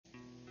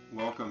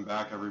Welcome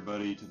back,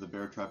 everybody, to the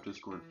Bear Trap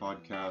Discord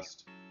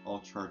podcast. All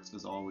charts,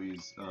 as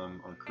always,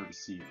 are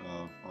courtesy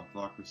of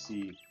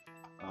Autocracy.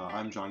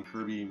 I'm John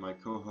Kirby. My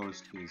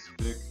co-host is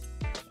Vic,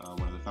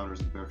 one of the founders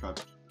of the Bear Trap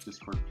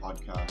Discord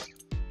podcast.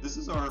 This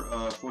is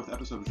our fourth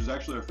episode, which is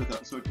actually our fifth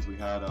episode because we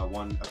had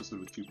one episode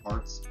with two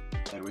parts,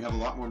 and we have a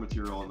lot more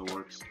material in the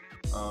works.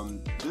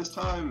 This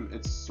time,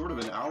 it's sort of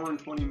an hour and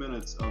 20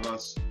 minutes of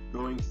us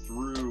going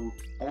through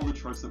all the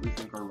charts that we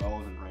think are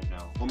relevant right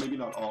now. Well, maybe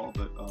not all,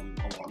 but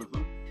a lot of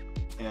them.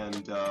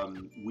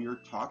 And we're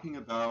talking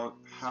about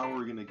how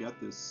we're going to get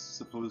this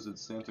supposed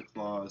Santa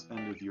Claus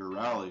end-of-year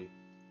rally,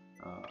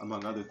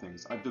 among other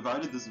things. I've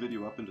divided this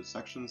video up into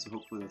sections, so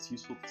hopefully that's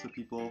useful to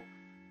people.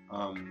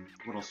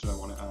 What else do I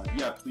want to add?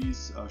 Yeah,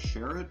 please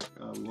share it.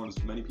 We want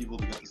as many people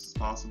to get this as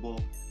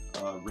possible.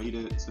 Rate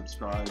it,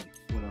 subscribe,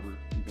 whatever.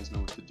 You guys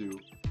know what to do.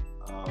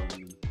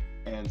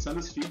 And send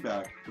us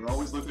feedback. We're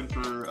always looking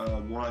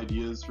for more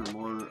ideas for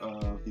more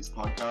of these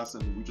podcasts,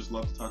 and we just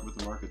love to talk about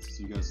the markets,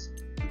 as you guys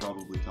can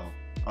probably tell.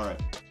 All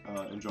right,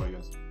 enjoy,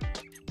 guys.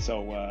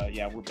 So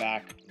yeah, we're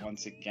back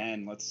once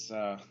again. Let's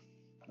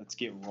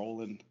get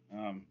rolling.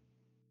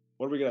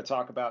 What are we gonna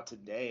talk about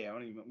today?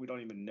 We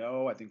don't even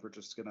know. I think we're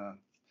just gonna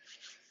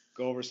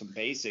go over some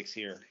basics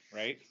here,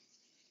 right?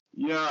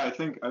 Yeah, I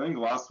think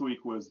last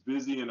week was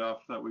busy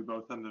enough that we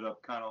both ended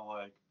up kind of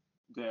like,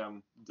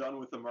 damn, done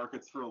with the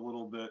markets for a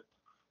little bit.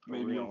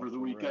 Maybe over the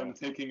weekend,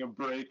 taking a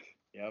break.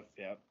 Yep.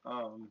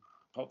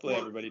 Hopefully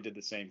everybody did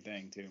the same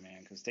thing too,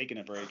 man, because taking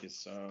a break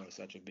is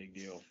such a big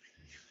deal.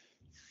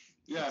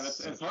 Yeah, and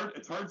it's hard.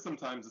 It's hard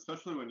sometimes,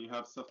 especially when you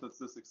have stuff that's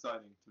this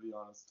exciting, to be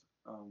honest.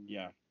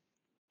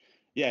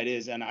 Yeah, it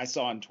is. And I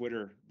saw on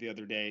Twitter the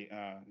other day,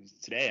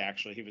 today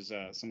actually, he was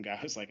some guy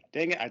was like,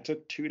 "Dang it, I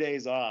took 2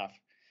 days off,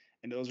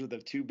 and those were the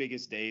 2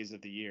 biggest days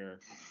of the year,"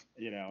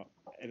 And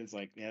it's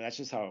like, yeah, that's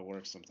just how it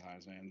works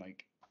sometimes, man.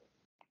 Like,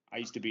 I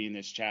used to be in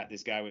this chat.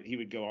 This guy he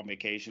would go on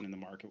vacation and the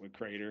market would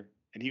crater,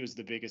 and he was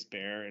the biggest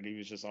bear, and he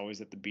was just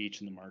always at the beach,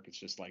 and the market's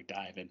just like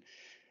diving.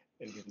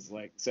 And it was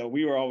like, so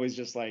we were always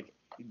just like,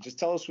 just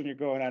tell us when you're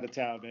going out of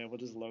town, man. We'll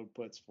just load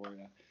puts for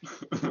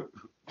you.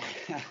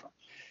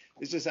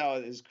 It's just how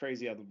it's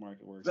crazy how the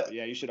market works. But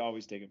yeah, you should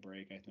always take a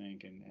break, I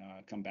think, and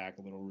come back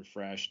a little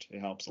refreshed.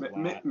 It helps a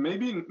lot.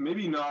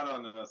 Maybe not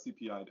on a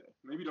CPI day.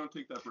 Maybe don't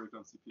take that break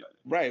on CPI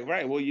day.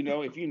 Right. Well,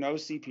 if you know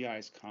CPI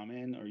is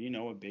coming,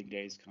 or a big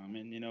day is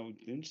coming,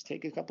 then just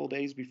take a couple of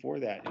days before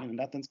that.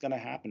 Nothing's going to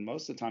happen.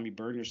 Most of the time, you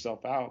burn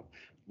yourself out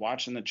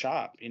watching the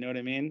chop. You know what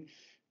I mean?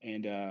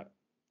 And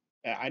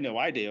I know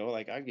I do.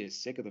 Like, I get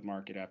sick of the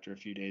market after a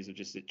few days of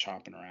just it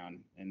chopping around,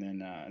 and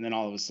then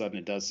all of a sudden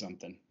it does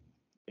something.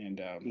 And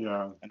and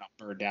I'm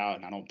burned out,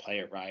 and I don't play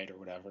it right or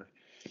whatever.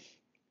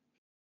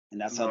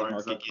 And that's how the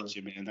market gets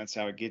you, man. That's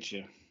how it gets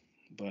you.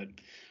 But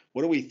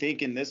what are we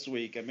thinking this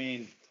week? I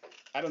mean,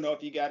 I don't know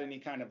if you got any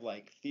kind of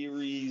like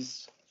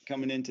theories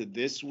coming into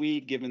this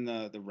week, given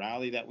the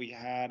rally that we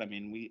had. I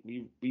mean,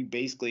 we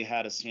basically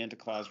had a Santa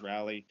Claus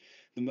rally.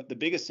 The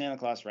biggest Santa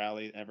Claus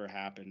rally that ever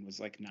happened was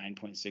like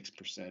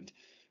 9.6%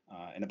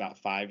 in about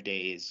 5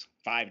 days.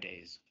 5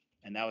 days.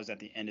 And that was at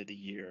the end of the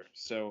year.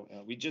 So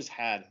we just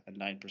had a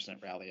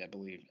 9% rally, I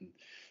believe, in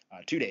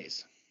 2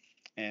 days.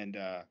 And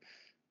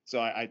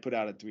so I put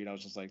out a tweet. I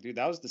was just like, dude,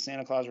 that was the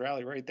Santa Claus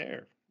rally right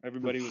there.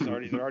 Everybody was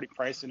they're already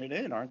pricing it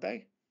in, aren't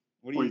they?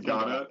 What do you think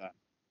about that?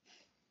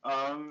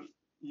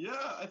 Yeah,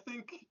 I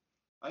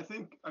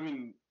think, I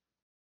mean,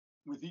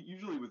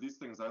 usually with these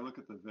things, I look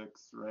at the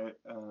VIX, right?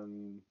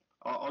 And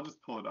I'll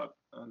just pull it up.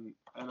 And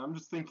I'm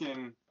just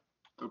thinking,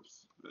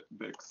 oops,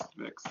 VIX.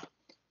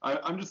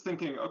 I'm just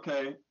thinking,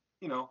 okay,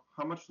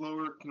 how much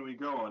lower can we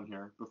go on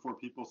here before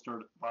people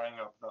start buying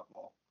up that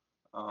wall?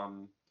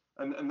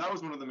 And that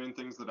was one of the main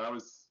things that I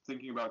was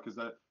thinking about, because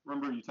I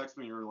remember you texted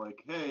me, you were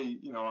like, hey,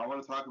 I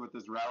want to talk about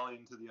this rally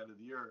into the end of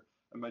the year.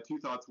 And my two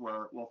thoughts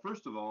were, well,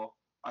 first of all,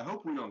 I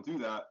hope we don't do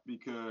that,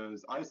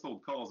 because I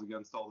sold calls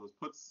against all those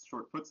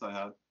short puts I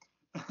had.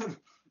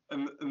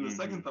 and the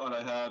second thought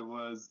I had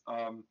was,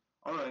 all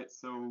right,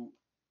 so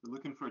we're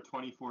looking for a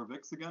 24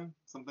 VIX again,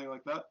 something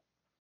like that.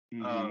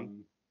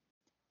 Mm-hmm.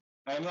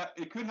 And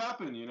it could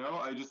happen,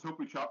 I just hope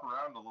we chop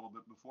around a little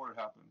bit before it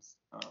happens.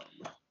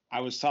 I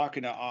was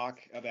talking to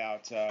Ak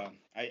about,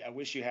 I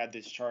wish you had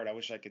this chart. I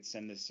wish I could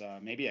send this.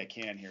 Maybe I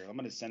can here. I'm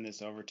going to send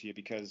this over to you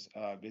because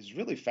it's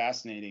really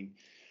fascinating.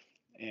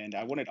 And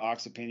I wanted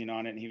Ak's opinion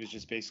on it. And he was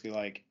just basically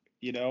like,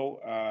 you're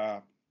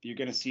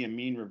going to see a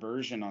mean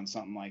reversion on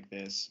something like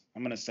this.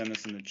 I'm going to send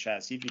this in the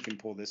chat. See if you can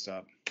pull this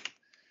up.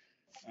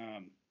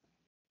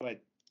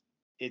 But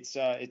it's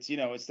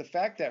the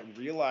fact that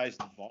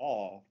realized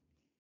vol.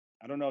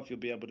 I don't know if you'll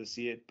be able to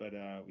see it, but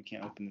we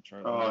can't open the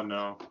chart. Oh,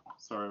 no.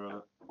 Sorry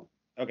about it.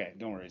 Okay,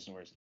 don't worry.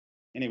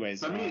 Anyways.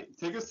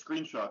 Take a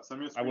screenshot. Send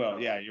me a screenshot. I will.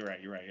 Yeah, you're right.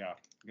 Yeah,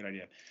 good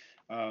idea.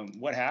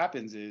 What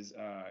happens is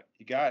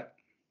you got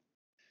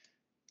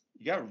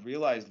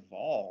realized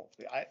vol.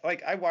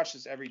 I watch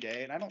this every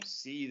day, and I don't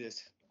see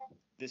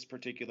this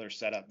particular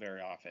setup very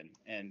often.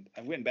 And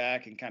I went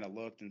back and kind of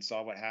looked and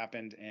saw what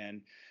happened,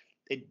 and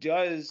it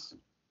does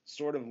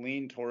sort of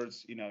lean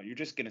towards, you're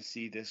just going to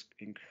see this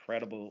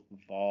incredible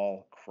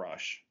vol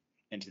crush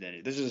into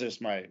that. This is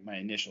just my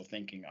initial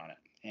thinking on it.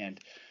 And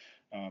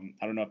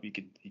I don't know if you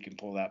can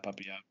pull that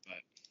puppy up, but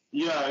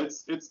yeah,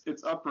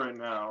 it's up right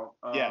now.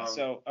 yeah.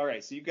 So all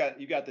right. So you got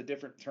the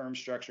different term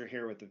structure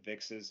here with the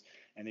VIXs,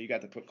 and then you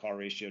got the put call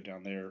ratio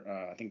down there.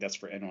 I think that's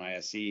for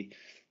NYSE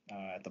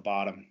at the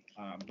bottom.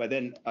 But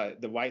then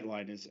the white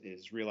line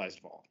is realized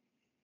vol.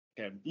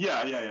 Okay.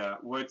 Yeah.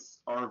 What's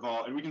our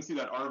vol? And we can see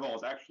that our vol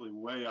is actually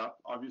way up,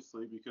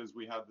 obviously, because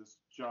we had this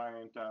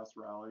giant ass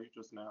rally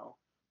just now,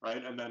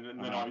 right? And then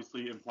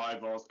obviously implied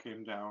vols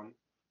came down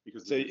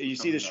because. So you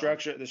see the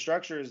structure. The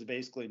structure is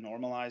basically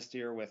normalized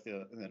here with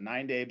the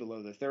 9-day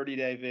below the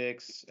 30-day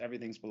VIX.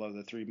 Everything's below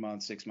the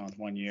 3-month, 6-month,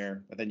 1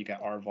 year. But then you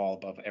got R vol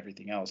above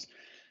everything else.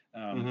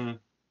 And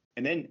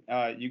then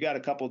you got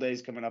a couple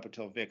days coming up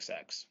until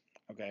VIX-X.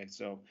 Okay,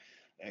 so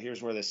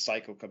here's where this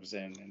cycle comes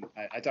in, and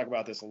I talk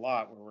about this a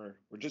lot, where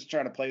we're just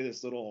trying to play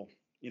this little,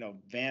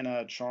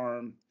 Vanna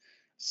charm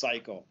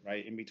cycle,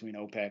 right, in between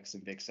OPEX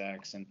and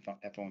VIX-X and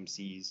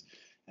FOMCs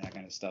and that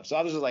kind of stuff. So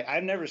I was just like,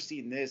 I've never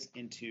seen this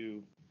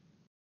into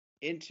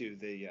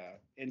the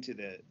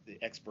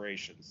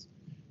expirations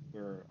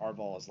where our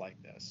vol is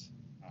like this.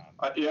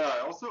 Yeah, I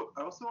also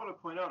want to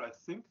point out, I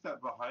think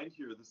that behind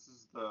here, this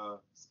is the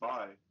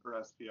SPY or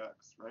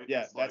SPX, right?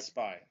 Yeah, that's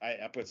SPY.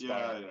 I put SPY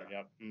on there.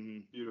 Yep. Mm-hmm.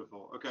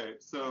 Beautiful. Okay,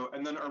 so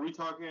and then are we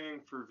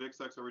talking for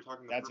VIX-X? Are we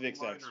talking the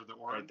purple line or the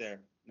orange? Right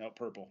there. No,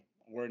 purple.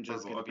 Orange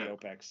is going to be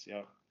OPEX.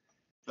 Yep.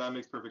 That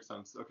makes perfect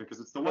sense. Okay, because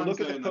it's the one. Look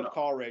at the put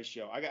call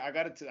ratio. I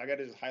got to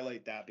just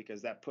highlight that,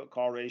 because that put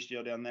call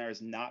ratio down there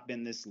has not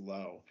been this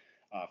low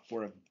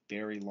for a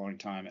very long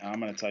time. And I'm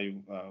going to tell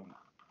you,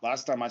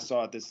 last time I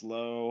saw it this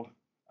low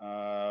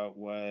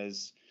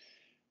was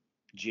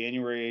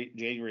January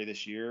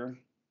this year.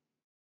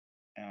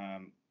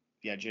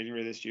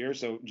 January this year.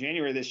 So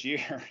January this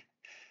year,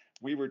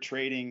 we were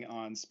trading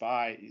on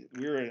SPY.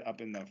 We were up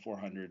in the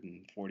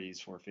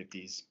 440s,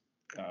 450s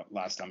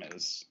last time it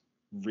was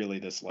really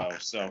this low.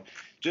 So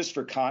just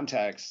for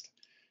context,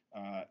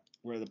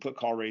 where the put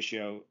call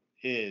ratio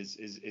is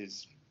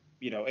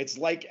it's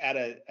like at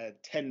a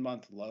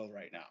 10-month low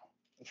right now,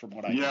 from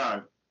what I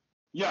know.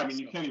 Yeah, I mean,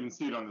 you can't even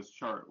see it on this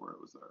chart where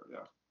it was there.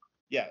 Yeah.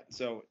 Yeah.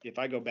 So if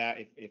I go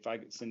back, if I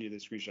send you the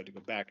screenshot to go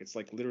back, it's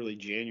like literally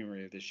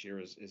January of this year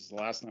is the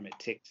last time it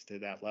ticked to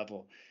that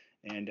level.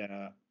 And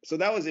so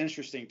that was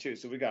interesting too.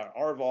 So we got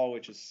our vol,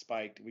 which is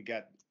spiked. We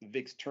got the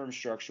VIX term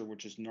structure,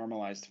 which is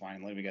normalized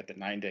finally. We got the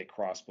 9-day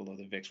cross below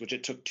the VIX, which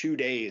it took 2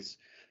 days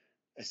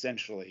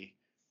essentially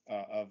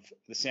of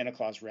the Santa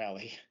Claus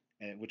rally,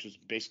 which was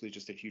basically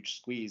just a huge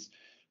squeeze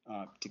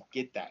to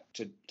get that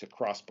to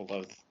cross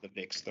below the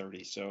VIX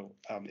 30. So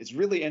it's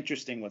really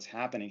interesting what's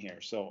happening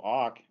here. So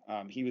AUK,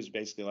 he was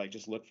basically like,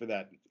 just look for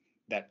that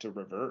to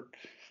revert,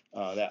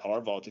 that R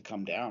vol to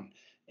come down.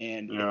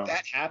 And if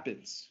that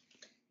happens,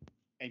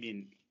 I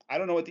mean, I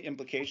don't know what the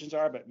implications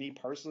are, but me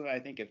personally, I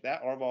think if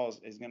that R vol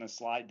is going to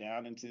slide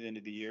down into the end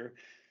of the year,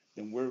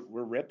 then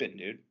we're ripping,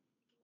 dude.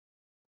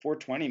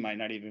 420 might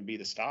not even be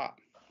the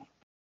stop.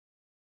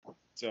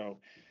 So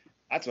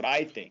that's what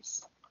I think.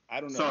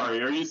 I don't know.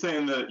 Sorry, are you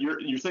saying that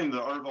you're saying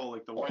the R vol,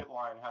 like the white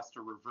line, has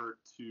to revert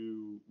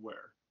to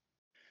where?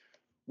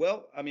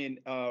 Well, I mean,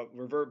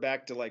 revert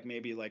back to like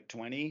maybe like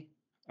 20,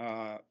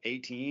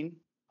 18,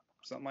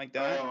 something like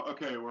that. Oh,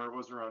 okay, where it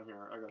was around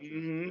here. I got you.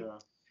 Mm-hmm.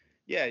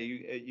 Yeah,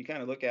 you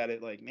kind of look at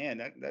it like, man,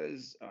 that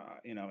is,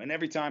 and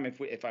every time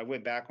if I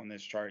went back on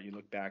this chart, you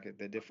look back at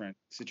the different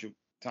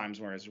times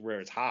where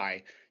it's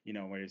high,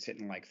 where it's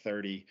hitting like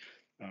 30.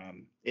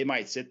 It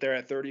might sit there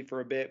at 30 for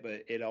a bit,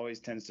 but it always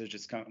tends to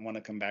just want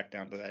to come back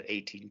down to that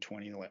 18,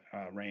 20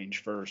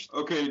 range first.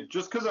 Okay,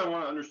 just because I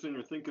want to understand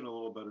your thinking a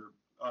little better.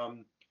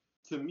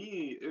 To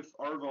me, if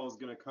R vol is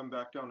going to come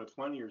back down to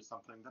 20 or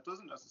something, that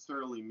doesn't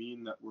necessarily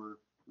mean that we're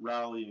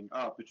rallying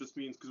up. It just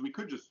means, because we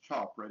could just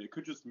chop, right? It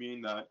could just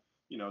mean that,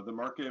 the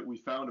market, we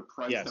found a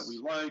price that we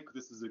like,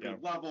 this is a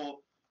good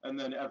level, and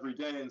then every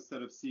day,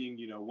 instead of seeing,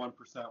 1%, 1.5%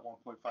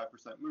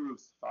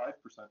 moves, 5%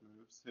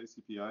 moves, hey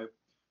CPI,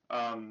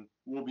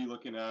 we'll be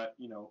looking at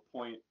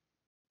 0.3%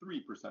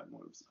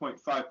 moves,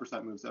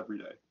 0.5% moves every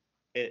day.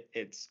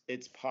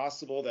 It's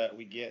possible that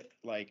we get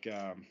like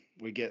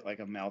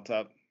a melt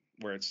up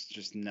where it's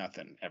just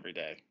nothing every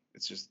day.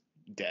 It's just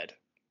dead.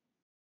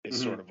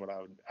 It's sort of what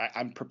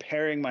I'm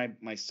preparing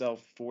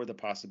myself for the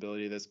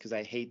possibility of this, because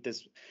I hate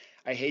this.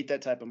 I hate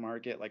that type of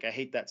market. Like, I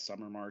hate that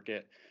summer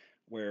market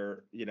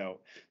where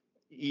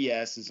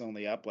ES is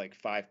only up like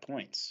 5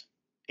 points.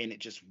 And it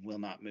just will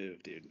not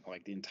move, dude.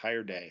 Like the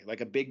entire day.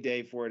 Like a big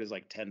day for it is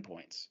like 10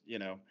 points,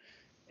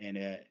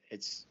 and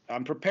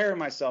I'm preparing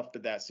myself for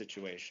that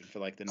situation for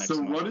like the next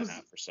month and a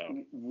half or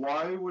so.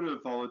 Why would a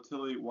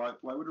volatility? Why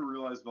would a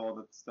realized vol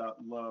that's that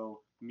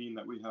low mean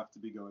that we have to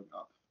be going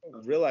up?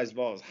 Realized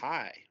vol is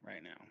high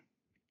right now.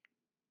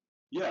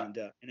 Yeah. And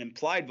an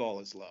implied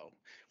vol is low,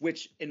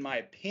 which in my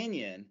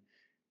opinion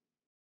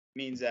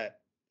means that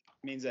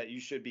you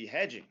should be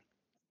hedging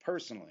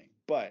personally,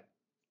 but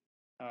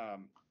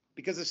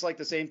because it's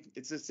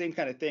the same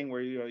kind of thing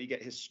where you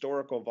get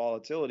historical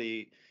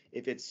volatility.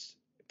 If it's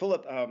pull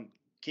up,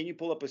 can you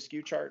pull up a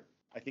skew chart?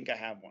 I think I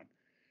have one,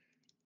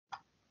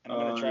 and I'm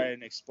going to try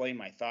and explain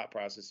my thought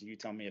process, and you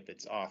tell me if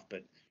it's off.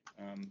 But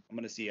I'm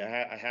going to see.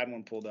 I had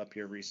one pulled up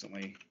here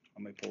recently.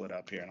 I'm going to pull it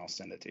up here and I'll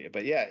send it to you.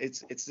 But yeah,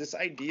 it's this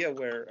idea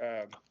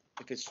where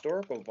if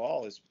historical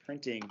vol is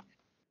printing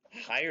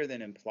higher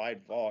than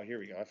implied vol. Here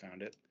we go. I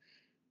found it.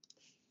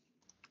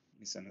 Let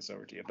me send this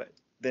over to you. But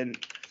then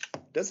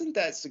doesn't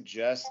that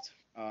suggest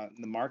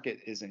the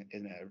market is in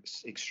an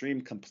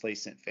extreme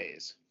complacent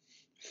phase?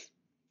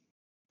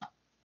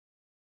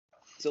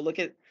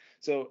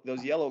 So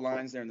those yellow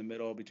lines there in the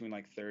middle between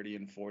like 30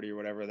 and 40 or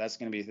whatever, that's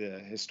going to be the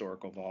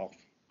historical vol.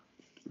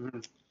 Mm-hmm.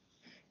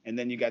 And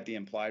then you got the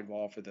implied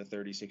vol for the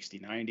 30, 60,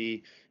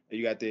 90.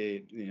 You got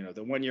the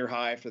 1 year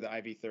high for the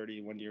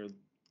IV30, 1 year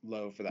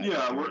low for the IV30.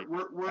 Yeah,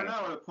 we're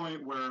now at a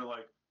point where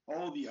like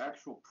all the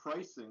actual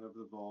pricing of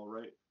the vol,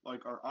 right?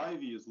 Like our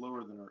IV is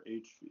lower than our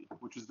HV,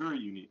 which is very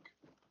unique.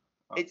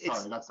 I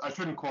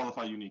shouldn't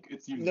qualify unique.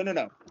 It's unique.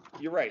 No.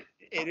 You're right.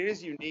 It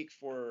is unique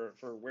for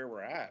where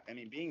we're at. I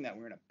mean, being that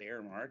we're in a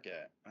bear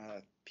market,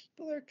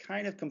 people are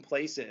kind of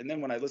complacent. And then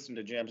when I listen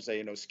to Jam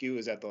say, skew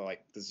is at the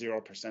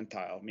 0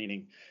 percentile,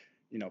 meaning,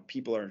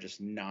 people are just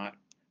not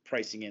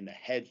pricing in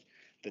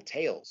the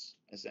tails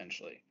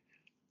essentially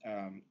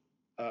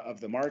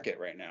of the market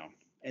right now.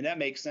 And that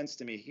makes sense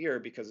to me here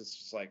because it's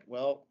just like,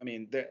 well, I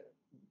mean,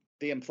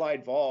 the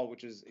implied vol,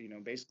 which is,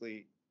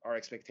 basically our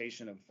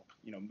expectation of,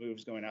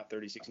 moves going out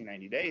 30, 60,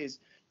 90 days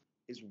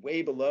is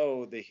way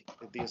below the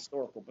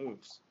historical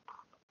moves.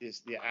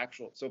 Is the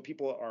actual. So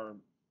people are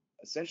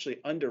essentially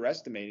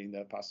underestimating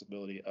the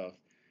possibility of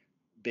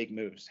big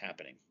moves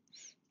happening.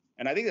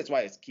 And I think that's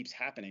why it keeps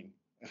happening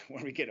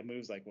when we get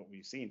moves like what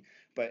we've seen.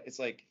 But it's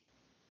like,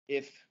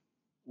 if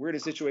we're in a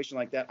situation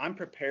like that, I'm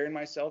preparing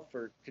myself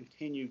for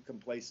continued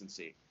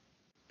complacency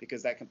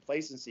because that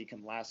complacency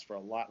can last for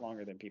a lot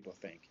longer than people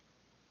think.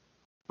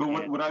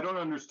 But what I don't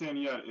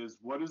understand yet is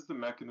what is the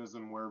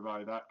mechanism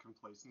whereby that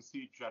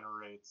complacency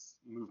generates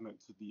movement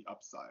to the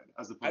upside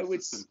as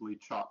opposed to simply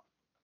chop?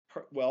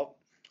 Well,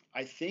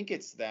 I think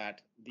it's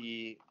that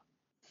the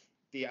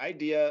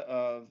idea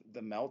of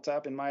the melt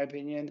up, in my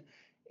opinion,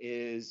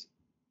 is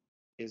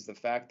the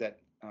fact that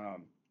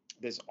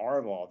this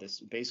R vol, this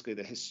basically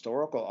the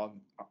historical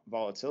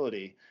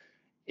volatility,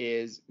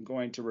 is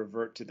going to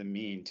revert to the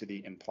mean, to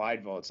the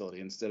implied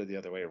volatility instead of the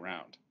other way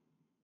around.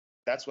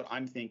 That's what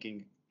I'm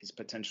thinking is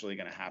potentially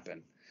going to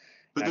happen.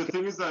 But the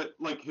thing is that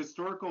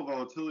historical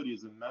volatility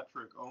is a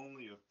metric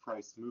only of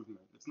price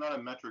movement. It's not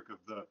a metric of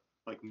the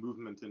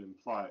movement in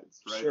implieds,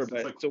 right?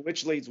 Sure, so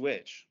which leads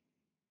which?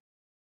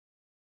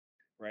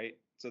 Right?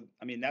 So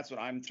I mean that's what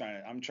I'm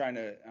trying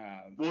to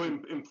well,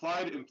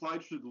 implied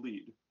should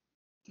lead.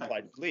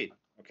 Implied should lead.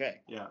 Okay.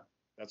 Yeah.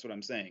 That's what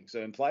I'm saying.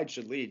 So implied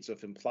should lead. So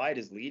if implied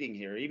is leading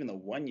here, even though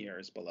 1 year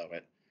is below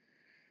it,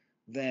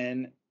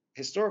 then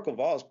historical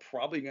vol is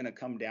probably going to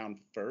come down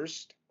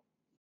first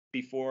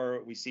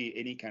before we see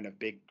any kind of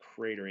big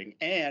cratering.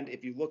 And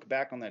if you look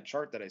back on that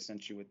chart that I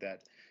sent you with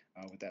that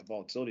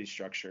volatility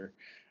structure,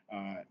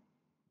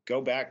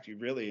 go back to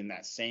really in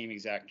that same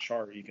exact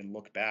chart, you can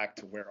look back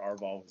to where our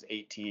vol was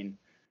 18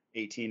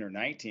 or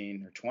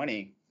 19 or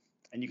 20,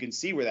 and you can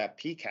see where that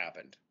peak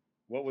happened.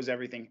 What was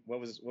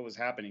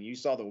happening? You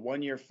saw the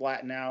 1 year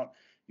flatten out,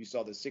 you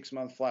saw the 6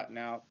 month flatten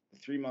out, the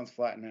 3 month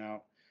flatten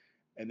out,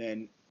 and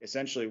then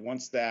essentially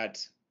once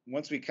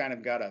we kind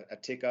of got a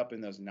tick up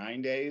in those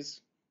 9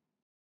 days,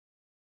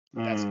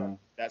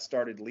 that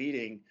started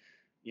leading,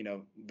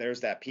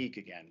 there's that peak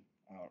again,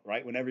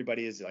 right? When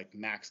everybody is like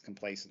max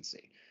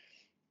complacency.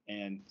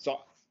 And so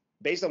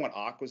based on what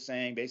Ak was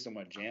saying, based on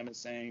what Jam is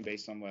saying,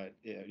 based on what,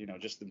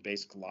 just the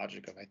basic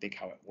logic of, I think,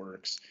 how it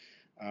works,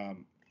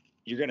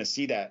 you're going to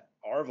see that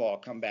R vol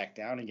come back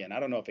down again. I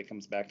don't know if it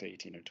comes back to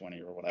 18 or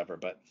 20 or whatever,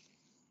 but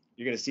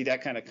you're going to see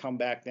that kind of come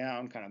back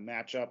down, kind of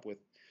match up with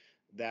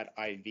that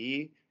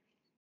IV.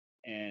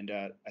 And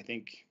I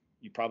think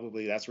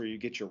that's where you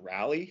get your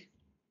rally,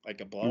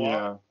 like a blowout.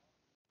 Yeah.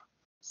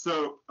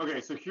 So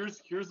here's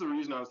the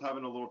reason I was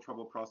having a little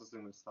trouble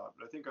processing this thought,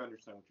 but I think I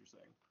understand what you're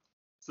saying.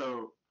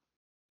 So,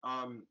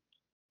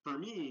 for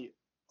me,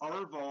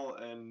 R vol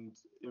and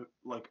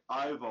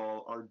I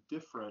vol are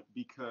different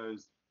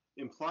because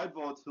implied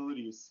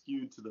volatility is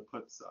skewed to the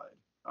put side,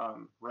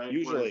 right?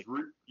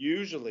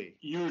 Usually.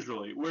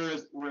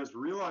 Whereas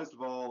realized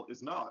vol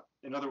is not.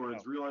 In other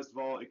words, realized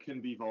vol, it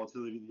can be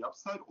volatility to the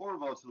upside or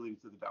volatility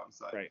to the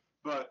downside. Right.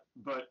 But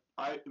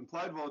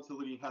implied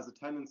volatility has a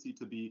tendency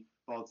to be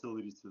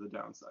volatility to the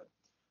downside.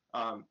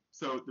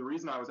 So the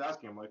reason I was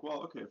asking, I'm like,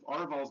 well, okay, if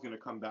R vol is going to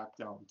come back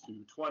down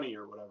to 20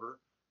 or whatever,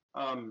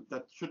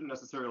 that shouldn't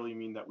necessarily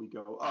mean that we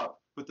go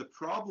up. But the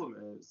problem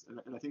is,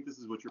 and I think this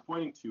is what you're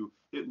pointing to,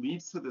 it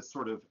leads to this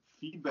sort of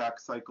feedback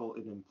cycle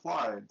in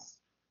implieds,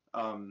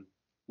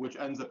 which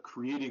ends up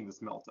creating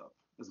this melt up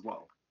as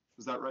well.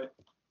 Is that right?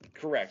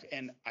 Correct.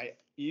 And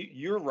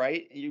you're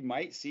right. You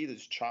might see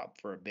this chop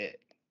for a bit.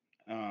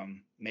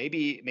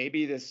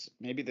 Maybe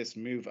this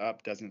move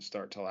up doesn't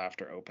start till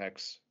after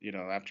OPEC's,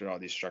 after all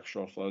these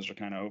structural flows are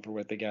kind of over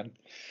with again.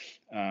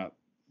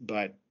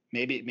 But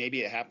maybe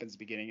it happens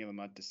beginning of the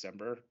month,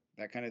 December,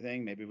 that kind of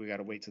thing. Maybe we got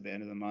to wait till the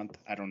end of the month.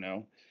 I don't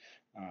know.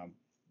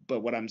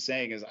 But what I'm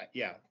saying is,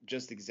 yeah,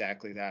 just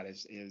exactly that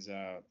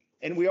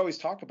and we always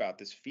talk about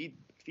this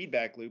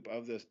feedback loop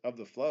of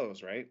the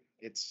flows, right?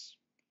 It's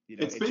it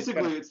just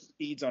kind of basically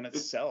feeds on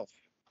itself.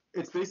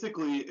 It's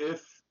basically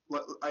if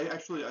I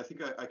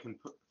think I can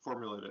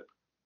formulate it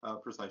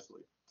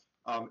precisely.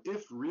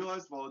 If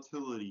realized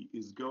volatility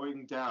is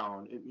going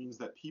down, it means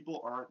that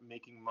people aren't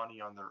making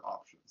money on their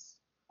options,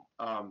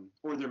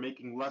 or they're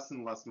making less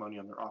and less money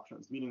on their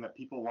options, meaning that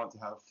people want to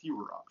have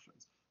fewer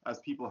options. As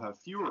people have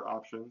fewer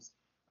options,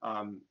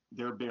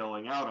 they're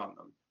bailing out on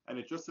them. And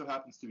it just so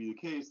happens to be the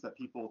case that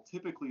people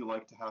typically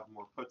like to have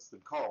more puts than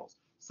calls.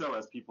 So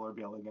as people are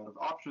bailing out of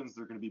options,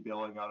 they're going to be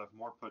bailing out of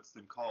more puts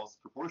than calls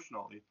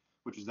proportionally,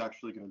 which is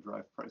actually going to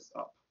drive price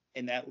up.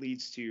 And that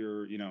leads to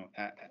your,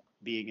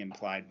 being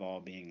implied vol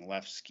being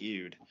left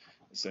skewed,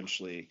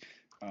 essentially.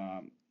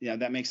 Yeah,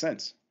 that makes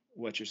sense.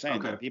 What you're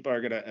saying, Okay. People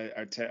are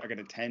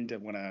gonna tend to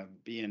want to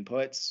be in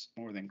puts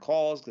more than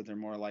calls because they're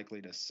more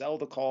likely to sell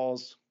the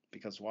calls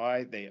because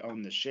why? They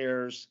own the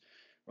shares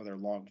or they're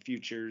long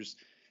futures,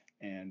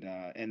 and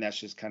that's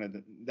just kind of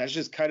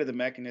the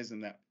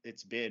mechanism that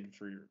it's been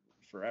for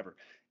forever.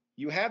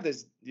 You have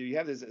this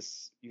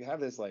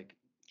like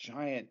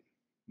giant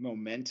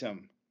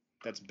momentum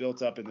that's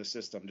built up in the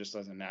system just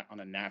as on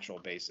a natural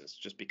basis,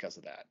 just because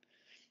of that.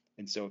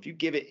 And so if you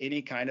give it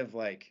any kind of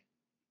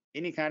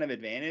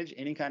advantage,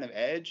 any kind of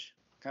edge,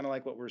 kind of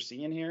like what we're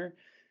seeing here,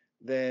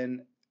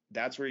 then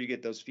that's where you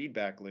get those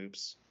feedback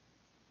loops.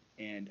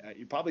 And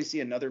you probably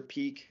see another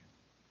peak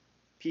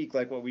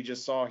like what we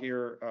just saw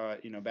here,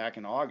 back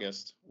in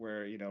August,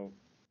 where, the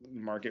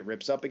market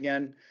rips up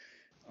again.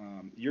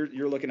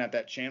 You're looking at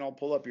that channel.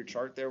 Pull up your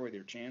chart there with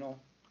your channel.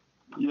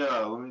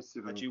 Yeah, let me see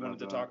if that you wanted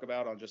to talk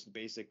about on just the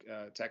basic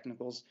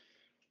technicals.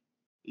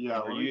 Yeah,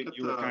 or you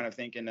were kind of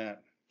thinking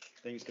that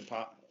things could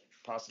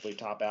possibly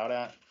top out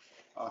at.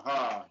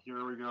 Aha,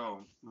 here we go.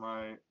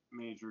 My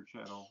major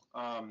channel.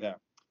 Yeah.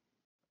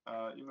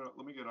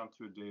 Let me get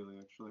onto a daily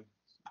actually.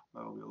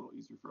 That'll be a little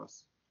easier for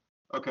us.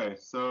 Okay,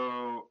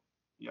 so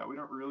yeah, we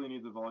don't really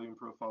need the volume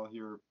profile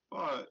here,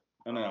 but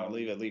no,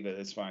 leave it.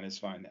 It's fine.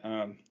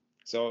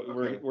 So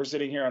okay. we're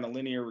sitting here on a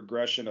linear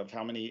regression of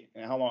how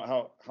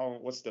long,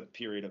 what's the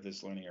period of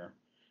this linear?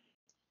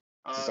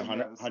 Is this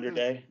 100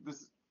 day?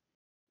 This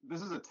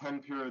is a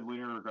 10 period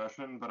linear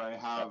regression, but I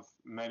have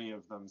many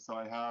of them. So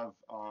I have,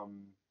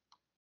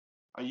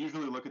 I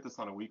usually look at this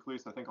on a weekly,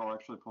 so I think I'll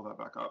actually pull that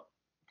back up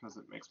because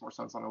it makes more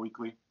sense on a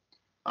weekly.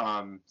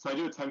 So I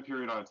do a 10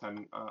 period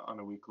on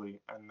a weekly,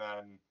 and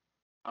then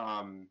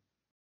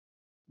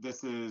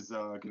this is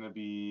going to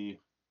be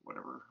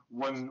whatever,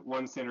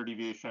 one standard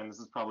deviation. This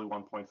is probably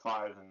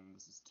 1.5, and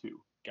this is 2.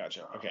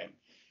 Gotcha. Okay.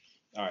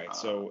 All right.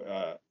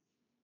 So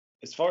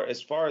as far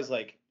as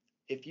like,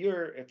 if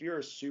you're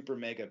a super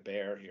mega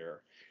bear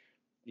here,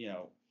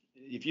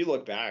 if you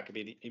look back, I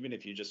mean, even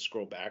if you just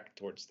scroll back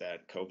towards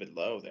that COVID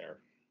low there,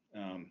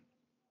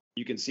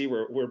 you can see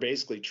we're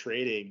basically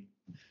trading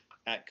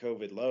at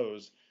COVID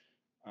lows,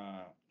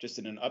 just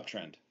in an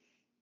uptrend,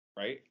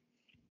 right?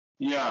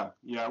 Yeah.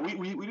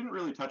 We didn't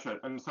really touch it.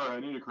 I'm sorry, I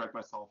need to correct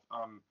myself.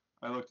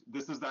 I looked.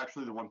 This is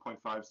actually the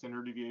 1.5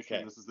 standard deviation.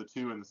 Okay. This is the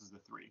 2, and this is the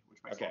 3, which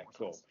makes a lot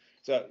more sense.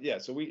 So yeah,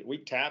 so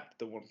we tapped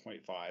the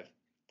 1.5,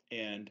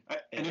 and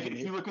if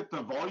you look at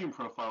the volume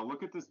profile,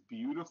 look at this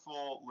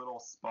beautiful little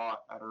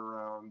spot at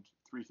around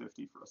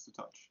 350 for us to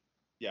touch.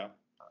 Yeah,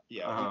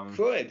 we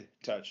could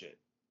touch it.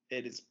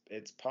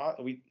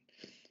 We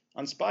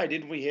on SPY,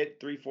 didn't we hit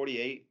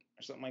 348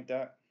 or something like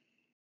that?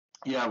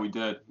 Yeah, we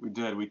did. We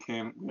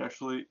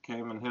actually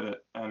came and hit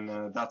it,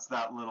 and that's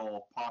that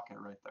little pocket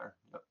right there.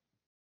 Yep.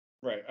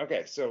 Right.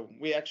 Okay. So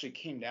we actually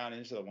came down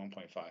into the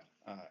 1.5.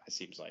 It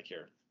seems like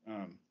here.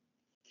 I'm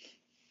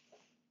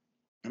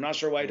not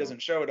sure why it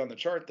doesn't show it on the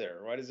chart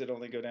there. Why does it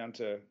only go down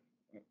to?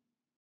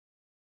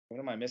 What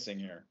am I missing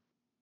here?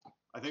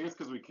 I think it's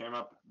because we came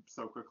up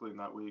so quickly in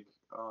that week.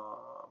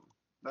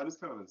 That is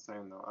kind of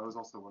insane, though. I was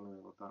also wondering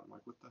about that. I'm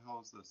like, what the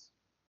hell is this?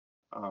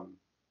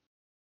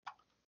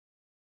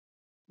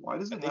 Why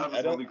does it have?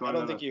 I don't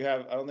think you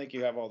have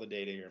all the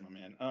data here, my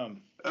man.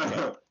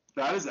 Okay.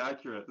 That is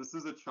accurate. This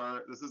is a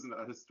chart. This isn't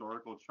a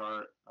historical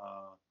chart.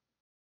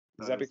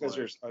 Is that because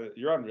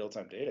you're on real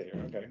time data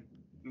here? Okay.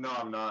 No,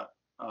 I'm not.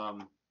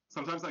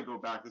 Sometimes I go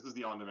back. This is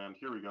the on demand.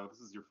 Here we go.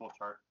 This is your full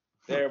chart.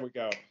 There we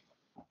go.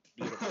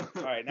 Beautiful.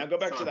 All right, now go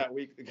back to that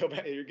week. Go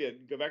back. You're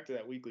good. Go back to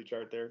that weekly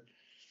chart there.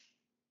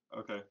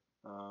 Okay.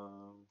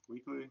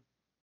 Weekly.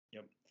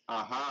 Yep.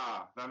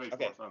 Aha. That makes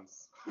more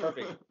sense.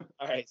 Perfect.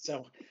 All right.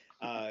 So,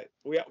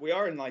 we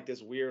are in like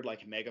this weird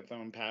like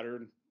megaphone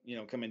pattern.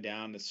 Coming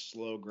down this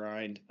slow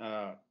grind.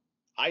 I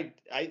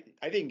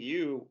think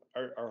you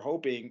are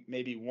hoping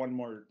maybe one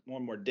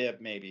more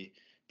dip maybe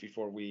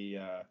before we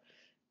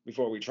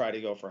try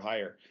to go for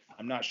higher.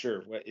 I'm not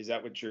sure. What is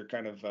that? What you're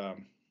kind of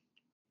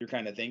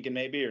thinking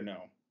maybe, or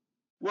no?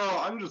 Well,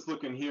 I'm just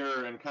looking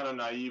here and kind of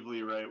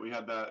naively, right? We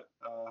had that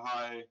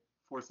high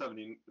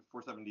 470,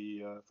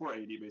 470,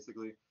 480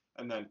 basically,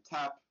 and then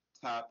tap,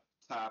 tap,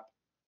 tap.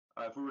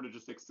 If we were to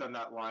just extend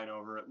that line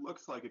over, it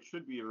looks like it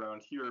should be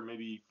around here,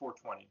 maybe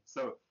 420.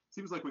 So it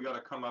seems like we got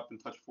to come up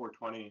and touch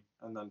 420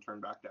 and then turn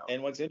back down.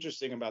 And what's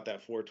interesting about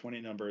that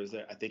 420 number is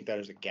that I think that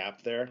there's a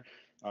gap there.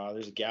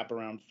 There's a gap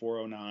around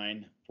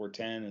 409,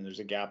 410, and there's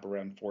a gap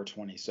around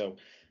 420. So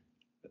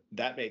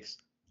that makes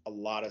a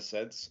lot of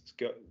sense,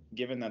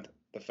 given that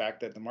the fact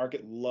that the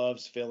market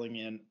loves filling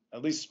in,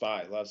 at least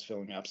SPY loves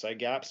filling upside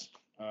gaps.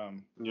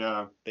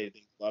 Yeah, they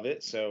love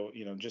it. So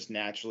just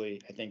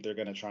naturally, I think they're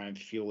going to try and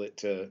fuel it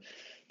to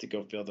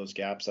go fill those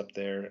gaps up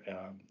there,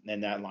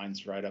 and that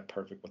line's right up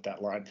perfect with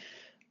that line.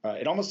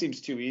 It almost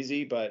seems too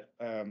easy, but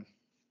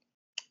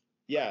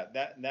yeah,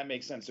 that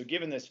makes sense. So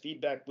given this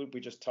feedback loop we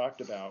just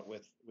talked about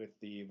with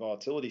the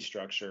volatility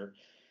structure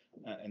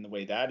and the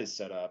way that is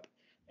set up,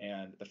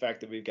 and the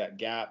fact that we've got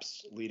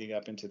gaps leading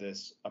up into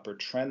this upper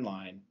trend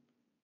line,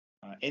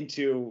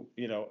 into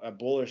a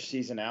bullish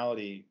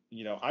seasonality,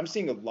 I'm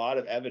seeing a lot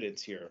of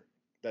evidence here.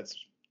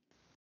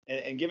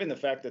 And given the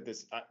fact that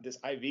this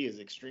IV is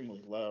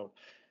extremely low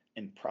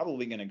and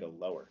probably going to go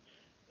lower,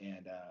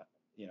 and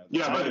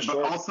yeah, but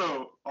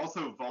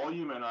also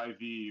volume and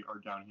IV are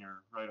down here,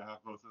 right? I have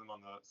both of them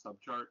on the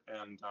sub chart,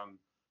 and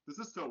this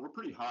is still, we're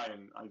pretty high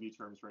in IV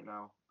terms right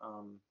now.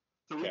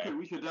 So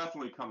we could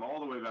definitely come all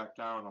the way back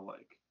down to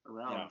like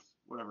around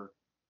whatever.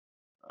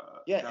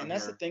 Yeah, and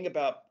that's the thing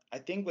about, I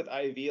think with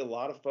IV, a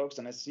lot of folks,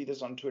 and I see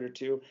this on Twitter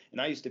too,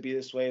 and I used to be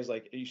this way, is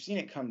like you've seen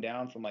it come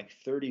down from like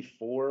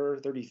 34,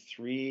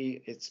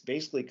 33. It's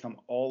basically come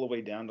all the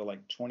way down to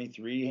like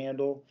 23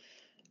 handle.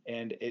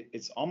 And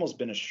it's almost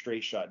been a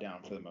straight shot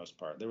down for the most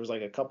part. There was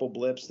like a couple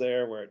blips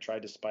there where it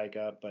tried to spike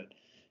up, but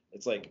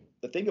it's like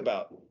the thing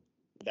about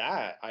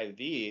that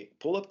IV,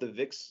 pull up the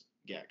VIX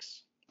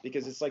GEX,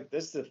 because it's like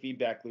this is the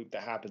feedback loop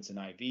that happens in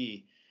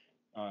IV.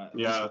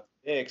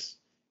 VIX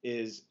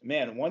is,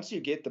 man, once you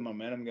get the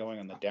momentum going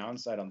on the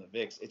downside on the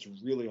VIX, it's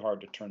really hard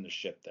to turn the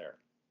ship there.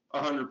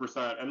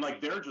 100%. And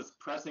like they're just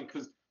pressing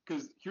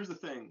because here's the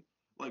thing,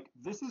 like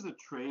this is a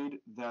trade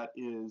that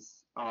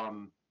is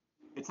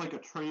it's like a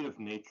trade of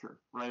nature,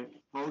 right?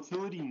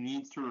 Volatility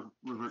needs to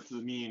revert to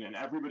the mean, and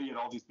everybody at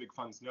all these big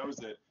funds knows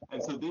it.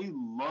 And so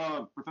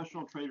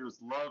professional traders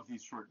love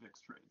these short VIX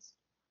trades.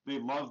 They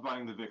love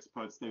buying the VIX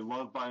puts. They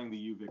love buying the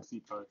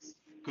UVIXC puts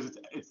because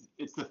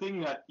it's the thing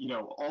that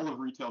all of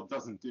retail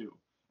doesn't do,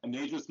 and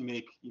they just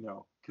make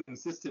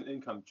consistent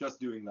income just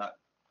doing that.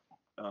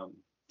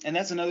 And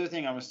that's another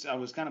thing I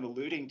was kind of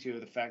alluding to,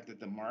 the fact that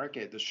the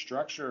market,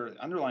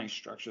 underlying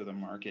structure of the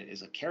market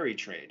is a carry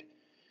trade.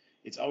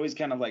 It's always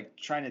kind of like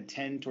trying to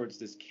tend towards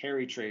this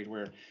carry trade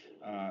where,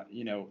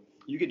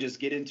 you could just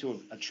get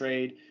into a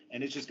trade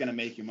and it's just going to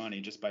make you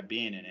money just by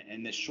being in it.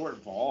 And this short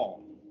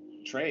vol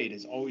trade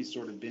has always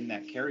sort of been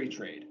that carry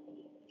trade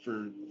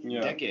for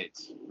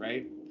decades,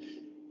 right?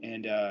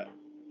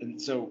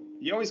 And so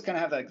you always kind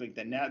of have that,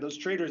 like those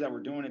traders that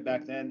were doing it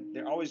back then,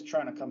 they're always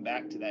trying to come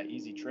back to that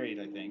easy trade,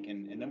 I think.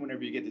 And then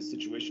whenever you get this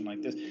situation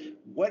like this,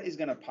 what is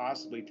going to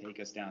possibly take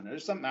us down?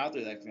 There's something out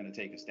there that's going to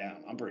take us down,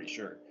 I'm pretty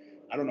sure.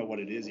 I don't know what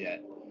it is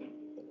yet,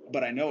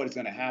 but I know it's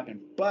going to happen.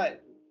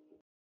 But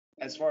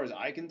as far as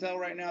I can tell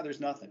right now,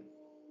 there's nothing,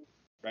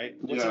 right?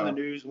 What's in the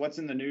news? What's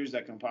in the news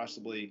that can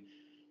possibly,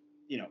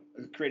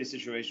 create a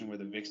situation where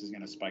the VIX is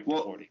going to spike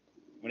to 40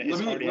 when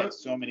it's already had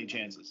so many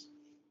chances?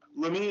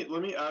 Let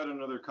me add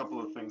another couple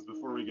of things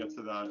before we get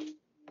to that.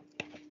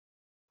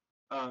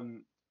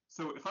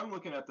 So if I'm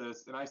looking at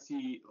this and I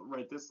see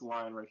this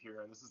line right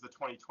here, and this is the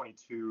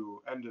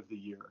 2022 end of the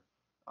year.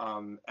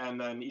 And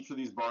then each of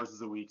these bars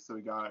is a week. So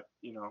we got,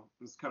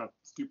 this is kind of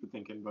stupid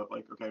thinking, but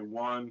like, okay,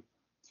 1,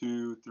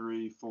 2,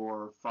 3,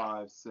 4,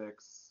 5,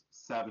 6,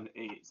 7,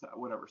 8,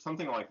 whatever,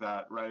 something like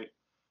that, right?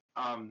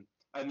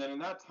 And then in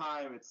that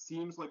time, it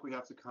seems like we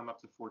have to come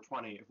up to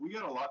 420. If we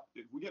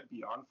get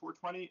beyond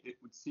 420, it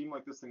would seem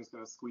like this thing's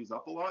going to squeeze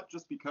up a lot,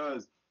 just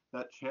because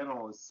that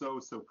channel is so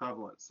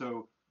prevalent.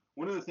 So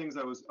one of the things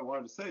I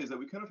wanted to say is that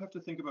we kind of have to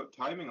think about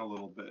timing a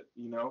little bit,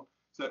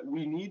 so that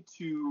we need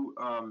to.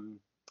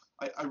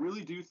 I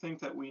really do think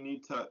that we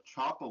need to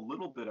chop a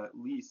little bit at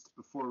least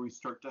before we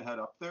start to head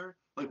up there.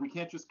 Like, we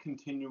can't just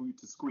continue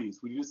to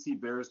squeeze. We need to see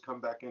bears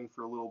come back in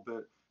for a little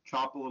bit,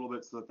 chop a little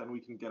bit, so that then we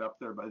can get up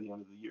there by the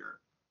end of the year.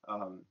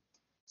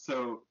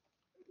 So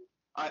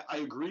I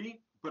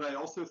agree, but I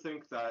also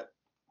think that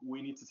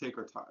we need to take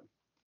our time.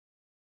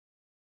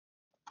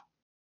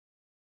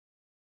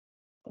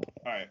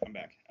 All right, I'm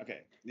back.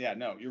 Okay. Yeah,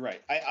 no, you're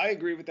right. I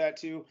agree with that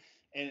too.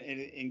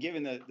 And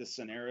given the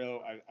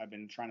scenario I've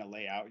been trying to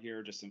lay out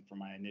here, just for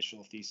my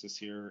initial thesis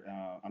here,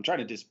 I'm trying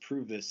to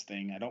disprove this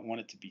thing. I don't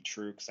want it to be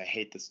true because I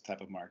hate this type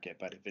of market.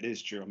 But if it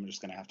is true, I'm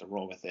just going to have to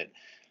roll with it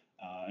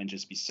and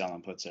just be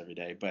selling puts every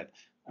day. But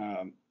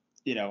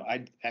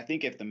I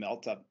think if the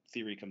melt up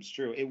theory comes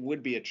true, it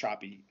would be a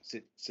choppy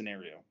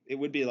scenario. It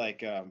would be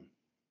like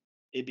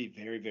it'd be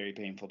very, very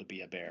painful to be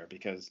a bear,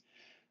 because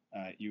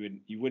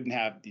you wouldn't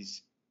have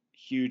these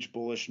huge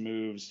bullish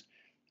moves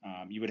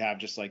You would have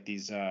just like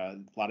these a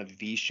lot of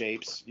V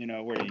shapes,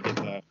 where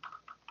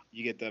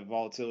you get the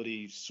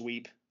volatility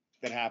sweep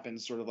that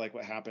happens, sort of like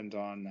what happened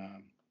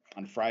on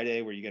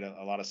Friday, where you get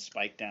a lot of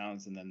spike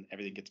downs and then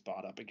everything gets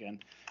bought up again.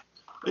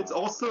 It's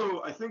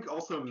also, I think,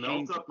 melt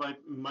Painful. up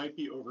might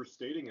be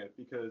overstating it,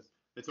 because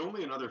it's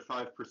only another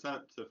 5%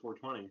 to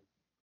 420,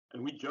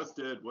 and we just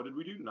did, what did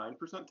we do? 9%,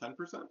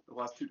 10% the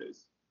last 2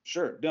 days.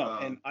 Sure. No,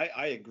 and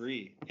I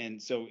agree.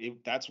 And so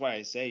that's why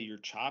I say your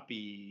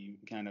choppy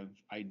kind of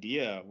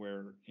idea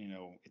where,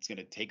 it's going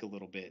to take a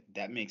little bit,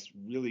 that makes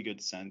really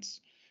good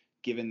sense,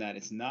 given that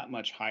it's not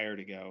much higher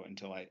to go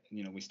until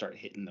we start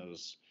hitting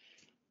those,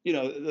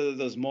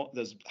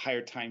 those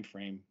higher time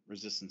frame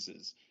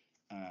resistances,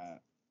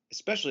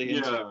 especially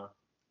into Yeah.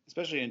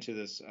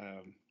 this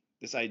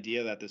this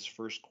idea that this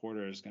first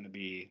quarter is going to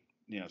be,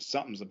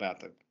 something's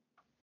about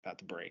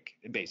to break,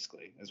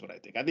 basically, is what I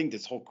think. I think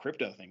this whole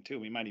crypto thing too,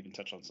 we might even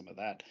touch on some of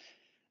that.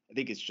 I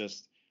think it's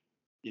just,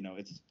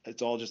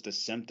 it's all just a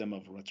symptom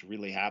of what's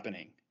really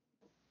happening.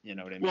 You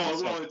know what I mean?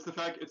 Well, it's the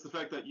fact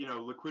that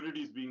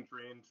liquidity is being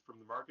drained from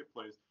the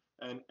marketplace,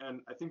 and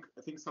I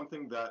think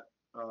something that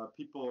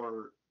people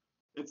are,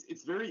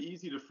 it's very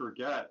easy to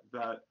forget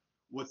that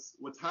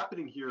what's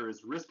happening here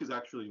is risk is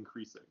actually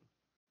increasing,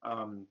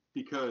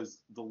 because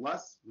the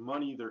less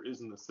money there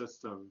is in the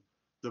system,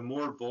 the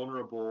more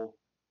vulnerable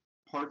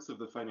parts of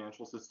the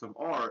financial system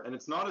are. And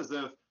it's not as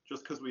if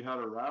just because we had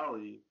a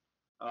rally,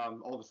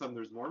 all of a sudden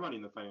there's more money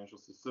in the financial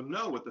system.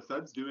 No, what the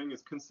Fed's doing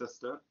is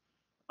consistent.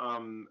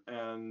 And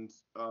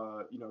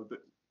the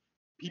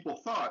people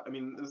thought, I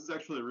mean, this is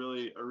actually a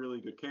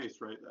really good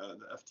case, right?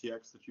 The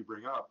FTX that you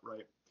bring up,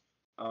 right?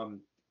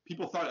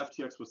 People thought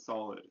FTX was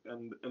solid,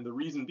 and the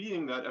reason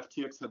being that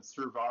FTX had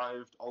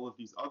survived all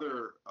these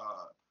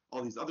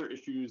other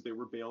issues. They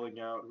were bailing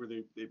out. Were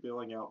they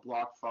bailing out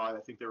BlockFi? I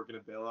think they were going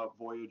to bail out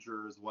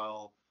Voyager as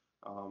well.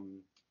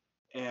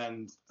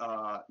 And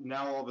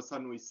now all of a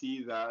sudden we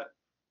see that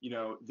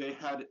they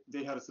had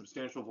a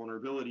substantial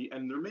vulnerability,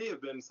 and there may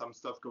have been some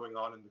stuff going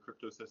on in the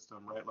crypto system,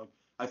 right? Like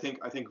I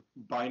think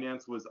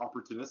Binance was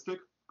opportunistic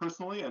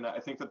personally, and I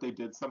think that they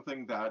did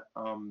something that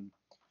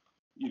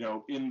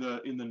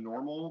in the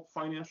normal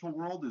financial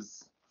world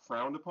is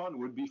frowned upon,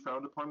 would be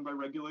frowned upon by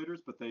regulators,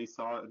 but they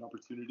saw an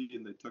opportunity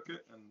and they took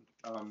it.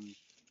 And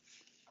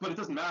but it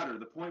doesn't matter.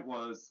 The point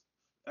was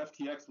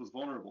FTX was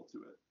vulnerable to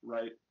it,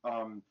 right?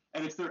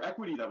 And it's their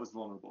equity that was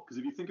vulnerable, because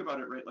if you think about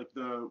it, right, like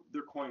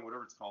their coin,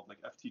 whatever it's called, like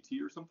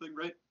FTT or something,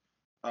 right?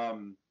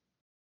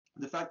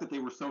 The fact that they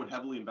were so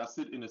heavily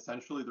invested in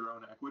essentially their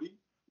own equity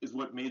is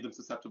what made them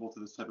susceptible to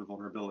this type of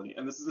vulnerability.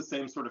 And this is the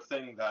same sort of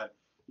thing that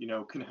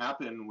can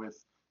happen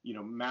with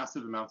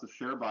massive amounts of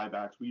share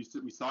buybacks. We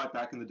saw it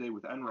back in the day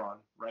with Enron,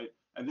 right?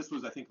 And this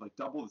was, I think, like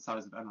double the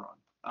size of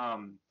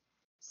Enron.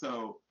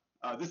 So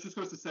this just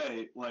goes to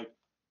say, like,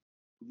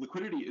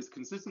 liquidity is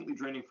consistently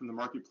draining from the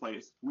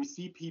marketplace. We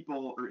see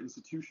people or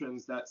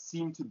institutions that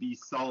seem to be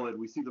solid.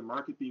 We see the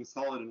market being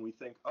solid, and we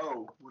think,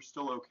 oh, we're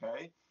still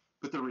okay.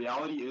 But the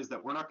reality is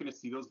that we're not going to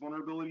see those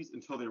vulnerabilities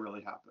until they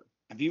really happen.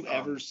 Have you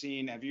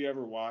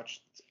ever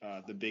watched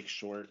The Big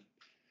Short?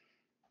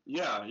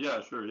 Yeah,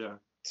 sure, yeah.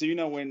 So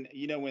when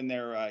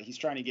he's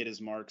trying to get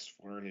his marks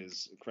for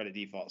his credit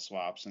default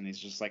swaps, and he's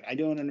just like, I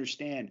don't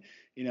understand.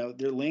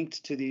 They're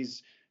linked to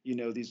these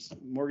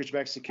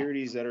mortgage-backed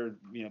securities that are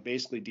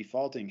basically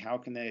defaulting. How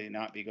can they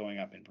not be going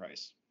up in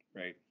price,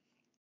 right?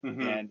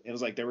 Mm-hmm. And it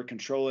was like they were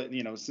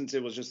controlling. Since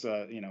it was just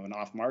an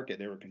off market,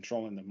 they were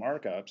controlling the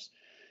markups,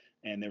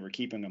 and they were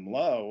keeping them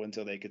low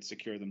until they could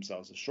secure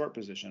themselves a short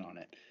position on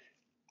it.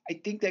 I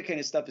think that kind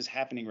of stuff is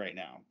happening right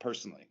now.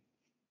 Personally,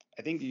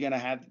 I think you're gonna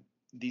have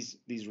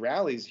these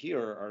rallies here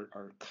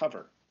are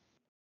cover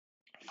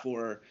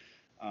for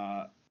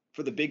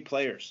the big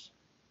players.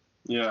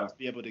 Yeah. To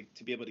be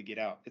able to get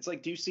out. It's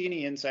like, do you see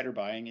any insider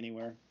buying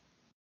anywhere?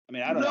 I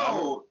mean, I don't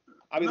know.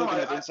 I'll be looking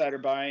at insider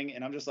buying,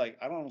 and I'm just like,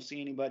 I don't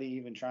see anybody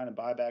even trying to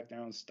buy back their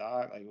own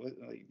stock. Like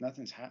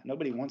nothing's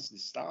nobody wants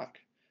this stock.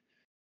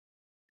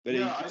 But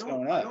it keeps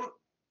going up.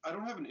 I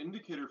don't have an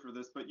indicator for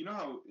this, but you know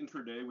how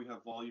intraday we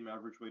have volume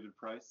average weighted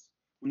price,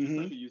 which is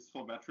such a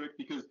useful metric,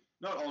 because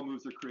not all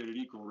moves are created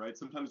equal, right?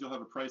 Sometimes you'll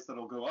have a price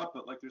that'll go up,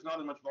 but like there's not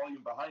as much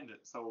volume behind it.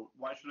 So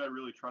why should I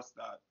really trust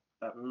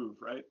that move,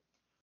 right?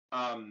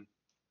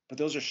 But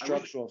those are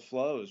structural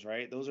flows,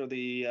 right? Those are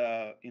the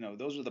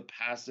those are the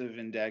passive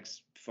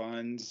index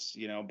funds,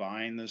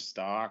 buying the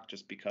stock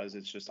just because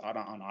it's just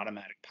on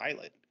automatic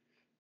pilot.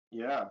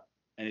 Yeah.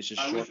 And it's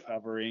just short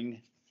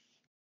covering.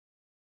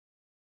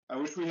 I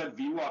wish we had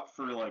VWAP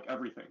for like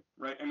everything,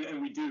 right? And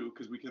we do,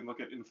 because we can look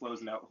at inflows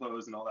and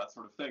outflows and all that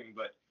sort of thing.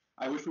 But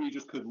I wish we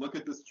just could look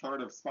at this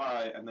chart of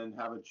SPY and then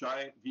have a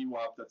giant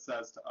VWAP that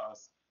says to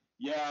us,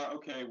 yeah,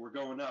 okay, we're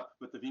going up,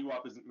 but the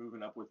VWAP isn't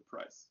moving up with the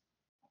price.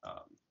 Do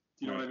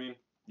you know what I mean?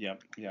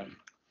 Yep.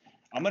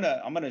 I'm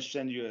gonna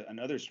send you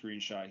another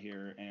screenshot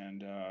here,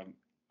 and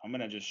I'm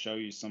gonna just show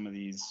you some of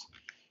these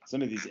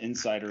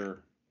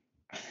insider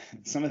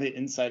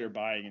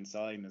buying and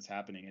selling that's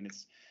happening, and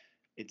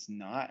it's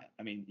not.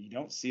 I mean, you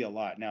don't see a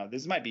lot now.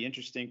 This might be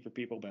interesting for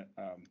people, but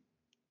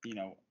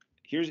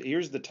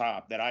here's the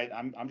top that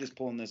I'm just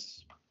pulling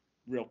this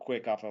real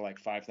quick off of like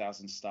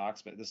 5,000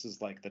 stocks, but this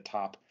is like the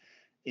top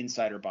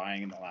insider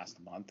buying in the last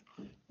month.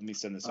 Let me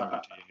send this over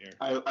to you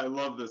here. I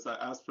love this. I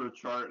asked for a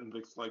chart, and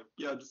Vic's like,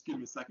 "Yeah, just give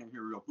me a second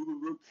here." We go, boop,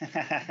 boop,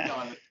 boop.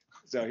 Got it.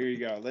 So here you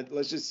go.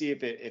 Let's just see if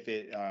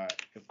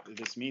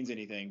this means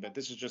anything. But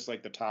this is just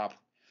like the top,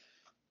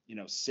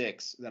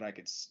 6 that I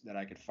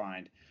could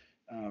find.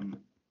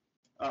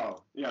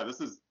 Oh yeah, this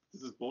is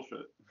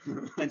bullshit.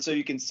 And so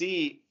you can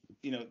see,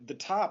 the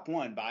top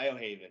one,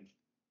 Biohaven.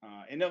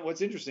 And then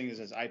what's interesting is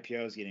this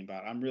IPO is getting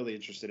bought. I'm really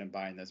interested in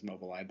buying this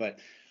Mobileye, but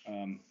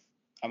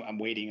I'm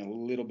waiting a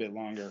little bit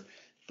longer.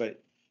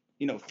 But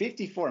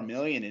 54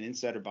 million in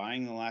insider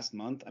buying in the last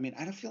month. I mean,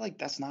 I don't feel like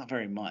that's not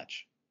very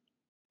much.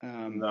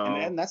 No.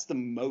 And that's the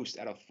most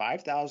out of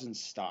 5,000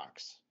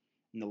 stocks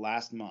in the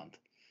last month.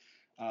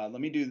 Let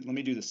me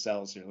do the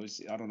sells here. Let's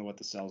see. I don't know what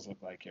the sells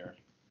look like here.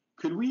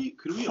 Could we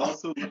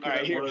also look All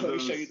right, at here, one of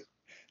those?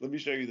 Let me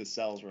show you the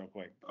sells real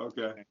quick.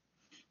 Okay.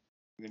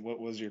 What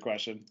was your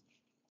question?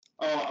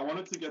 Oh, I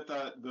wanted to get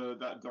that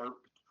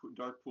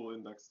dark pool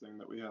index thing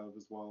that we have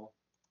as well.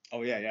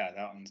 Oh yeah,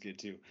 that one's good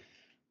too.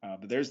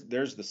 But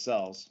there's the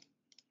sells.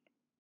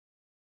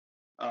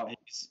 Oh.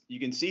 You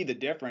can see the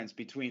difference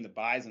between the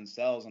buys and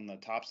sells on the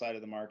top side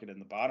of the market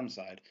and the bottom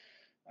side.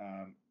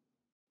 I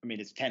mean,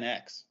 it's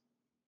 10x.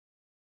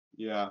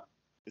 Yeah.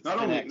 It's not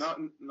 10x.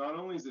 not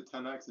only is it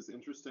 10x, it's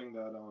interesting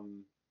that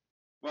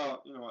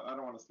well, I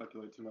don't want to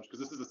speculate too much because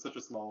this is such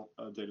a small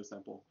data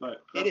sample,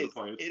 but that's the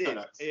point.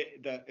 It's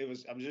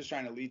 10x. I'm just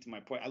trying to lead to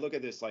my point. I look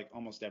at this like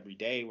almost every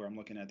day where I'm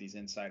looking at these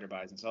insider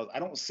buys and sells. I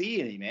don't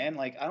see any, man.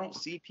 Like I don't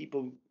see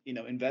people,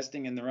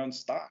 investing in their own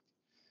stock.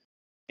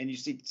 And you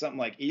see something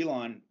like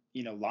Elon,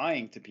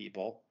 lying to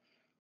people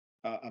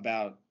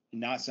about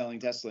not selling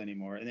Tesla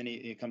anymore, and then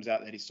it comes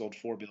out that he sold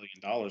 $4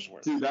 billion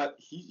worth. Dude,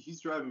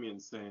 he's driving me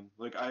insane.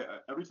 Like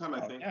every time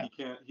I think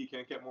he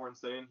can't get more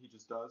insane, he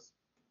just does.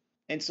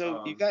 And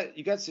so you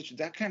got such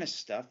that kind of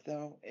stuff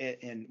though,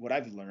 and what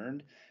I've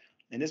learned,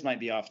 and this might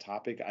be off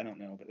topic, I don't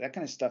know, but that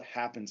kind of stuff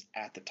happens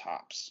at the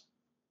tops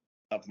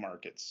of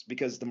markets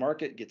because the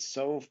market gets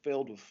so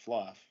filled with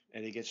fluff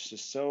and it gets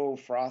just so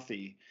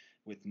frothy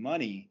with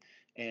money.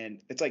 And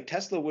it's like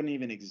Tesla wouldn't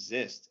even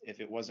exist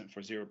if it wasn't for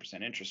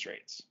 0% interest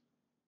rates.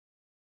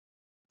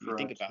 You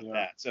think about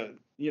that. So,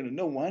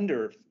 no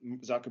wonder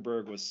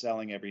Zuckerberg was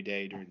selling every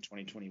day during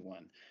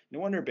 2021. No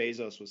wonder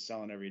Bezos was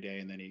selling every day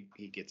and then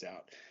he gets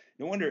out.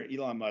 No wonder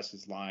Elon Musk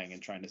is lying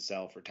and trying to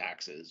sell for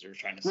taxes or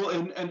trying to sell.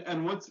 Well,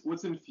 and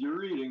what's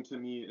infuriating to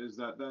me is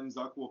that then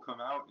Zuck will come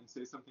out and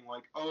say something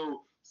like,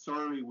 "Oh,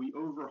 sorry, we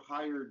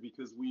overhired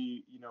because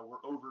we, were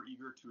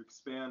overeager to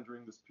expand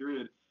during this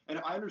period." And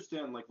I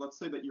understand, like, let's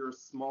say that you're a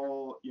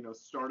small,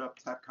 startup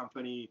tech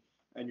company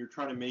and you're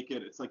trying to make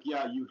it. It's like,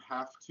 yeah, you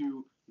have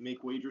to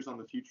make wagers on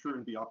the future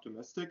and be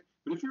optimistic.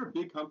 But if you're a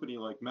big company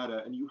like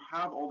Meta and you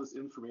have all this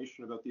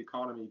information about the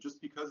economy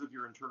just because of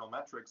your internal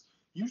metrics,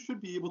 you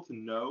should be able to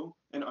know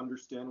and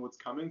understand what's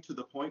coming to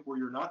the point where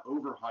you're not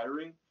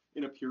overhiring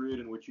in a period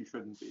in which you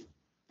shouldn't be.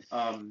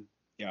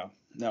 Yeah,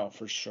 no,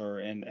 for sure.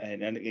 And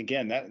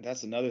again,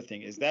 that's another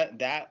thing is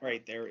that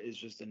right there is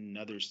just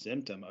another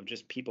symptom of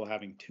just people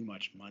having too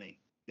much money.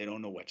 They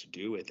don't know what to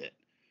do with it.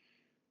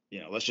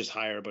 Let's just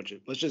hire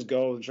let's just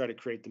go and try to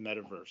create the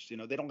metaverse.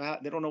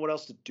 They don't know what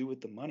else to do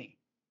with the money.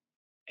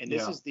 And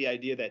this is the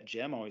idea that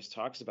Jem always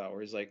talks about,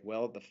 where he's like,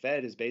 well, the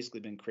Fed has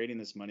basically been creating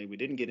this money. We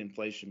didn't get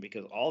inflation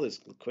because all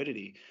this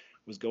liquidity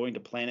was going to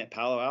Planet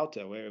Palo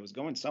Alto, where it was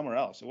going somewhere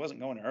else. It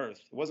wasn't going to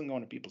Earth. It wasn't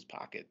going to people's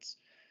pockets.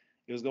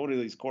 It was going to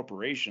these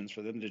corporations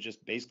for them to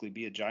just basically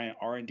be a giant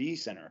R&D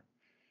center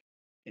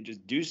and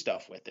just do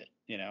stuff with it,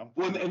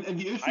 Well, and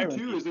the issue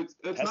too is it's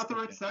not the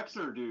right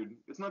sector, dude.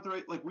 It's not the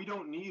right, like, we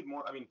don't need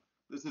more. I mean,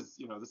 this is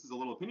a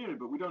little opinionated,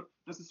 but we don't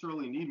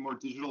necessarily need more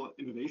digital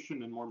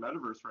innovation and more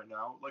metaverse right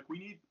now. Like, we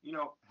need,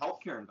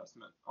 healthcare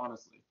investment,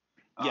 honestly.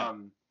 Yeah.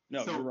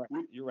 No, so you're right.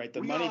 You're right.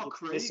 The money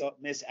gets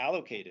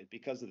misallocated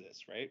because of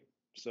this, right?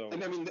 So,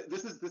 and I mean,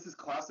 this is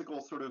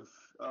classical sort of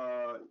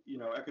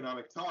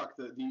economic talk.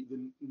 The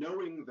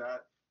knowing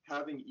that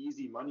having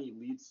easy money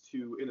leads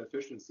to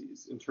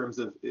inefficiencies in terms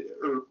of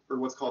or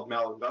what's called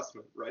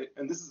malinvestment, right?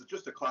 And this is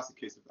just a classic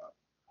case of that.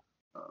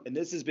 And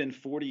this has been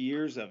 40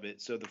 years of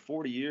it. So the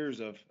 40 years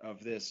of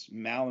this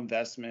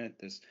malinvestment,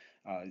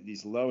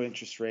 these low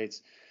interest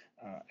rates,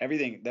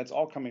 everything, that's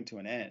all coming to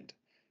an end.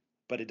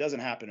 But it doesn't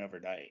happen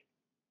overnight.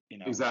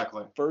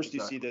 Exactly. First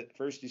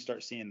you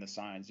start seeing the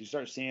signs. You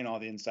start seeing all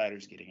the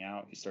insiders getting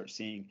out. You start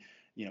seeing,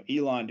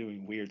 Elon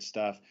doing weird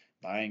stuff,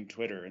 buying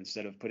Twitter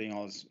instead of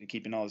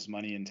keeping all this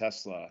money in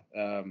Tesla.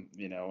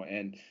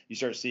 And you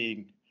start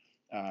seeing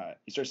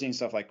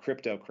stuff like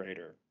Crypto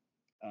Crater.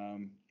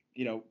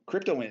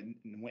 Crypto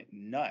went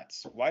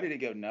nuts. Why did it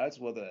go nuts?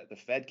 Well, the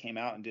Fed came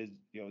out and did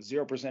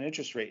 0%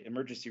 interest rate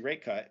emergency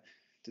rate cut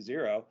to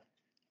 0.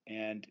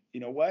 And you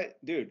know what,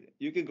 dude,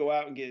 you could go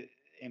out and get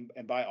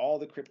and buy all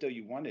the crypto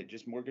you wanted.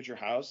 Just mortgage your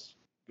house,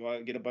 go out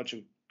and get a bunch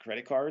of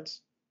credit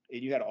cards,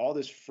 and you had all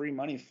this free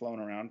money flowing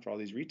around for all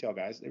these retail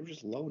guys. They were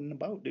just loading the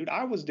boat, dude.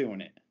 I was doing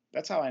it.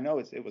 That's how I know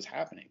it was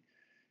happening.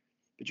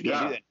 but you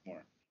can't do that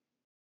anymore.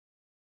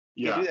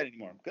 You can't do that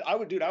anymore.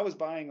 I was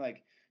buying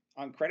like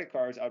on credit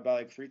cards, I would buy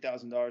like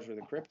 $3,000 worth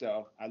of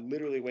crypto. I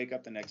literally wake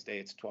up the next day,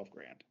 it's 12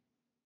 grand.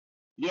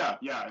 Yeah,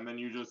 and then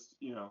you just,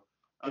 you're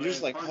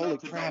just like, holy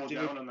crap, dude.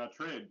 Down on that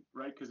trade,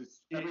 right? Because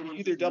it's you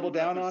either double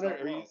down on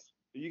it, or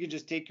you can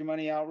just take your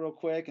money out real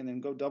quick and then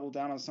go double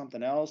down on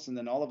something else, and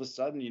then all of a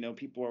sudden,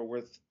 people are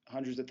worth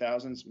hundreds of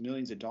thousands,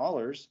 millions of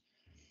dollars,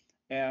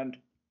 and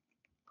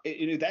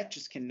that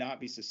just cannot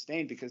be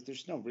sustained because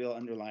there's no real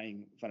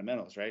underlying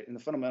fundamentals, right? And the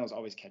fundamentals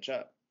always catch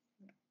up.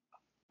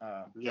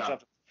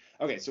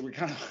 Okay, so we're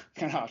kind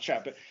of off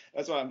track, but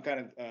that's why I'm kind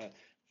of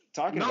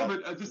talking about. No,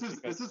 but this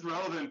is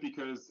relevant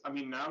because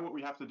now what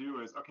we have to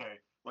do is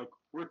like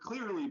we're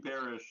clearly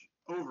bearish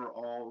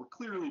overall. We're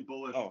clearly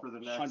bullish for the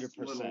next 100%.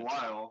 Little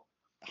while.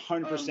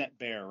 100%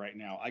 bear right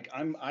now. Like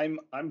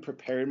I'm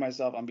prepared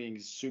myself. I'm being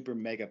super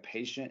mega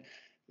patient.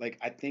 Like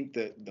I think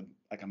the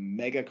like a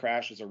mega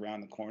crash is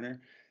around the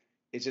corner.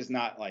 It's just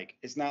not like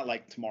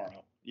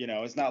tomorrow.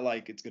 It's not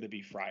like it's going to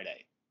be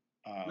Friday.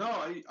 No,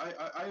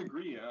 I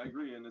agree.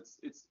 And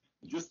it's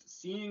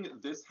just seeing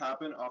this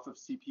happen off of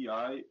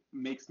CPI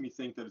makes me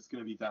think that it's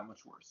going to be that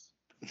much worse.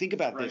 Think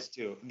about this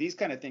too. These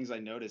kind of things I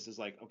noticed is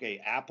like,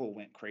 okay, Apple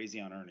went crazy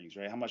on earnings,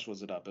 right? How much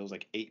was it up? It was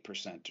like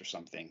 8% or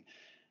something.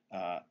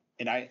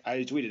 And I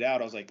tweeted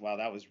out, I was like, wow,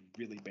 that was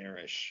really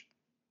bearish.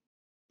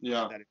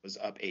 Yeah. That it was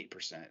up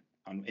 8%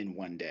 in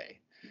one day.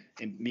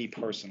 And me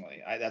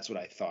personally, that's what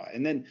I thought.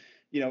 And then,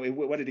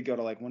 what did it go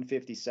to, like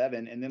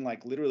 157? And then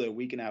like literally a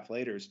week and a half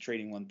later, it's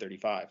trading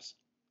 135s.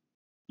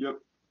 Yep.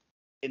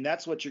 And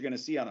that's what you're going to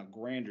see on a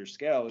grander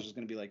scale. It's just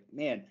going to be like,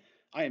 man,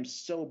 I am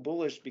so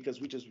bullish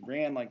because we just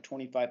ran like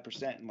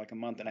 25% in like a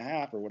month and a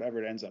half or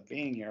whatever it ends up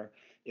being here,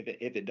 if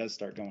it does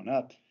start going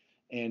up.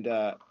 And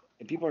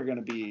people are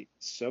going to be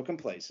so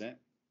complacent.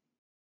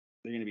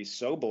 They're going to be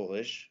so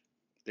bullish.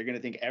 They're going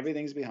to think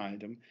everything's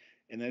behind them.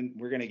 And then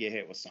we're going to get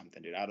hit with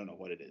something, dude. I don't know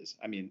what it is.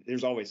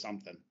 There's always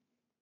something.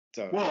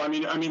 So, well,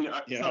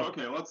 so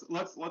okay,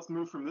 let's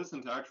move from this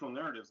into actual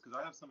narratives because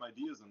I have some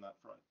ideas on that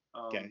front.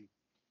 Okay.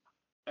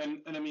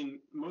 And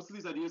most of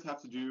these ideas have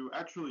to do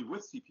actually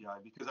with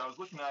CPI because I was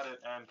looking at it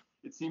and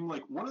it seemed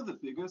like one of the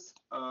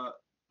biggest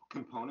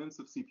components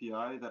of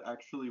CPI that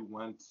actually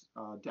went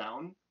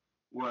down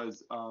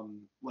was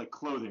like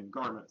clothing,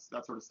 garments,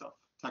 that sort of stuff,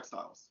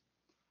 textiles.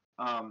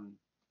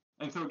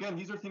 And so again,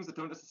 these are things that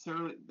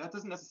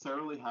doesn't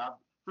necessarily have.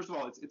 First of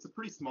all, it's a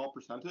pretty small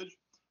percentage,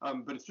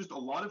 but it's just a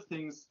lot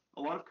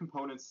of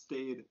components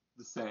stayed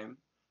the same.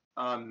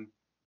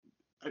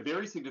 A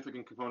very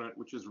significant component,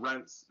 which is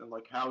rents and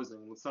like housing.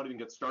 Let's not even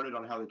get started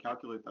on how they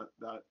calculate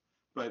that.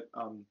 But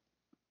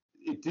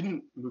it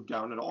didn't move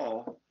down at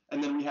all.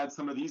 And then we had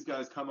some of these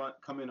guys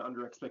come in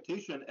under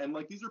expectation, and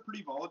like these are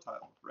pretty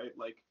volatile, right?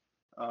 Like,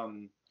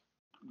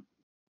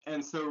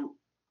 and so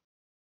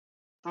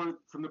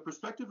from the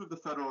perspective of the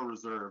Federal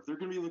Reserve, they're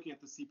going to be looking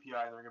at the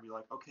CPI and they're going to be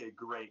like, okay,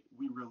 great,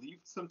 we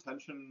relieved some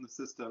tension in the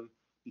system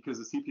because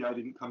the CPI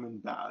didn't come in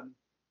bad.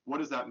 What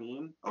does that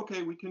mean?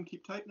 Okay, we can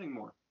keep tightening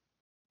more.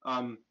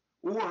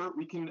 Or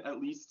we can at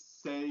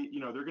least say,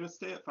 they're going to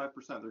stay at 5%.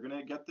 They're going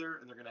to get there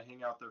and they're going to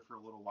hang out there for a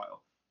little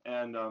while.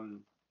 And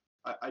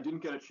I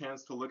didn't get a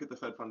chance to look at the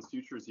Fed funds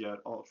futures yet.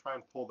 I'll try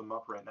and pull them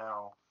up right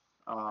now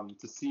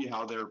to see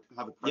how the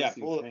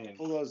pricing changed.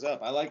 Pull those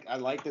up. I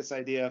like this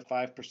idea of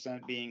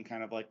 5% being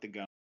kind of like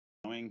the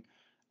going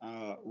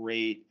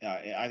rate.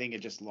 I think it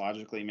just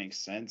logically makes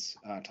sense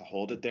to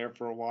hold it there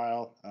for a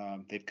while.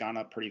 They've gone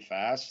up pretty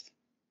fast.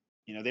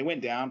 They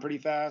went down pretty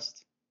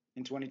fast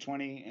in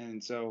 2020,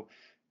 and so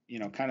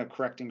kind of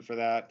correcting for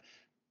that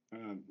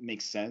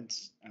makes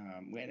sense.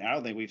 I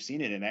don't think we've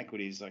seen it in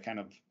equities.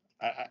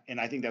 And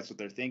I think that's what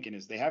they're thinking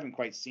is they haven't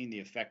quite seen the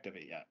effect of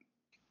it yet.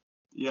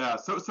 Yeah,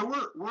 so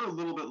we're a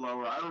little bit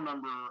lower. I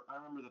remember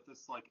that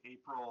this like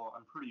April,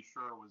 I'm pretty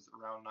sure was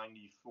around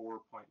 94.9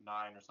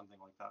 or something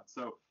like that.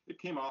 So it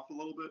came off a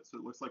little bit. So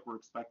it looks like we're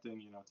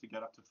expecting to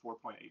get up to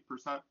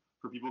 4.8%.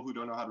 For people who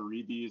don't know how to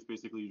read these,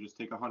 basically you just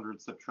take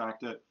 100,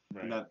 subtract it,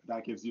 right. And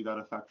that gives you that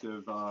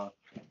effective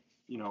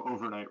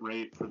overnight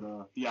rate for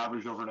the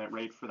average overnight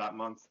rate for that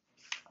month.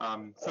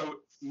 So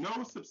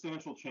no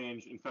substantial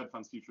change in Fed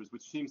funds futures,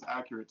 which seems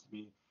accurate to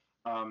me.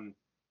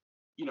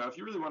 If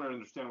you really want to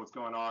understand what's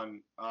going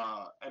on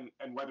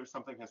and whether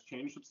something has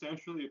changed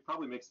substantially, it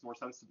probably makes more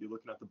sense to be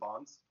looking at the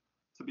bonds,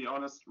 to be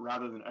honest,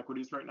 rather than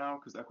equities right now,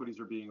 because equities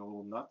are being a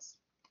little nuts.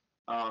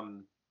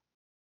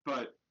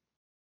 But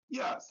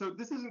yeah, so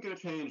this isn't going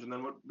to change. And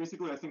then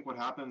I think what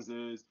happens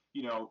is,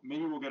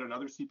 maybe we'll get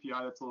another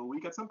CPI that's a little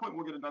weak. At some point,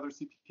 we'll get another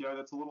CPI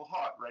that's a little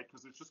hot, right?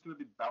 Because it's just going to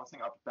be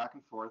bouncing up back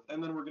and forth.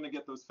 And then we're going to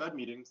get those Fed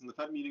meetings. And the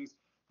Fed meetings,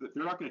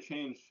 they're not going to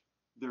change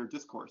their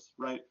discourse,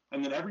 right?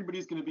 And then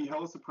everybody's going to be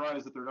hella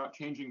surprised that they're not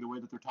changing the way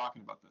that they're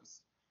talking about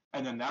this.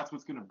 And then that's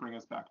what's going to bring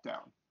us back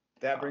down.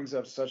 That brings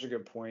up such a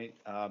good point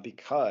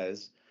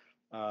because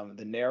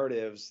the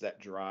narratives that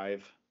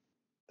drive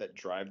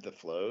the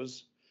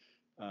flows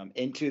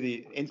into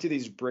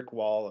these brick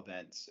wall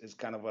events is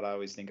kind of what I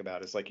always think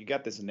about. It's like you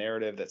got this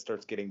narrative that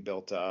starts getting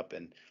built up,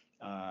 and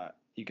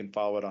You can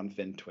follow it on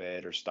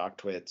FinTwit or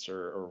StockTwits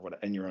or what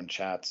in your own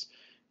chats,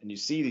 and you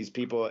see these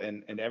people,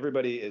 and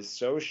everybody is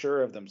so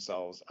sure of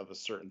themselves of a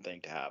certain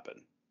thing to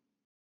happen.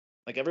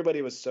 Like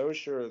everybody was so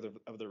sure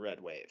of the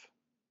red wave.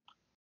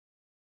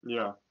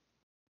 Yeah.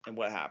 And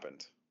what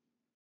happened?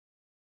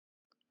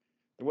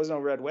 There was no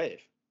red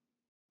wave.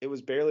 It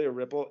was barely a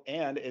ripple,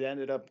 and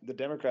the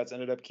Democrats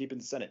ended up keeping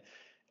the Senate.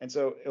 And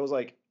so it was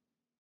like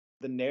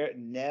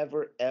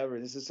never ever,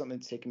 this is something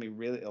that's taken me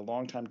really a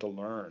long time to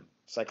learn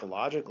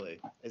psychologically,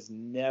 is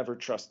never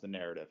trust the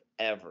narrative,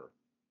 ever.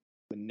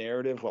 The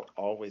narrative will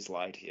always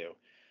lie to you,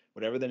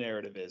 whatever the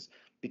narrative is,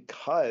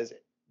 because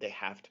they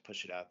have to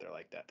push it out there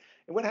like that.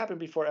 And what happened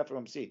before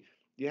FOMC?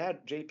 You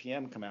had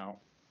JPM come out,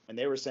 and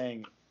they were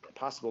saying a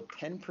possible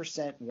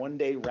 10%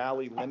 one-day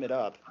rally limit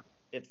up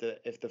if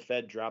the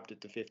Fed dropped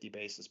it to 50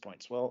 basis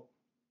points. Well,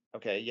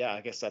 okay, yeah,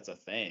 I guess that's a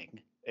thing.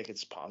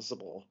 It's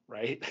possible,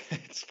 right?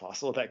 It's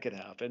possible that could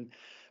happen.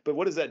 But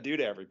what does that do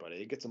to everybody?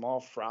 It gets them all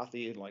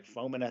frothy and like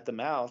foaming at the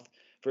mouth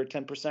for a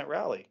 10%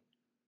 rally.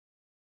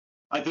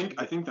 I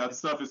think that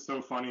stuff is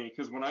so funny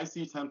because when I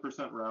see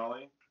 10%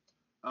 rally,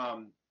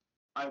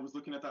 I was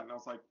looking at that and I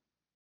was like,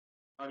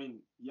 I mean,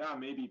 yeah,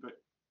 maybe,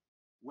 but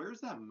where's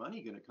that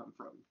money going to come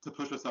from to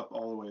push us up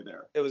all the way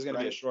there? It was going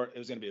to be a short. It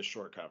was going to be a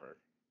short cover.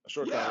 A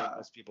short cover.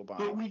 Most people buying.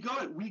 But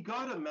we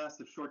got a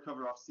massive short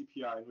cover off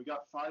CPI, and we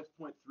got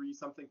 5.3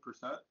 something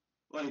percent.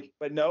 Like,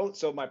 but no.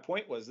 So my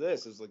point was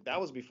this: is like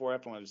that was before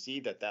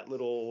FOMC that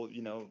little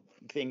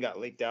thing got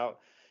leaked out,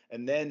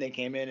 and then they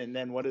came in, and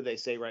then what did they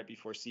say right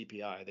before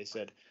CPI? They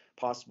said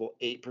possible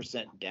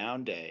 8%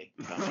 down day.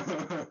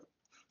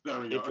 There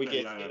we go.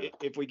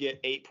 If we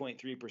get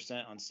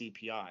 8.3% on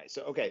CPI.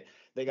 So okay,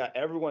 they got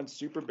everyone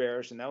super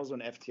bearish, and that was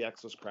when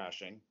FTX was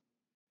crashing.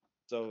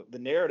 So the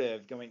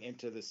narrative going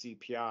into the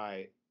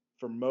CPI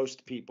for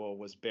most people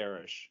was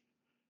bearish.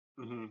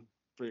 Mm-hmm.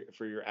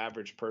 For your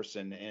average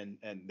person, and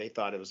they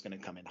thought it was going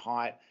to come in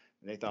hot,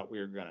 and they thought we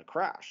were going to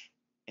crash.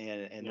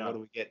 And what do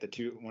we get?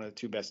 One of the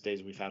two best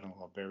days we've had in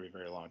a very,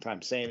 very long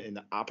time. Same, and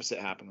the opposite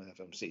happened with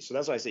FOMC. So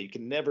that's why I say you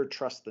can never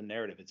trust the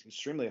narrative. It's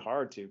extremely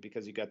hard to,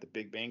 because you got the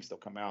big banks, they'll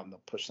come out and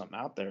they'll push something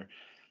out there,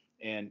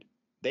 and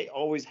they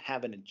always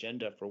have an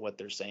agenda for what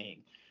they're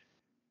saying.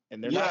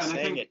 And they're not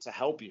saying it to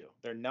help you.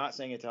 They're not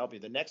saying it to help you.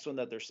 The next one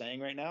that they're saying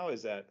right now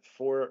is that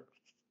for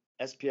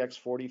SPX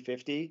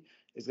 4050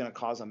 is going to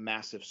cause a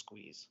massive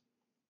squeeze.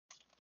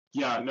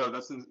 Yeah, no,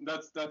 that's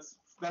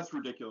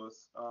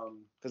ridiculous.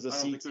 Because the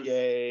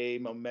CTA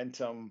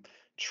momentum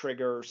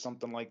trigger or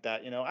something like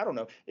that. I don't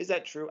know. Is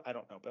that true? I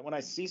don't know. But when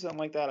I see something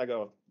like that, I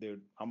go,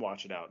 dude, I'm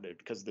watching out, dude,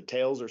 because the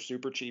tails are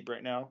super cheap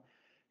right now.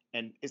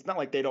 And it's not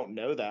like they don't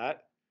know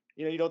that.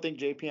 You don't think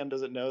JPM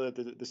doesn't know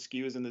that the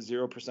skew is in the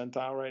 0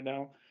 percentile right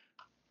now?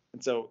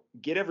 And so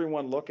get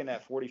everyone looking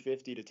at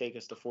 4050 to take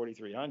us to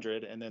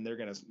 4300, and then they're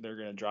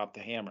gonna drop the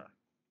hammer.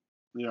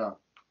 Yeah.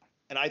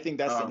 And I think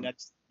that's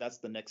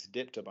the next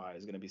dip to buy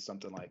is going to be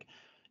something like,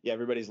 yeah,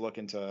 everybody's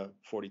looking to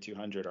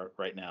 4200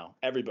 right now.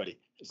 Everybody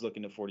is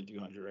looking to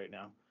 4200 right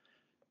now,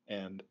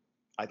 and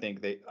I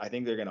think they're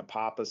going to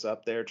pop us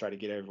up there, try to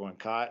get everyone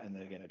caught, and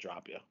they're going to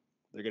drop you.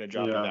 They're going to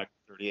drop you back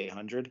to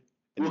 3800.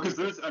 Well,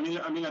 because I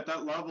mean, at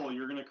that level,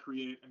 you're going to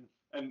create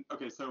and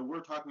okay, so we're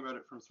talking about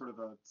it from sort of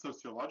a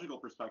sociological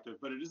perspective,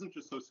 but it isn't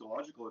just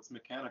sociological; it's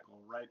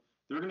mechanical, right?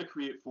 They're going to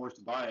create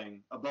forced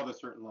buying above a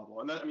certain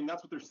level, and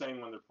that's what they're saying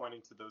when they're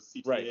pointing to those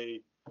CTA,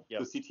 right.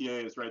 Those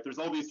CTAs, right? There's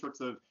all these sorts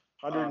of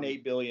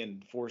 108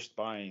 billion forced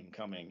buying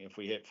coming if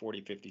we hit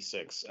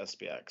 4056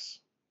 SPX.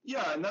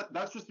 Yeah, and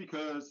that's just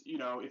because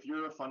if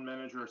you're a fund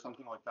manager or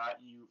something like that,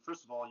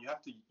 first of all you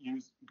have to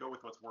go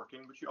with what's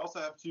working, but you also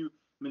have to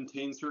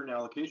maintain certain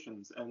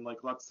allocations. And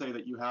like, let's say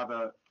that if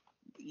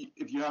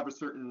you have a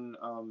certain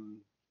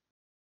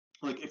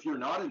like if you're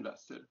not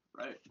invested,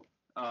 right,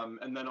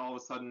 and then all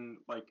of a sudden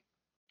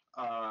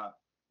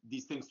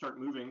these things start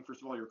moving,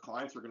 first of all your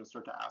clients are going to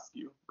start to ask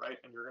you, right,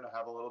 and you're going to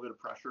have a little bit of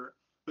pressure.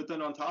 But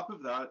then on top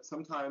of that,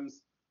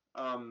 sometimes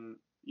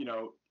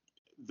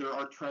there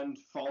are trend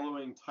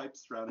following type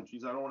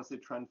strategies. I don't want to say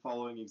trend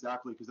following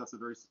exactly, because that's a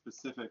very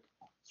specific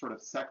sort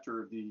of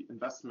sector of the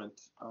investment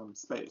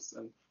space,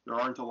 and there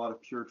aren't a lot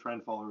of pure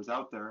trend followers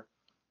out there.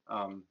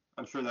 I'm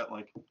sure that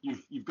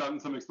you've gotten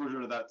some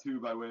exposure to that too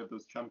by way of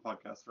those Chem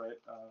podcasts, right?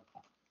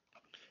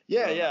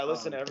 I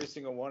listen to every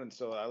single one, and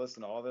so I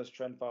listen to all those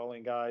trend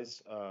following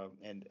guys,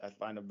 and I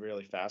find them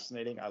really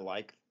fascinating. I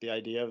like the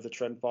idea of the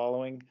trend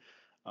following.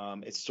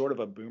 It's sort of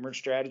a boomer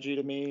strategy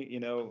to me.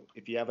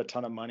 If you have a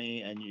ton of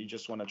money and you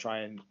just want to try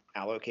and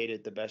allocate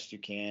it the best you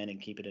can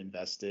and keep it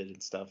invested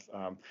and stuff.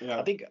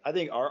 I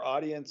think our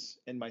audience,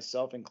 and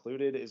myself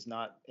included, is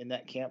not in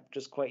that camp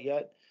just quite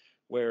yet,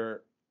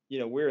 where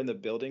we're in the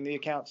building the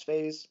accounts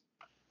phase.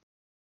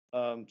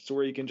 So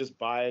where you can just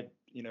buy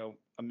 $1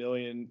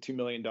 million, $2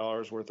 million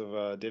worth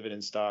of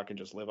dividend stock and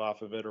just live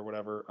off of it or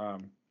whatever.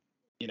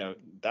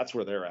 That's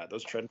where they're at.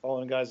 Those trend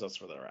following guys, that's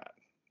where they're at.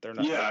 They're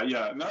not.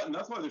 And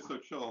that's why they're so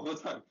chill all the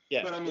time.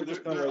 Yeah, but I mean,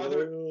 there are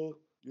other.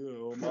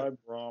 My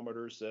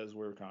barometer says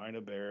we're kind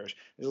of bearish.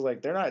 It's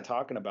like they're not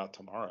talking about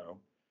tomorrow.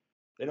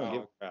 They don't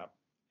give a crap.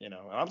 And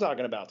I'm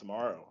talking about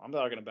tomorrow. I'm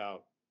talking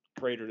about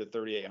crater to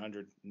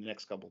 3,800 in the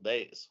next couple of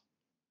days,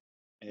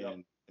 Yep.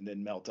 and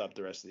then melt up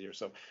the rest of the year.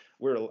 So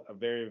we're a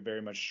very,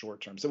 very much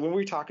short term. So when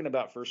we're talking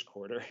about first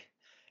quarter,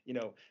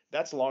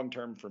 that's long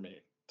term for me.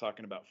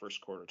 Talking about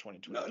first quarter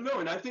 2020. No,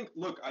 and I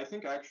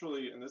think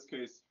actually in this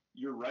case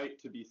you're right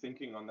to be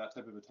thinking on that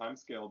type of a time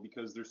scale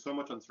because there's so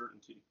much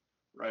uncertainty,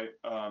 right?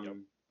 Yep.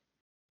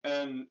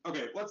 And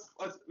okay, let's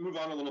move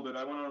on a little bit.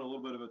 I went on a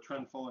little bit of a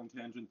trend following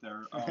tangent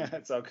there.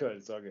 It's all good.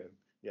 It's all good.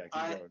 Yeah,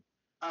 keep going.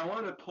 I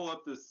wanted to pull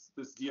up this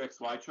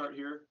DXY chart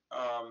here.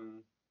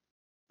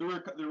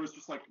 There was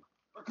just like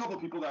a couple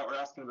of people that were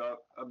asking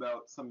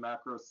about some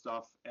macro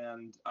stuff,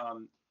 and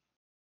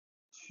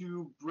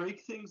to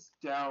break things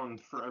down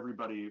for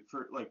everybody,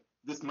 for like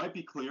this might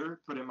be clear,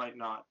 but it might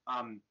not.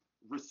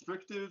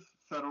 Restrictive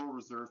Federal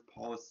Reserve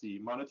policy,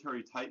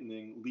 monetary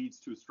tightening leads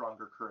to a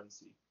stronger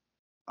currency.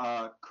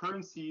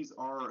 Currencies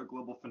are a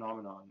global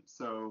phenomenon,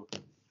 so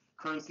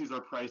currencies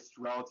are priced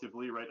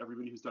relatively, right?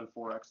 Everybody who's done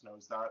Forex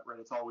knows that, right?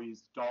 It's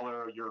always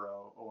dollar,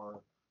 euro,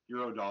 or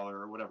euro dollar,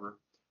 or whatever.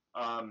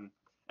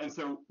 And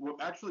so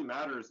what actually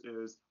matters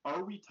is,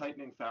 are we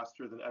tightening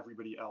faster than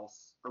everybody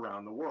else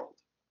around the world?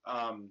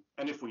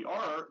 And if we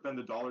are, then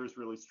the dollar is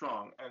really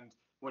strong. And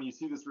when you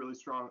see this really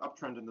strong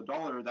uptrend in the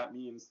dollar, that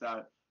means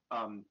that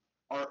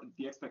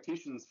the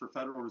expectations for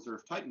Federal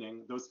Reserve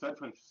tightening, those Fed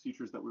fund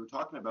futures that we were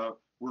talking about,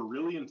 were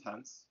really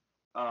intense,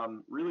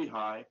 really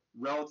high,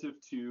 relative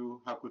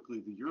to how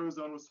quickly the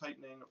Eurozone was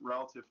tightening,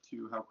 relative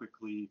to how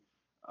quickly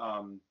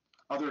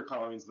other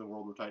economies in the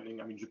world were tightening.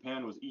 I mean,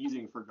 Japan was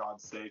easing for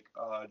God's sake.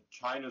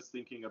 China's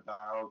thinking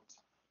about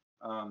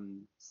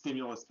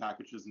stimulus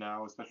packages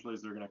now, especially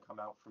as they're going to come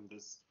out from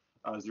this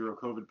zero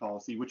COVID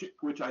policy,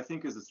 which I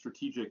think is a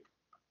strategic.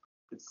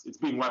 It's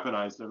being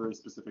weaponized in a very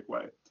specific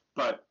way.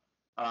 But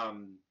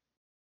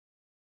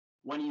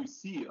when you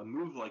see a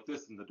move like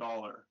this in the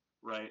dollar,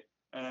 right?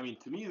 And I mean,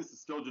 to me, this is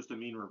still just a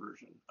mean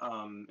reversion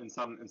in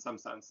some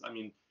sense. I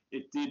mean,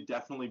 it did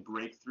definitely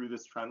break through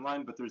this trend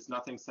line, but there's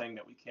nothing saying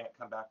that we can't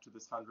come back to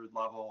this 100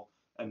 level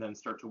and then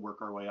start to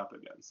work our way up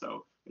again.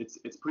 So it's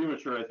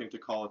premature, I think, to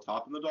call a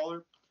top in the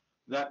dollar.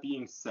 That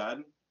being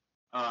said,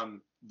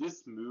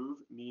 this move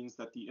means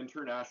that the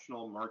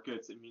international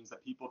markets, it means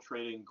that people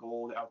trading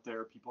gold out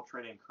there, people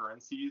trading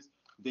currencies,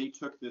 they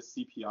took this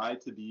CPI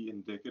to be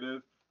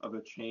indicative of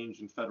a change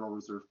in Federal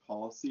Reserve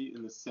policy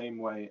in the same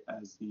way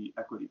as the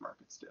equity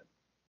markets did.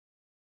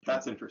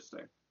 That's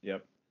interesting.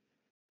 Yep.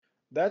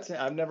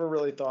 I've never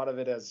really thought of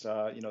it as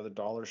the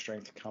dollar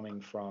strength coming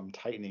from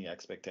tightening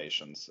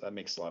expectations. That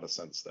makes a lot of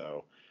sense,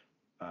 though.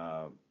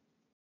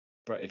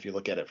 But if you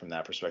look at it from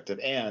that perspective,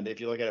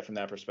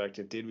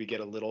 did we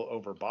get a little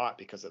overbought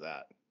because of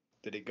that?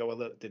 Did it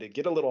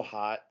get a little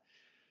hot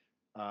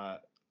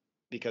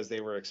because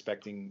they were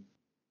expecting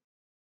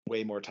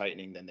way more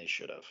tightening than they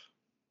should have?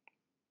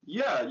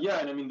 Yeah,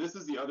 and I mean, this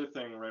is the other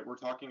thing, right? We're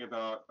talking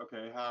about,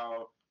 okay,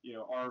 how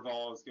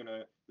R-vol is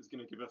gonna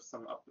give us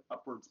some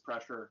upwards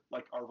pressure,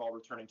 like R-vol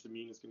returning to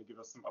mean is going to give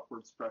us some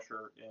upwards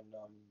pressure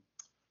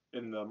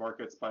in the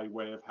markets by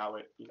way of how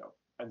it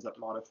ends up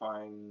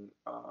modifying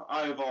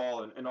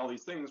I-vol and all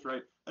these things,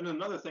 right? And then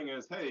another thing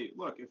is, hey,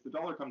 look, if the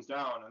dollar comes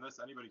down, and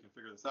anybody can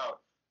figure this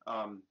out,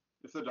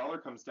 if the dollar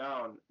comes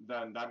down,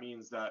 then that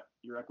means that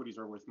your equities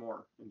are worth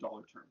more in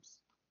dollar terms.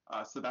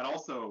 So that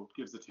also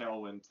gives a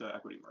tailwind to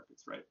equity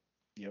markets, right?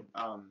 Yep.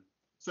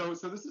 So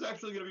this is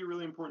actually going to be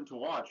really important to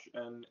watch,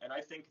 and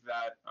I think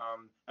that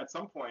at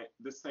some point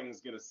this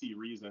thing's going to see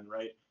reason,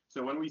 right?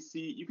 So when we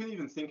see, you can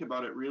even think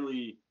about it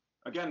really,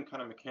 again,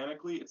 kind of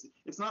mechanically.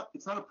 It's not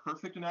a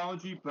perfect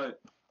analogy,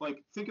 but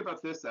like think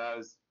about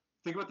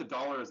the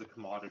dollar as a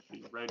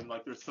commodity, right? And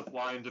like there's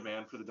supply and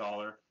demand for the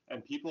dollar,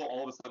 and people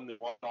all of a sudden they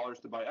want dollars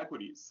to buy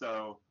equities,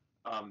 so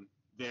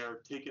they're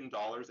taking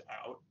dollars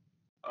out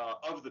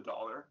of the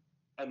dollar,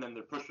 and then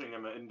they're pushing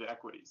them into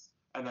equities,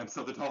 and then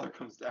so the dollar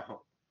comes down.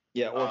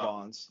 Yeah, or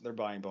bonds. They're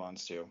buying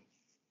bonds too.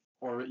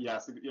 Or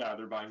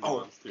they're buying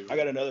bonds too. I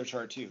got another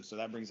chart too, so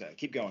that brings that.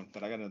 Keep going,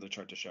 but I got another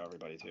chart to show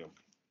everybody too.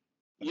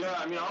 Yeah,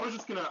 I mean, I was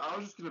just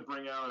gonna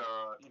bring out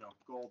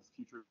gold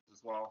futures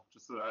as well,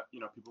 just so that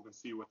people can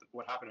see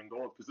what happened in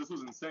gold, because this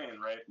was insane,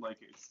 right? Like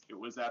it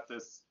was at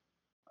this,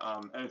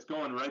 and it's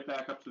going right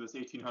back up to this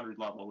 1800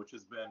 level, which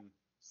has been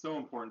so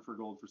important for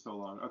gold for so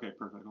long. Okay,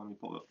 perfect. Let me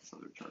pull up this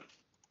other chart.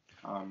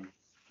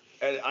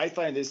 And I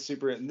find this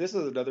super. And this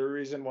is another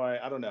reason why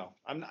I don't know.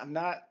 I'm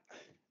not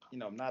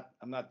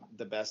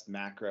the best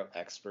macro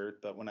expert,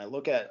 but when I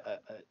look at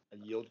a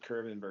yield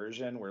curve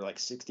inversion where like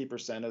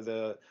 60% of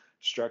the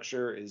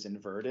structure is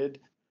inverted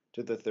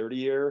to the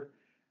 30-year,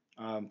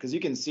 because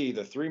you can see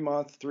the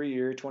 3-month,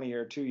 3-year,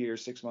 20-year, 2-year,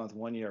 6-month,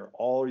 1 year,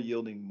 all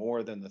yielding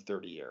more than the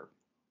 30-year,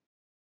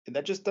 and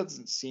that just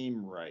doesn't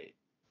seem right.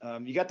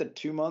 You got the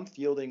 2-month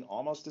yielding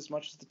almost as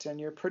much as the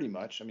 10-year, pretty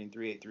much. I mean,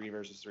 383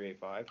 versus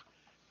 385.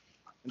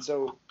 And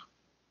so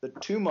the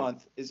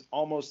 2-month is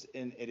almost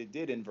and it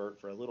did invert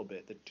for a little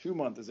bit. The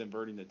 2-month is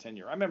inverting the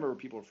 10-year. I remember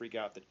people freak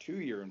out the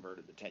 2-year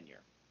inverted the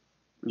 10-year.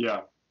 Yeah.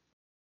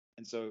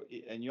 And so,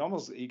 and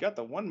you got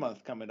the 1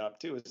 month coming up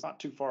too. It's not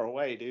too far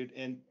away, dude.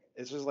 And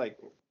it's just like,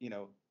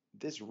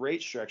 this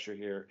rate structure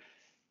here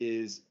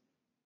is,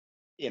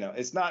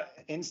 it's not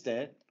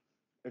instant.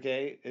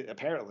 Okay.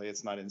 Apparently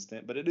it's not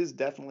instant, but it is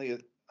definitely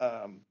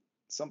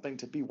something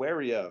to be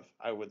wary of,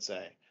 I would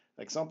say.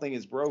 Like something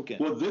is broken.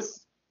 Well,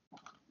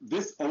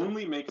 this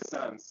only makes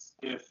sense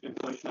if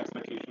inflation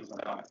expectations are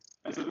high.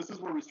 And so this is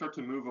where we start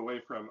to move away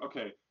from,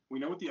 okay, we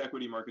know what the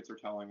equity markets are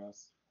telling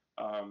us.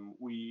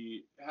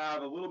 We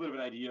have a little bit of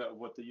an idea of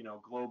what the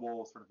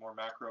global sort of more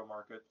macro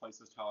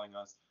marketplace is telling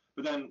us.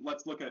 But then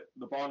let's look at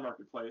the bond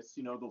marketplace,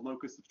 the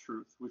locus of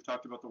truth. We've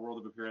talked about the world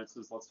of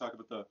appearances. Let's talk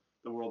about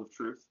the world of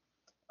truth,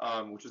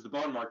 which is the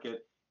bond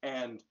market.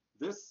 And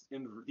these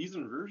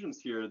inversions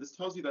here, this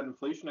tells you that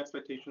inflation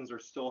expectations are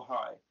still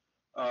high.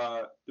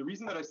 The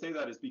reason that I say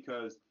that is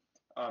because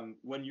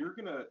when you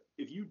do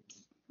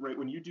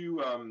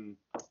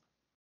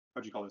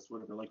how'd you call this,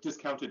 whatever, like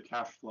discounted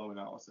cash flow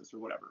analysis or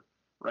whatever,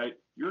 right?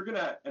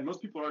 And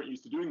most people aren't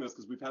used to doing this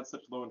because we've had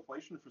such low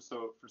inflation for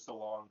so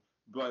long,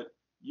 but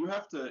you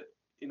have to,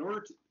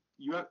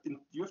 you have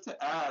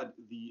to add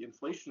the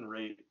inflation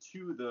rate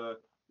to the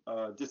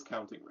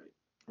discounting rate.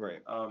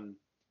 Right.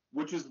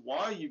 Which is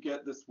why you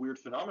get this weird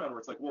phenomenon where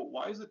it's like, well,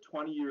 why is a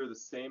 20-year the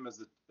same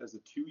as a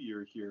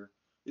 2-year here?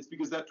 It's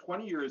because that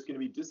 20-year is going to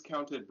be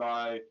discounted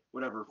by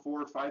whatever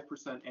 4 or 5%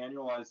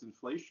 annualized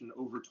inflation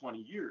over 20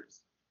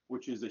 years,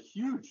 which is a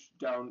huge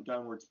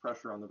downwards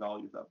pressure on the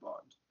value of that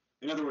bond.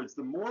 In other words,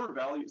 the more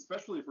value,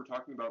 especially if we're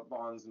talking about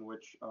bonds in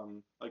which,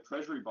 like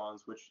treasury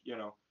bonds, which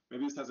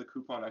maybe this has a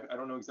coupon. I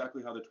don't know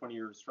exactly how the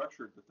 20-year is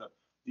structured, but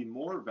the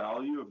more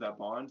value of that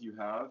bond you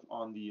have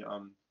on the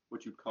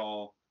what you'd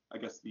call, I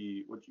guess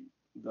the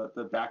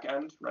back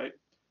end, right?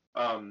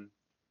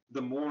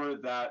 The more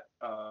that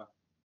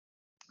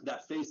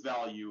that face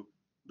value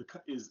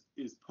is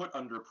put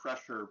under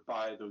pressure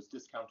by those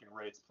discounting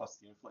rates plus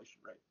the inflation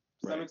rate.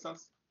 Does that make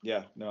sense?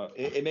 Yeah, no,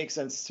 it makes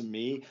sense to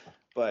me,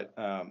 but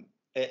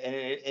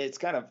it's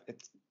kind of,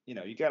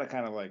 you got to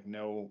kind of like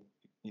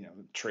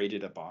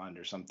traded a bond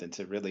or something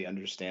to really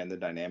understand the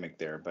dynamic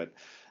there. But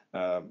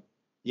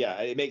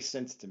yeah, it makes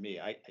sense to me.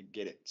 I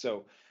get it.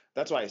 So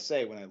that's why I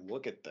say when I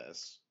look at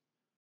this,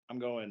 I'm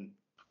going,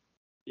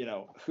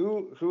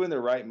 who in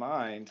their right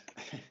mind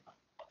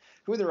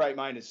who in their right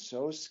mind is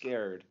so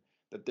scared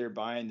that they're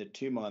buying the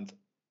 2-month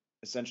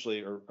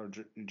essentially or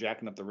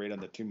jacking up the rate on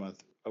the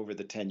 2-month over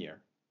the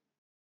 10-year,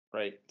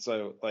 right?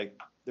 So like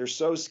they're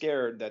so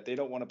scared that they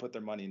don't want to put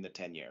their money in the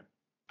 10-year.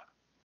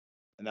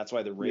 And that's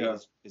why the rate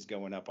is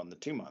going up on the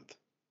 2-month.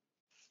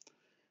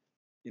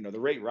 The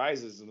rate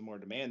rises the more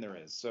demand there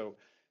is. So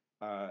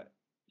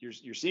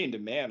you're seeing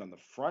demand on the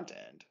front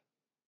end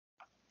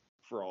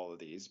for all of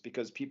these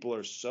because people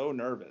are so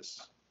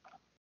nervous.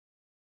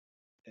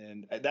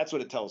 And that's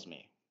what it tells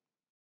me.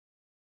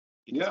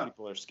 Because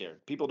people are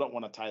scared. People don't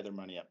want to tie their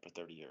money up for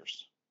 30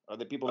 years. Or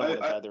the people don't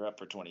want to tie their up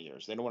for 20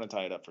 years. They don't want to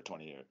tie it up for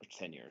 20 years,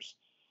 10 years.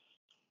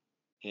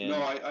 And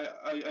no,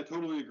 I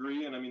totally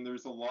agree. And I mean,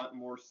 there's a lot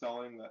more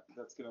selling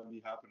that's going to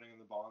be happening in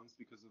the bonds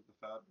because of the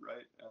Fed,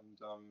 right?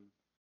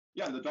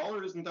 And the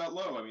dollar isn't that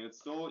low. I mean, it's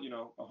still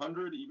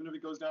 100. Even if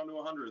it goes down to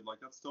 100, like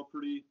that's still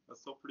pretty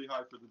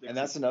high for the Dixie. And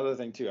that's another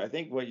thing too. I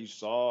think what you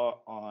saw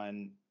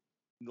on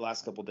the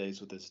last couple of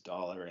days with this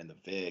dollar and the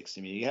VIX,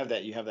 I mean, you have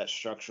that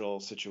structural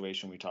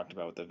situation we talked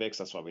about with the VIX.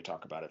 That's why we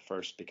talk about it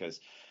first, because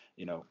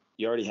you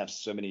already have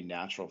so many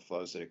natural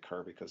flows that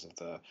occur because of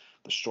the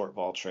short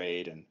vol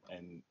trade and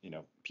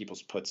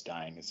people's puts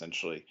dying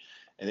essentially,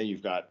 and then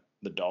you've got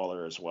the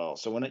dollar as well.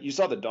 So when you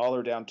saw the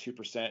dollar down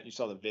 2%, you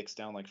saw the VIX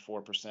down like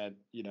 4%.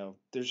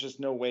 There's just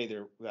no way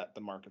that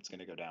the market's going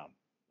to go down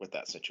with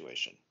that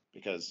situation,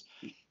 because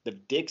the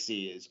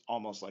Dixie is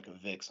almost like a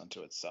VIX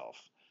unto itself,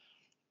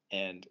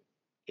 and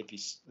if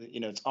it's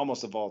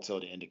almost a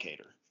volatility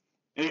indicator.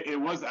 It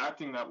was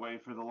acting that way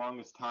for the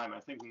longest time. I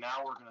think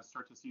now we're going to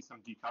start to see some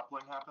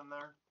decoupling happen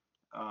there,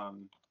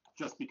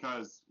 just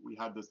because we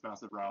had this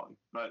massive rally.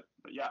 But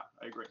yeah,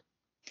 I agree.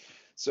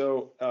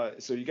 So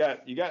you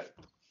got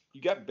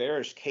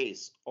bearish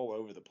case all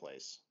over the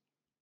place,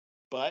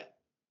 but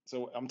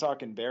so I'm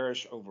talking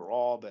bearish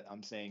overall, but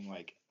I'm saying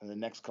like in the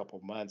next couple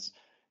of months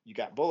you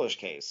got bullish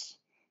case.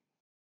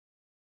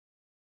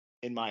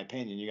 In my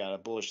opinion, you got a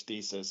bullish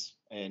thesis,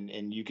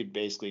 and you could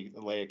basically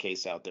lay a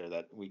case out there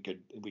that we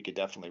could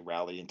definitely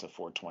rally into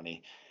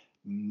 420,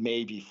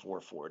 maybe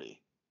 440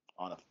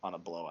 on a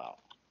blowout.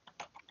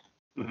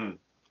 Mm-hmm.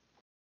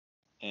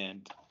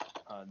 And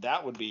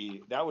that would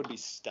be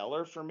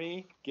stellar for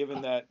me,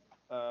 given that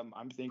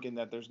I'm thinking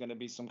that there's going to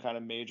be some kind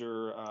of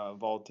major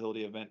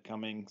volatility event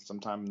coming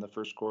sometime in the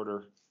first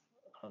quarter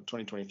of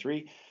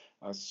 2023.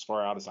 As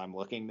far out as I'm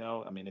looking,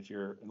 though, I mean, if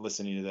you're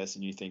listening to this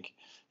and you're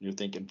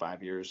thinking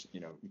 5 years,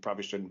 you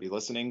probably shouldn't be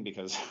listening,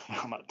 because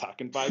I'm not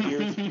talking 5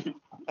 years.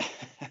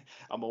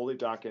 I'm only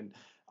talking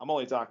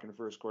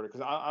first quarter,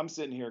 because I'm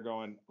sitting here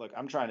going, look,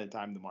 I'm trying to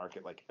time the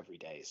market like every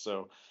day.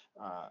 So,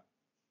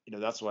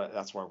 that's why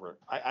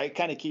I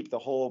kind of keep the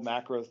whole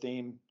macro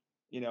theme,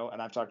 and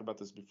I've talked about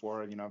this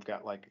before. I've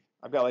got like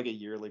a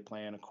yearly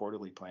plan, a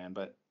quarterly plan,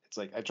 but it's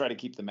like I try to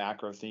keep the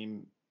macro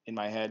theme in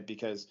my head,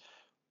 because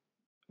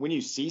when you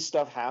see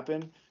stuff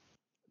happen,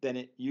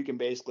 then you can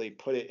basically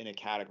put it in a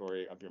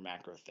category of your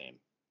macro theme.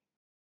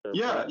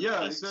 Yeah,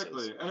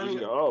 exactly. And I mean, you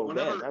go, oh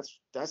whenever man,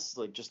 that's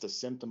like just a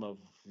symptom of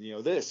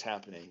this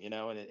happening,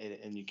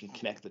 and you can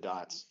connect the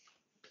dots.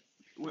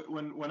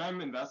 when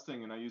I'm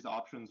investing and I use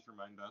options for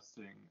my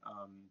investing,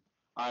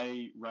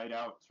 I write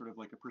out sort of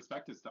like a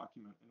prospectus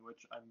document in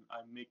which I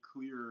make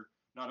clear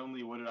not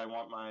only what did I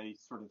want my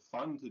sort of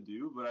fund to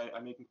do, but I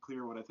make it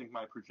clear what I think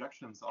my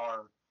projections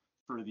are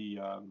for the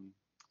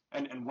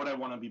and what I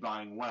want to be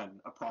buying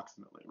when,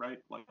 approximately, right?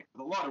 Like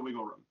a lot of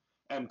wiggle room.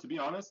 And to be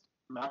honest,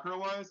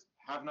 macro-wise,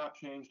 have not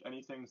changed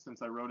anything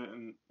since I wrote it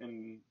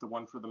in the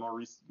one for the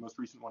most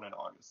recent one in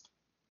August.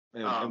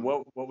 And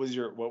what was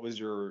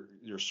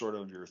your sort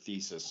of your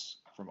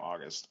thesis from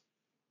August?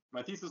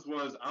 My thesis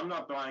was I'm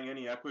not buying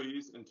any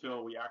equities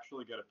until we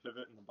actually get a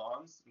pivot in the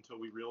bonds, until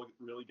we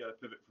really get a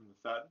pivot from the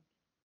Fed.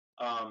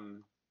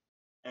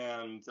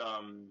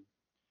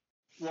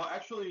 Well,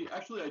 actually,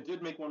 I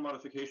did make one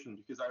modification,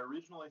 because I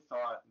originally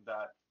thought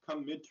that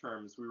come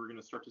midterms we were going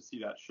to start to see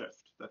that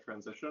shift, that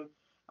transition.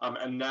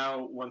 And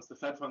now, once the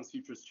Fed funds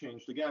futures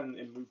changed again,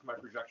 it moved my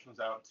projections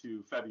out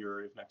to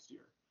February of next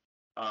year.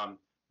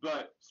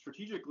 But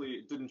strategically,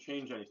 it didn't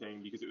change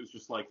anything, because it was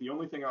just like the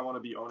only thing I want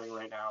to be owning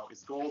right now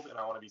is gold, and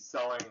I want to be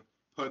selling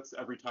puts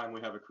every time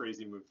we have a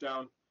crazy move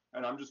down.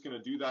 And I'm just going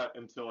to do that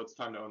until it's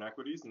time to own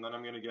equities, and then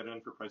I'm going to get in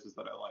for prices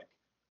that I like.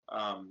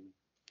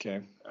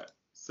 Okay.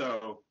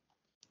 So,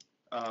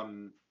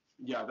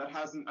 yeah, that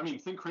hasn't. I mean,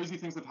 crazy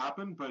things have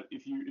happened, but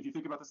if you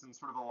think about this in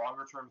sort of a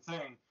longer term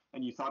thing,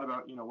 and you thought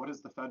about, what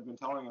has the Fed been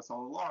telling us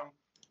all along?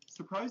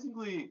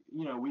 Surprisingly,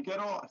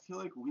 I feel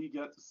like we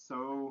get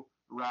so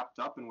wrapped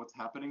up in what's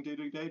happening day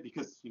to day,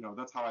 because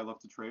that's how I love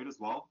to trade as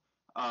well.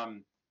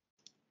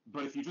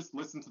 But if you just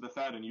listen to the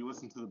Fed and you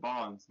listen to the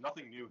bonds,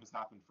 nothing new has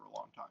happened for a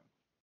long time.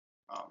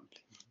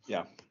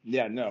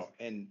 Yeah, no,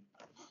 and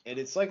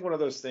it's like one of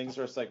those things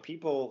where it's like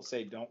people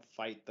say don't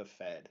fight the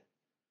Fed,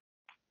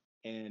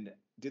 and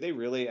do they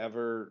really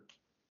ever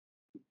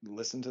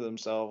listen to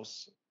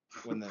themselves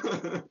when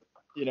the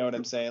you know what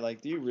I'm saying?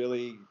 Like, do you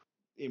really?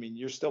 I mean,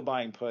 you're still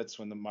buying puts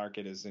when the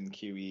market is in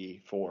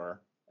QE4,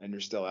 and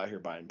you're still out here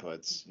buying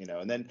puts,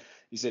 and then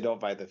you say don't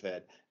fight the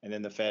Fed, and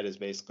then the Fed is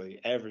basically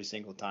every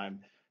single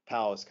time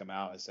Powell has come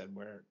out and said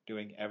we're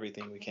doing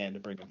everything we can to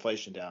bring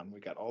inflation down. We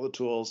got all the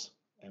tools,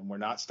 and we're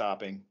not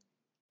stopping.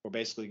 We're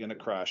basically going to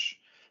crush,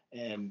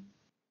 and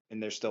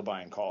they're still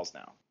buying calls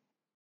now.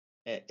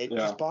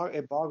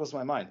 It boggles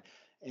my mind,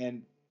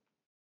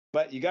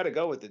 but you got to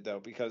go with it though,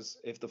 because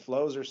if the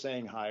flows are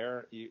saying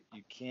higher, you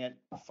can't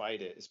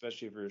fight it,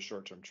 especially if you're a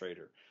short-term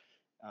trader.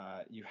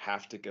 You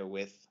have to go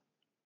with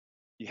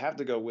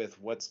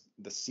what's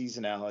the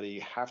seasonality.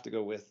 You have to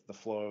go with the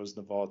flows,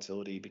 the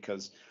volatility,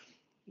 because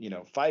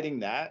fighting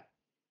that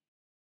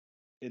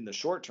in the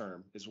short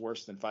term is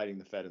worse than fighting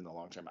the Fed in the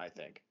long term, I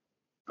think.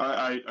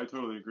 I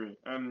totally agree,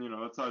 and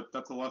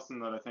that's a lesson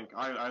that I think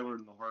I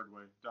learned the hard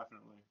way,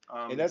 definitely.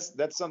 And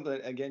that's something,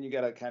 again, you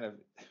got to kind of,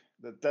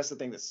 that's the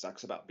thing that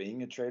sucks about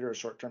being a trader, a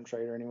short-term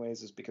trader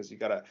anyways, is because you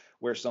got to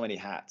wear so many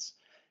hats.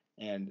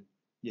 And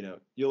you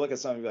look at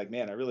something and be like,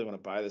 man, I really want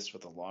to buy this for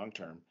the long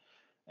term,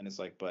 and it's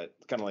like, but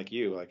kind of like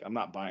you, like, I'm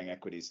not buying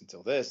equities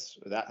until this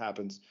or that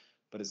happens.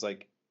 But it's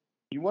like,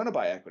 you want to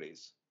buy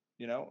equities,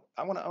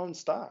 I want to own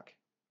stock,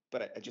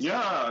 but I just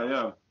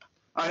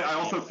I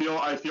also feel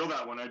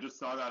that when I just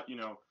saw that,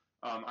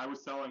 I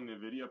was selling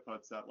NVIDIA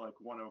puts at like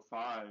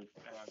 105, and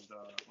let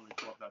me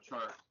pull up that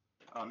chart.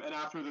 And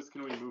after this,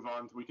 can we move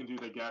on? We can do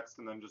the GEX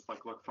and then just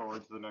like look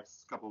forward to the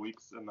next couple of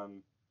weeks, and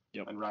then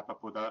and wrap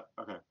up with that.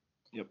 Okay.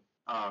 Yep.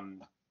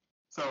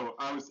 So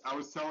I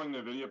was selling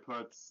NVIDIA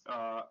puts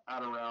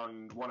at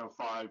around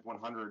 105,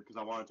 100, because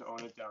I wanted to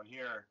own it down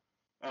here.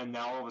 And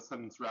now all of a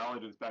sudden it's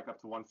rallied and it's back up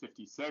to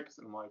 156,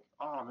 and I'm like,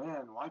 oh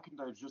man, why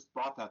couldn't I have just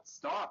bought that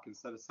stock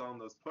instead of selling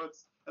those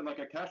puts? And like,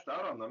 I cashed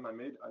out on them. I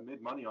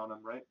made money on them,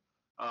 right?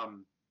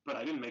 But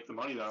I didn't make the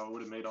money that I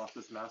would have made off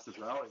this massive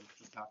rally that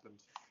just happened.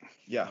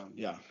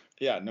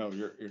 Yeah. No,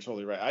 you're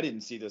totally right. I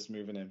didn't see this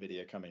move in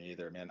Nvidia coming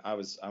either, man.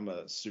 I'm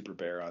a super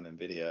bear on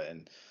Nvidia,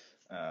 and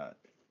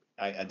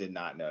I did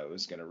not know it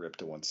was going to rip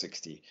to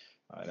 160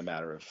 in a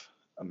matter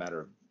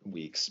of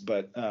weeks.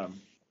 But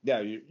yeah,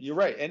 you're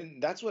right,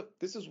 and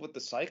this is what the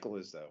cycle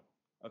is, though.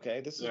 Okay,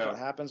 this is what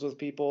happens with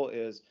people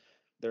is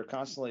they're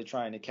constantly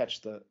trying to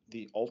catch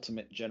the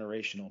ultimate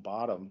generational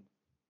bottom,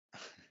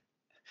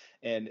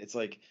 and it's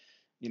like,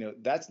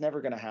 that's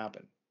never going to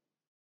happen.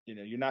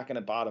 You're not going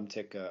to bottom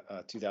tick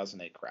a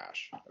 2008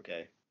 crash,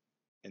 okay?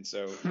 And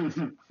so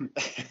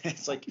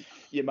it's like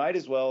you might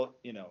as well,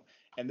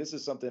 and this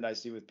is something I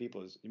see with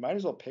people is you might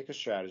as well pick a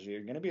strategy.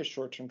 You're going to be a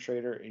short-term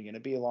trader. You're going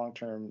to be a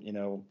long-term,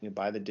 you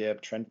buy the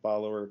dip, trend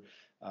follower.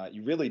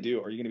 You really do.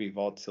 Or you're going to be a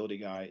volatility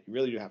guy. You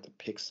really do have to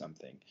pick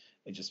something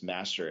and just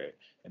master it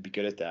and be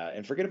good at that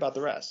and forget about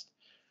the rest.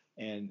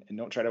 And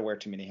don't try to wear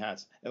too many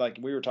hats. And like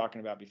we were talking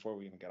about before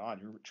we even got on,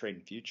 you're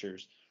trading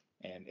futures,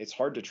 and it's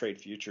hard to trade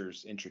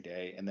futures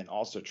intraday and then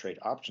also trade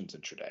options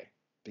intraday.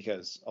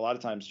 because a lot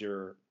of times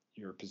your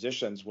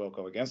positions will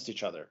go against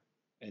each other.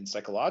 And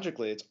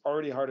psychologically, it's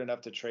already hard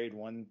enough to trade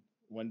one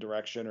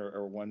direction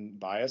or one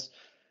bias,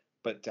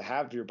 but to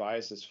have your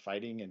biases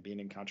fighting and being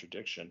in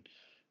contradiction,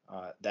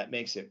 that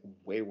makes it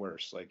way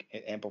worse. Like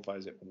it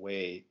amplifies it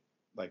way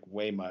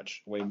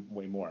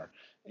more.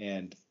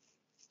 And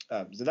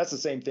so that's the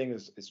same thing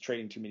as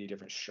trading too many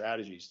different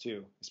strategies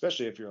too,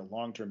 especially if you're a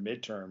long-term,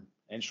 mid-term,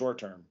 and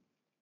short-term.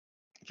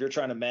 If you're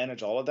trying to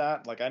manage all of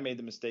that, like I made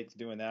the mistake of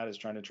doing that, is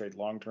trying to trade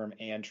long-term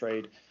and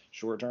trade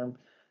short-term.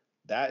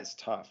 That is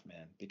tough,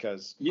 man,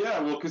 because Yeah,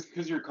 well,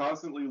 because you're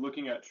constantly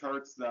looking at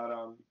charts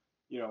that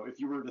if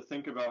you were to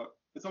think about,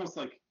 it's almost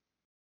like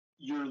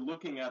you're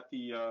looking at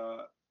the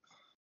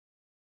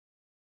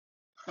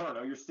I don't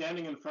know, you're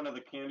standing in front of the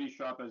candy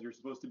shop as you're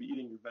supposed to be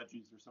eating your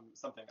veggies or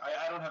something.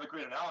 I don't have a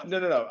great analogy.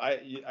 No.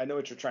 I know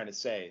what you're trying to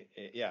say.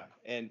 Yeah,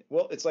 and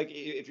well, it's like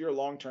if you're a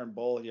long-term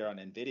bull here on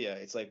Nvidia,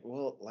 it's like,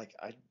 well, like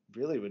I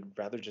really would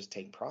rather just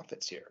take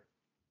profits here.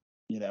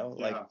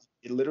 Like Yeah.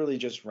 it literally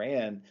just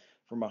ran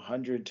from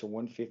 100 to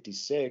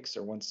 156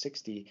 or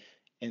 160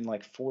 in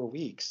like 4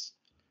 weeks.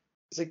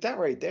 It's like that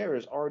right there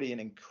is already an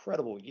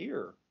incredible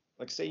year.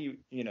 Like say you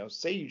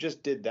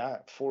just did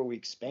that 4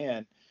 week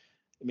span.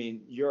 I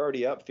mean, you're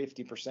already up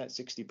 50%,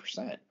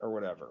 60% or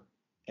whatever.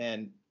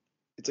 And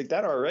it's like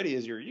that already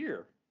is your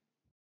year.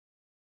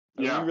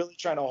 Are you Yeah. really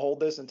trying to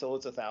hold this until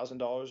it's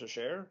 $1,000 a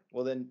share?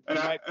 Well, then And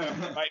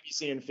you might be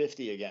seeing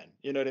 50 again.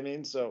 You know what I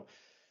mean? So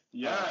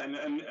yeah,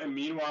 and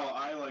meanwhile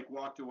I like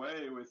walked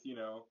away with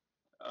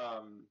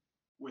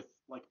with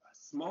like a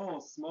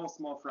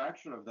small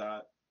fraction of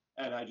that,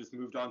 and I just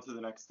moved on to the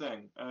next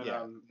thing. And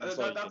yeah, that's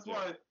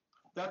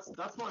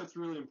why it's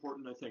really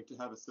important, I think, to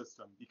have a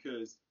system,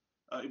 because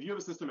if you have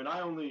a system, and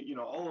I'll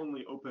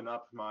only open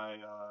up my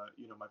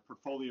my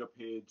portfolio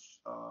page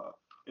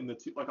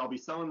I'll be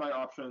selling my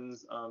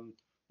options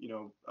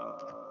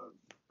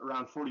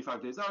around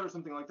 45 days out or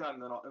something like that,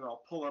 and then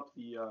I'll pull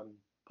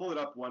it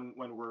up when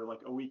we're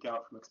like a week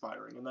out from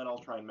expiring, and then I'll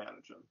try and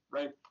manage them,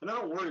 right? And I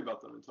don't worry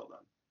about them until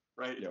then,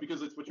 right? It's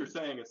because it's what you're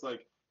saying. It's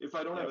like if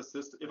I don't have a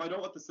system, if I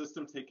don't let the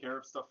system take care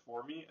of stuff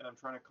for me, and I'm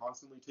trying to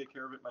constantly take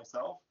care of it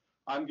myself,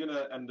 I'm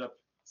gonna end up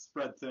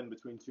spread thin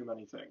between too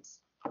many things.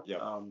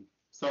 Yeah.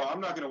 So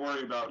I'm not going to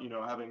worry about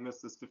having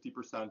missed this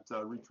 50%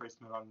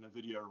 retracement on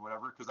Nvidia or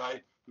whatever, because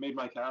I made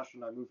my cash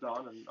and I moved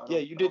on. And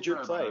you did your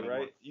play,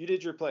 right? You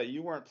did your play.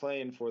 You weren't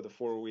playing for the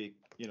 4 week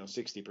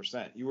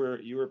 60%. You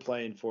were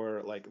playing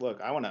for like, look,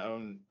 I want to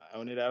own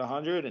it at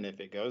 100, and if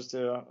it goes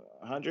to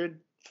 100,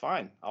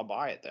 fine, I'll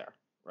buy it there,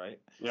 right?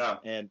 Yeah.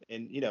 And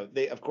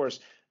they, of course,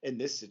 in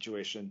this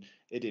situation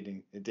it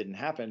didn't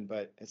happen,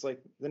 but it's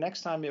like the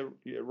next time it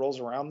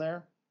rolls around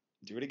there,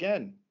 do it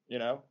again,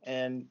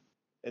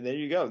 and there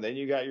you go. Then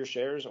you got your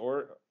shares,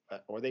 or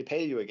they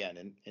pay you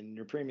again in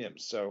your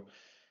premiums. So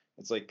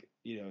it's like,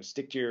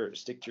 stick to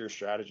your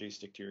strategy,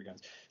 stick to your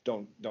guns.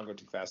 Don't go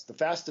too fast. The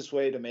fastest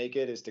way to make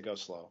it is to go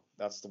slow.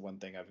 That's the one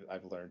thing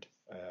I've learned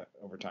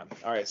over time.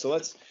 All right, so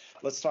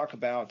let's talk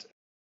about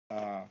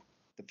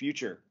the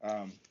future.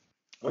 What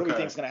do we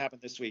think is going to happen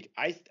this week?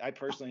 I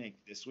personally think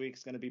this week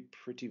is going to be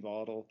pretty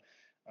volatile.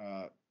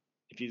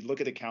 If you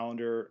look at the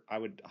calendar, I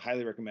would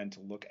highly recommend to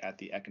look at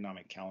the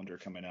economic calendar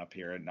coming up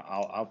here, and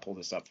I'll pull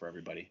this up for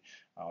everybody.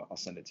 I'll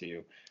send it to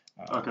you.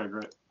 Okay,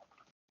 great.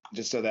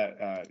 Just so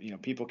that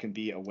people can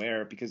be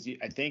aware, because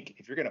I think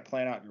if you're going to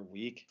plan out your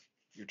week,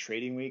 your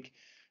trading week,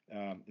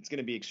 it's going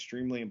to be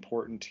extremely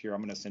important here.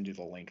 I'm going to send you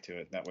the link to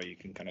it. That way you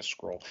can kind of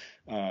scroll.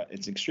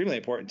 It's extremely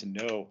important to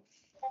know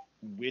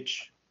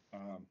which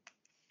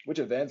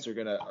events are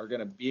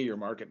gonna be your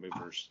market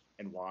movers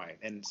and why.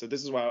 And so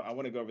this is why I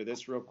want to go over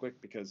this real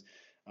quick, because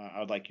I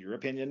would like your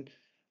opinion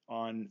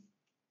on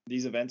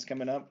these events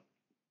coming up.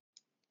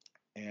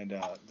 And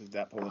did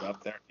that pull it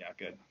up there? Yeah,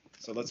 good.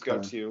 So let's go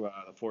to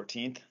the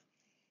 14th.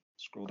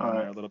 Scroll down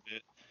there a little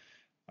bit.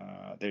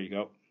 There you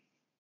go.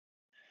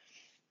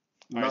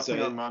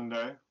 Nothing on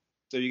Monday.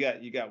 So you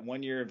got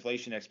 1 year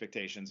inflation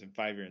expectations and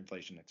 5 year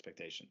inflation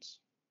expectations.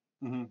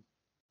 Mm-hmm.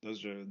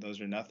 Those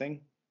are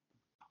nothing.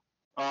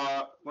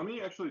 Let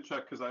me actually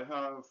check, because I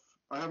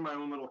have my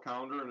own little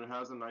calendar, and it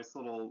has a nice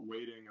little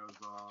weighting of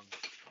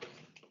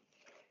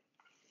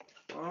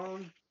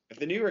if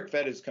the New York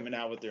Fed is coming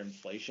out with their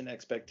inflation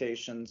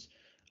expectations,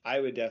 I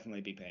would definitely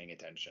be paying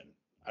attention.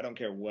 I don't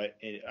care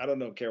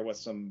what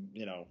some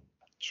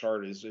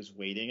chart is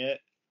weighting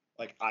it.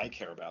 Like, I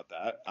care about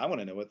that. I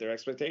want to know what their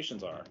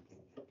expectations are.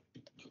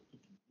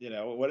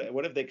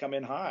 What if they come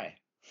in high?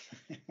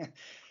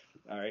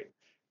 All right.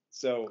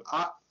 So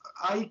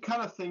I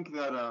kind of think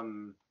that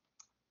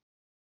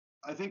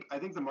I think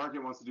the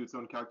market wants to do its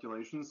own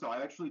calculations, so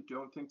I actually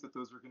don't think that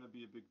those are going to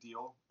be a big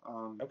deal.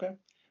 Okay.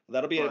 Well,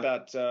 that'll be at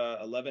about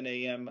 11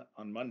 a.m.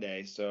 on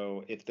Monday.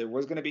 So if there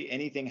was going to be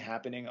anything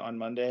happening on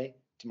Monday,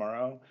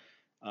 tomorrow,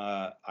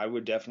 I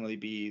would definitely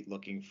be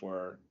looking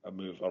for a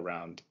move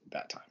around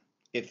that time,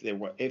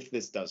 if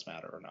this does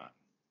matter or not.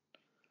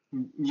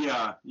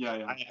 Yeah.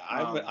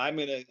 I'm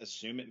going to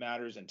assume it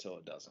matters until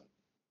it doesn't.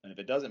 And if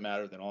it doesn't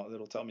matter, then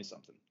it'll tell me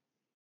something.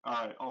 All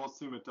right, I'll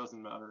assume it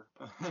doesn't matter.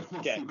 We'll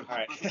Okay, see what all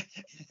right. happens.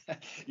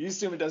 You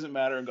assume it doesn't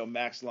matter and go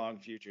max long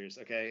futures,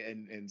 okay,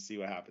 and see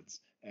what happens.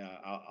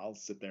 I'll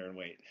sit there and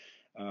wait.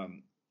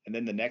 And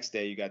then the next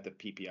day you got the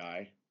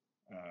PPI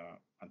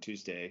on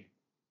Tuesday.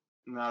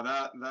 Now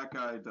that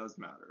guy does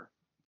matter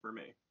for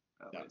me,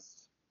 at Yeah.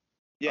 least.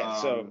 Yeah.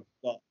 Um,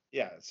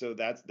 So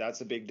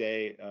that's a big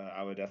day.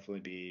 I would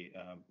definitely be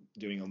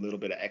doing a little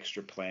bit of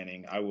extra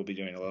planning. I will be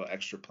doing a little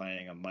extra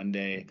planning on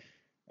Monday,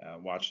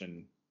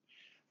 watching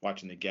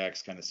the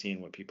GEX, kind of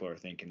seeing what people are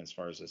thinking as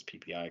far as this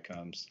PPI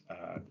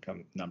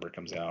number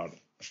comes out.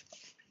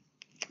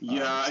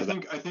 yeah,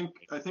 So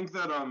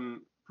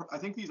I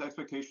think these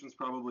expectations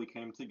probably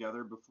came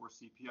together before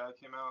CPI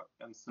came out,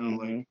 and so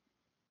mhm.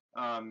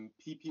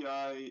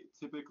 PPI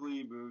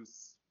typically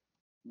moves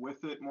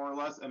with it more or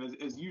less, and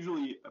is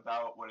usually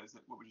about, what is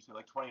it? What would you say,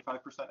 like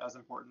 25% as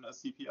important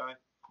as CPI,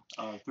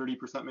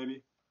 30%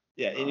 maybe?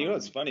 Yeah, and you know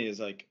what's Um, funny is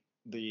like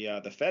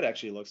the Fed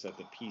actually looks at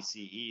the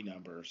PCE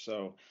number.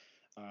 So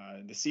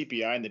the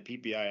CPI and the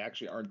PPI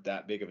actually aren't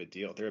that big of a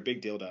deal. They're a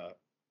big deal to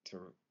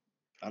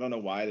I don't know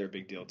why they're a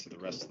big deal to the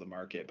rest of the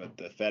market, but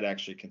the Fed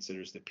actually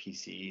considers the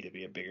PCE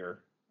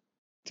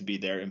to be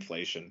their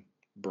inflation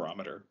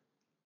barometer.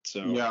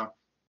 So yeah,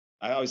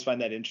 I always find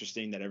that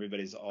interesting that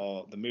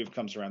the move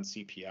comes around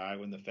CPI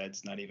when the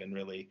Fed's not even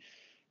really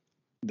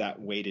that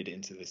weighted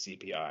into the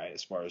CPI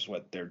as far as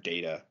what they're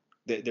data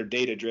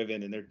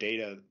driven, and their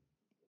data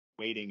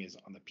weighting is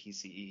on the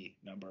PCE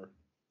number.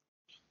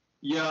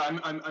 yeah.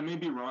 I may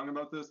be wrong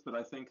about this, but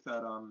I think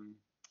that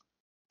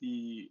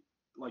the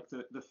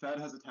the Fed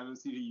has a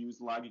tendency to use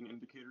lagging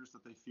indicators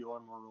that they feel are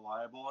more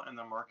reliable, and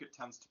the market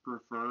tends to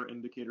prefer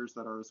indicators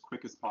that are as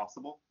quick as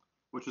possible,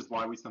 which is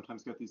why we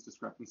sometimes get these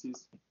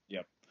discrepancies.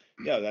 Yep.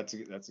 Yeah, that's a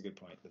good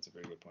point. That's a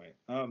very good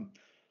point.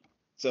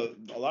 So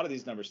a lot of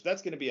these numbers,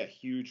 that's going to be a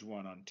huge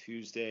one on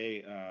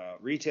Tuesday.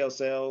 Retail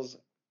sales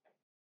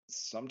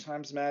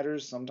sometimes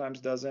matters, sometimes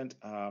doesn't.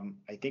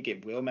 I think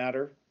it will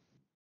matter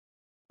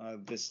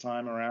this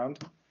time around.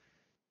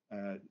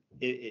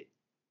 It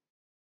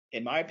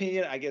in my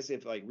opinion, I guess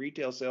if like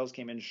retail sales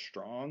came in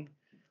strong,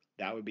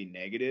 that would be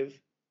negative.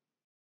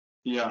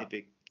 And Yeah, if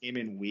it came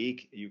in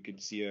weak, you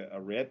could see a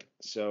rip.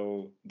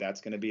 So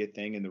that's going to be a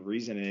thing. And the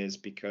reason is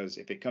because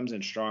if it comes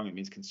in strong, it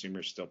means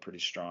consumers still pretty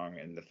strong,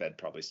 and the Fed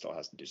probably still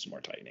has to do some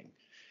more tightening.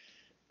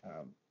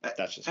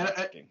 That's just and my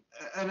thinking.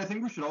 and I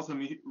think we should also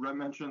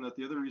mention that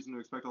the other reason to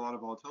expect a lot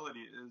of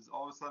volatility is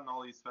all of a sudden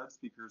all these Fed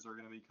speakers are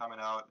going to be coming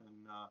out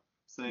and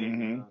saying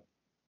Hmm.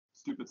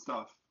 stupid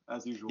stuff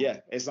as usual. Yeah,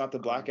 it's not the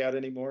Um, blackout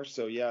anymore.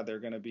 So yeah, they're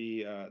going to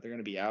be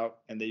out,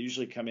 and they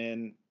usually come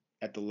in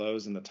at the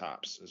lows and the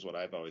tops, is what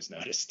I've always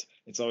noticed.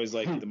 It's always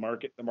like the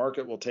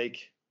market will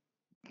take,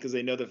 because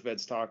they know the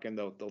Fed's talking,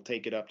 they'll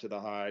take it up to the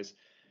highs,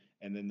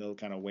 and then they'll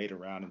kind of wait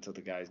around until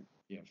the guy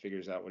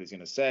figures out what he's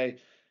going to say,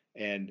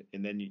 and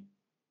then you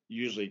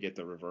usually get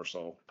the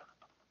reversal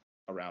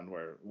around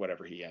where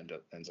whatever he ends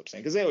up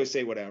saying, because they always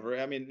say whatever.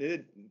 I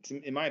mean,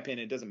 in my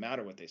opinion, it doesn't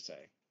matter what they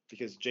say,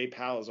 because Jay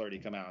Powell's already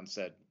come out and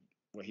said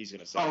what he's going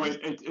to say. oh,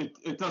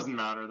 it doesn't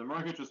matter. The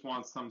market just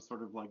wants some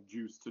sort of like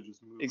juice to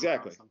just move around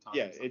Exactly. Yeah, sometimes.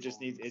 That's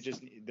all it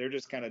is. they're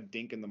just kind of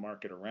dinking the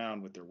market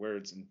around with their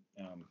words and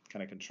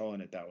kind of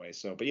controlling it that way.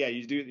 So, but yeah,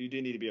 you do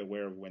need to be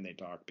aware of when they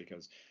talk,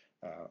 because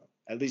uh,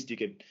 at least you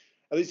could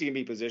at least you can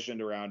be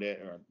positioned around it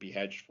or be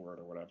hedged for it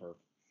or whatever.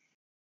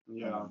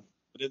 Yeah.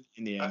 But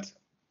in the I, end,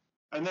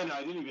 and then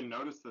I didn't even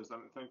notice this. I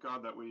mean, thank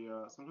God that we.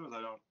 Sometimes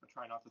I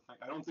try not to think.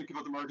 I don't think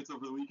about the markets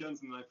over the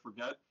weekends, and then I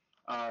forget.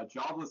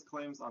 Jobless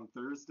claims on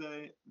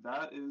Thursday.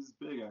 That is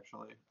big,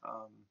 actually.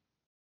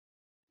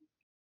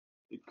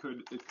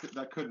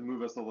 That could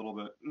move us a little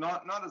bit.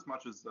 Not as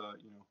much as Um,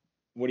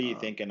 what are you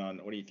thinking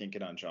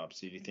on jobs?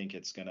 Do you think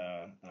it's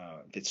gonna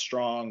if it's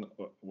strong?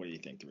 What do you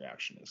think the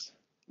reaction is?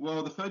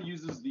 well, the Fed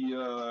uses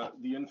the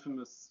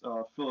infamous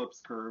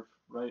Phillips curve,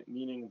 right?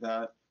 Meaning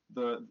that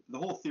the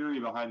whole theory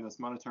behind this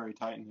monetary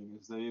tightening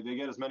is they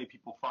get as many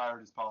people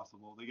fired as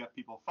possible. They get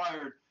people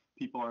fired,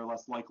 people are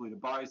less likely to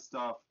buy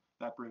stuff.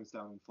 That brings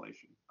down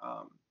inflation.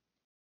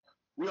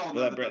 We all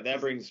know Well, that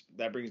doesn't.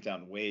 that brings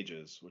down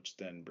wages, which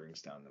then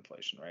brings down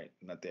inflation, right?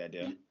 Isn't that the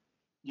idea?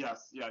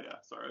 Yes, yeah.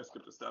 Sorry, I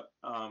skipped a step.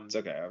 It's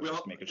okay. I was We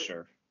just all making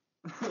sure.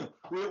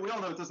 we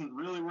all know it doesn't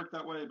really work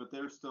that way, but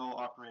they're still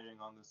operating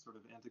on this sort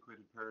of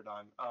antiquated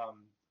paradigm.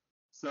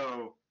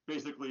 So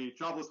basically,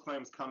 jobless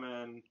claims come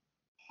in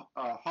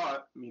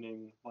hot,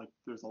 meaning like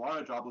there's a lot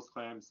of jobless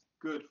claims,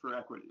 good for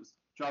equities.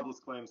 Jobless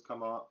claims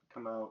come out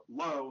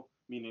low,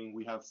 meaning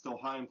we have still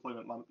high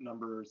employment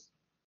numbers,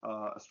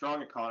 a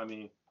strong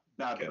economy,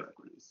 bad Good. for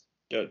equities.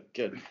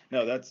 Good.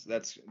 No,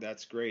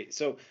 that's great.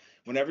 So,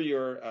 whenever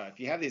if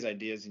you have these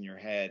ideas in your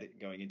head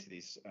going into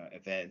these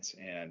events,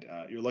 and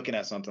you're looking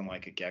at something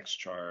like a GEX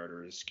chart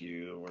or a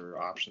skew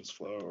or options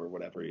flow or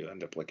whatever you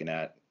end up looking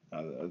at,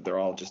 they're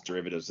all just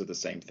derivatives of the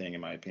same thing,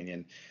 in my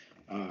opinion.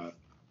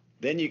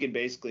 Then you can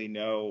basically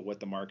know what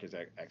the market's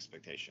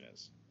expectation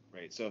is,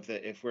 right? So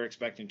if we're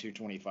expecting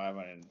 225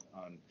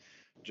 on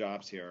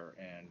jobs here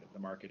and the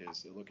market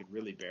is looking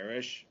really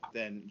bearish,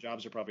 then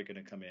jobs are probably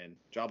going to come in.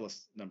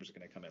 Jobless numbers are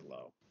going to come in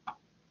low.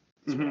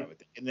 That's what I would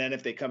think. And then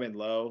if they come in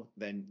low,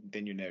 then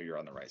you're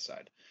on the right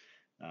side.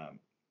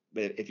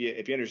 But if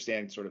you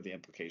understand sort of the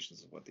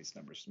implications of what these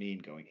numbers mean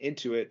going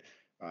into it,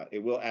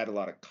 it will add a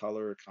lot of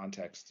color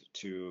context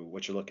to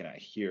what you're looking at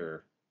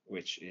here,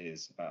 which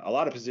is a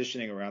lot of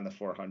positioning around the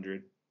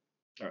 400,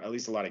 or at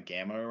least a lot of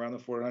gamma around the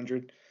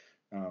 400.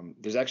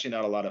 There's actually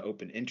not a lot of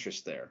open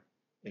interest there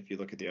if you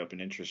look at the open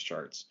interest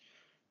charts.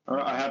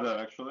 I have that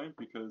actually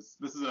because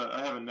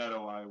I have a net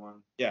OI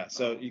one. Yeah,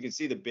 so you can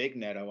see the big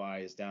net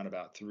OI is down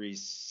about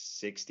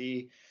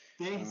 360.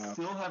 They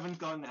still haven't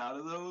gotten out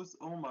of those.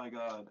 Oh my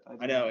God!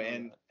 I know,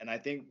 and I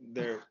think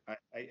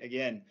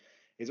again,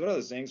 it's one of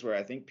those things where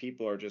I think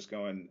people are just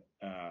going,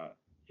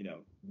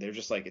 they're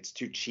just like, it's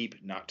too cheap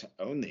not to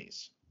own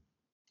these.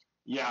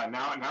 Yeah,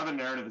 now the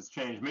narrative has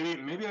changed.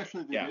 Maybe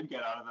actually they did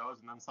get out of those,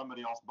 and then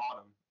somebody else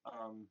bought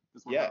them.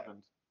 Is what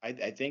happened.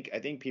 I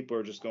think people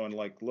are just going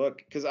like, look,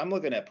 because I'm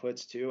looking at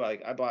puts too.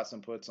 Like I bought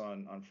some puts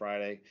on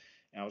Friday,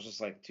 and I was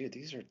just like, dude,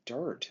 these are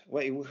dirt.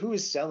 Wait, who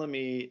is selling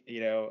me,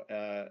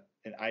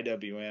 an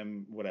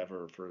IWM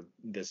whatever for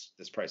this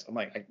price? I'm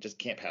like, I just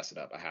can't pass it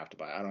up. I have to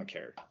buy. I don't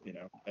care,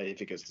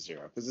 if it goes to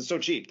zero, because it's so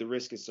cheap. The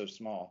risk is so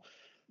small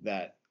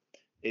that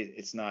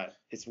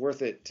it's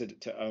worth it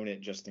to own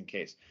it just in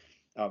case.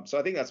 So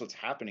I think that's what's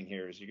happening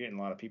here is you're getting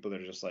a lot of people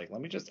that are just like,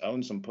 let me just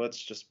own some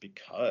puts just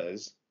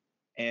because.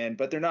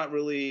 But they're not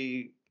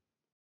really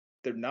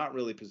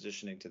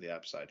positioning to the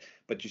upside,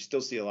 but you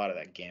still see a lot of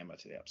that gamma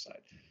to the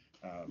upside.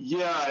 And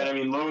I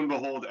mean, lo and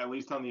behold, at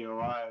least on the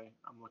OI,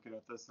 I'm looking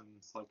at this, and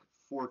it's like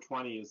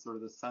 420 is sort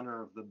of the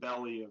center of the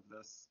belly of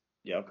this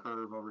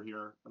curve over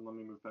here. And let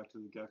me move back to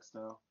the GEX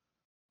now.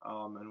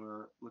 And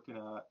we're looking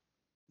at,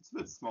 it's a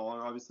bit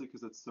smaller, obviously,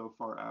 because it's so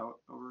far out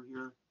over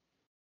here.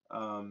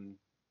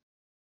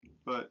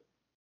 But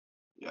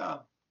yeah.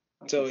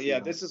 So yeah,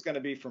 this is going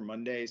to be for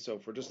Monday. So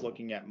if we're just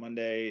looking at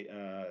Monday,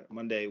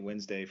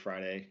 Wednesday,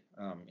 Friday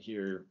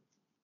here,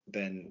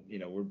 then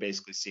we're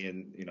basically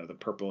seeing the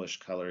purplish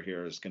color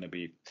here is going to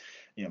be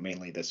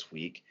mainly this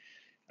week,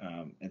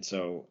 and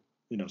so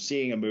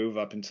seeing a move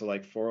up into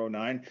like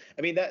 409.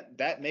 I mean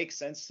that makes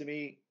sense to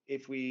me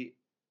if we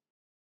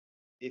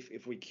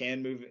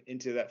can move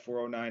into that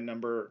 409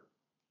 number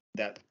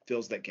that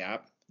fills that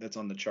gap that's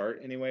on the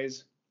chart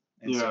anyways.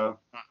 And so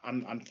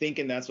I'm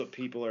thinking that's what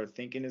people are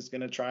thinking is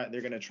going to try.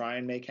 They're going to try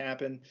and make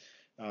happen.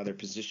 They're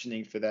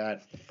positioning for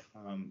that.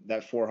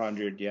 That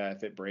 400,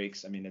 if it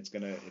breaks, I mean,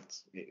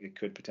 it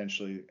could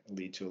potentially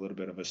lead to a little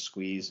bit of a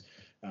squeeze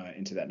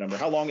into that number.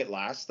 How long it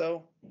lasts,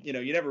 though, you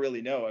never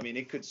really know. I mean,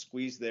 it could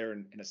squeeze there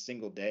in a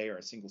single day or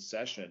a single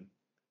session,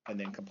 and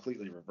then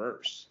completely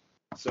reverse.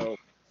 So.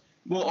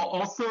 Well,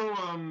 also,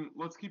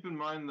 let's keep in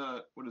mind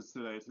that what is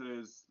today? Today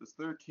is the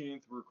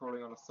 13th. We're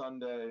recording on a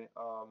Sunday.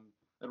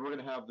 And we're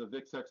going to have the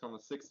VIX-X on the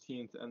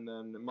 16th and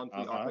then the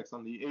monthly OPEX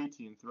on the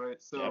 18th,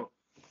 right? So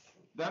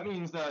that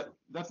means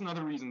that's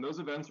another reason. Those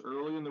events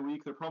early in the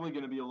week, they're probably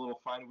going to be a little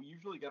fine. We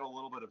usually get a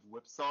little bit of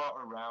whipsaw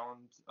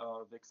around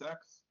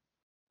VIX-X.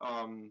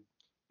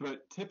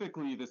 But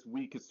typically this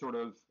week is sort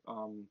of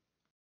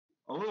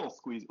a little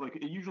squeeze. Like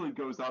it usually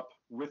goes up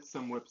with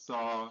some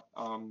whipsaw,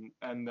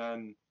 and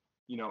then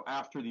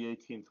after the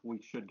 18th, we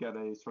should get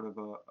a sort of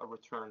a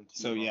return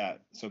to.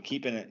 So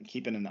keeping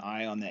an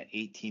eye on that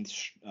 18th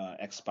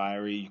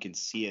expiry, you can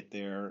see it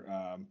there.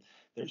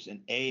 There's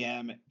an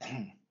AM.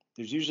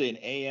 There's usually an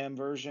AM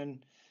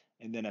version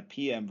and then a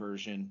PM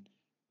version.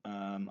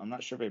 I'm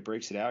not sure if it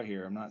breaks it out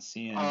here. I'm not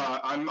seeing.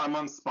 I'm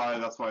on SPY.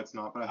 That's why it's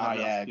not. But I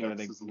have go to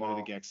the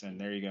GEX in.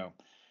 There you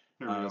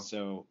go.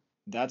 So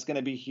that's going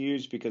to be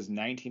huge because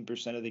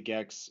 19% of the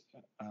GEX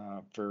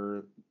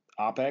for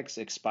OPEX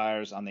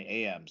expires on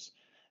the AMs.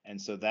 And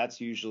so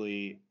that's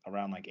usually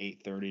around like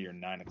 8:30 or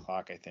 9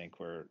 o'clock, I think,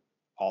 where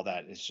all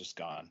that is just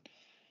gone.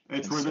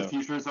 It's where the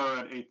futures are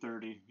at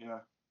 8:30. Yeah.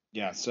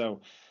 Yeah.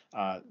 So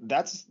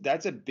that's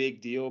a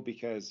big deal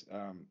because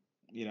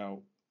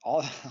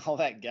all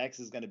that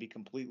GEX is going to be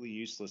completely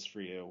useless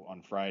for you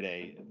on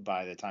Friday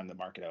by the time the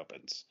market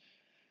opens,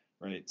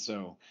 right?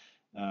 So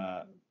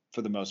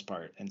for the most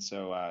part, and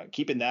so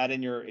keeping that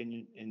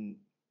in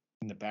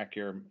the back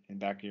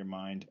of your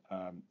mind,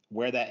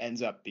 where that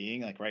ends up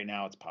being, like right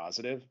now it's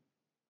positive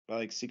by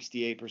like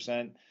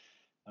 68%.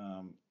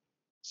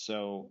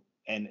 So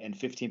and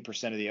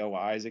 15% of the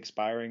OI is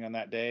expiring on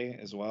that day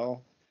as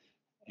well.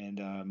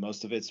 And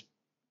most of its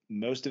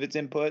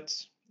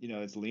inputs,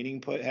 it's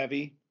leaning put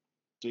heavy.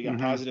 So you got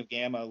positive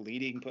gamma,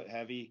 leading put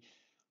heavy.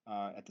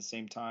 At the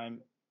same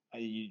time,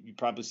 you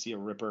probably see a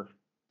ripper.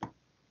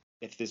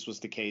 If this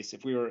was the case,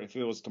 if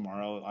it was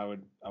tomorrow,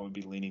 I would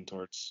be leaning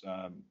towards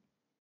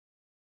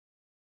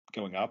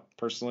going up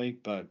personally,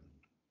 but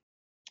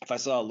if I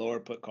saw a lower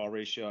put call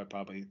ratio, I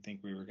probably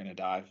think we were going to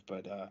dive.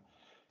 But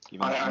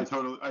I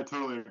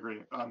totally agree.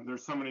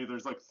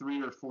 There's like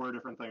 3 or 4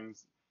 different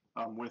things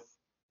with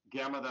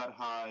gamma that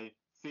high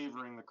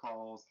favoring the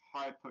calls,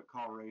 high put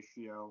call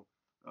ratio,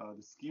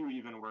 the skew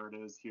even where it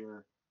is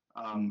here.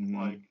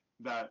 Like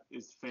that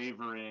is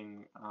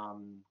favoring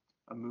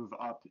a move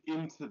up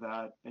into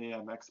that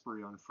AM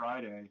expiry on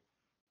Friday.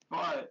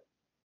 But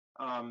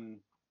we'll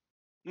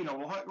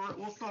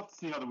still have to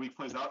see how the week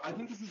plays out. I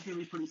think this is going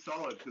to be pretty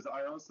solid because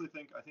I honestly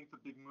think the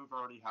big move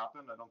already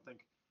happened. I don't think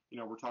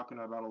we're talking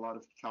about a lot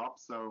of chop.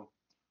 So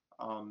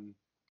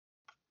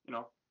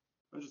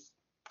just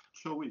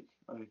chill week.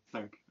 I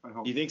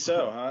hope. You think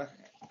so, huh?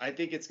 I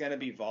think it's going to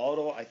be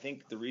volatile. I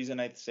think the reason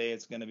I say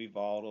it's going to be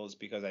volatile is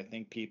because I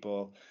think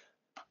people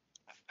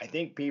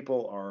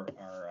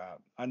are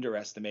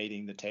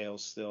underestimating the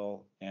tails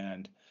still,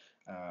 and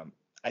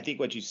I think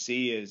what you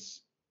see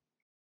is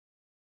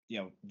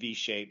V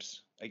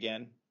shapes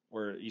again,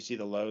 where you see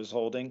the lows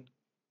holding.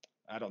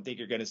 I don't think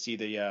you're going to see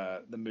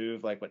the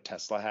move like what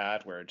Tesla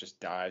had, where it just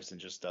dives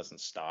and just doesn't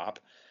stop.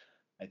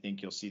 I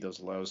think you'll see those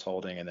lows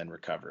holding and then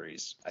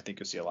recoveries. I think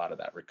you'll see a lot of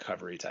that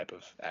recovery type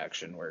of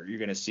action where you're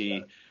going to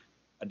see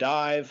a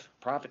dive,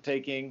 profit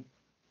taking,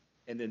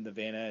 and then the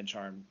Vanna and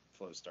Charm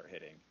flows start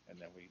hitting, and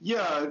then we.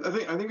 Yeah,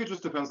 I think it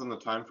just depends on the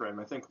time frame.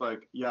 I think a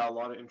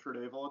lot of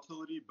intraday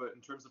volatility, but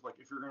in terms of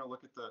if you're going to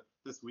look at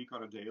this week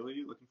on a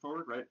daily, looking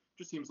forward, right?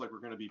 Just seems like we're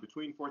going to be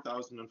between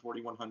 4,000 and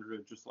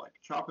 4,100, just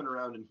chopping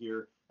around in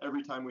here.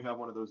 Every time we have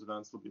one of those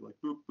events, we'll be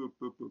boop boop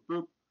boop boop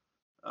boop.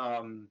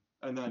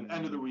 And then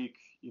end of the week,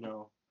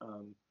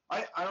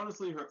 I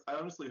honestly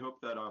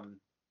hope that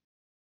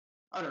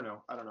I don't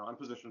know. I'm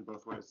positioned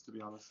both ways, to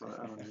be honest. So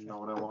I don't even know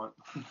what I want.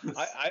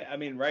 I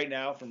mean, right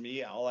now for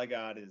me, all I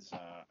got is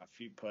a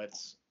few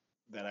puts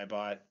that I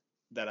bought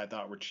that I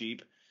thought were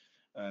cheap,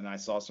 and I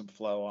saw some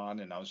flow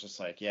on, and I was just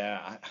like,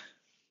 yeah,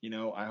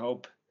 I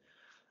hope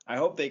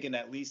they can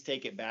at least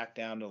take it back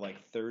down to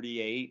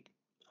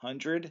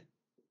 3,800.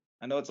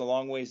 I know it's a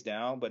long ways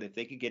down, but if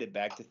they could get it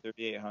back to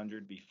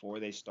 3,800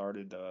 before they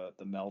started the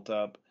melt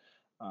up,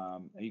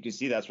 you can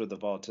see that's what the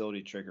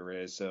volatility trigger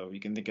is. So you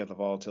can think of the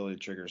volatility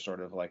trigger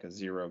sort of like a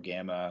zero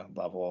gamma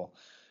level.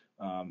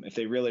 If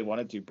they really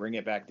wanted to bring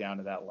it back down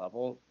to that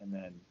level, and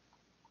then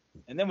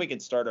we can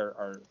start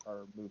our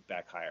move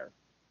back higher.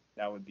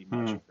 That would be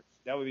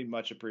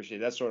much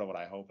appreciated. That's sort of what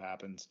I hope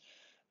happens.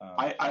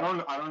 I don't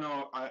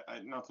know.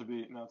 Not to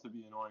be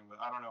annoying, but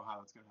I don't know how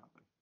that's going to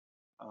happen.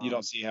 You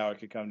don't see how it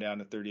could come down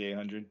to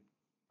 3,800?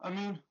 I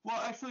mean, well,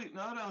 actually,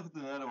 now that I look at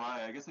the net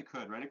OI, I guess it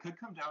could, right? It could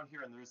come down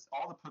here, and there's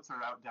all the puts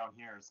are out down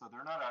here, so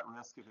they're not at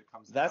risk if it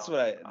comes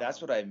down.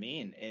 That's what I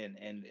mean,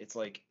 and it's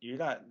like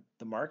the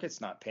market's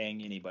not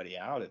paying anybody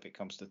out if it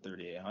comes to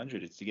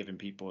 3,800. It's giving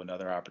people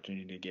another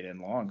opportunity to get in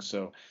long.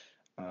 So,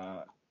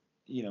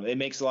 it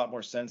makes a lot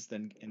more sense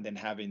than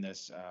having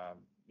this,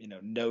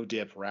 no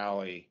dip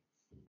rally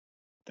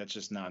that's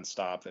just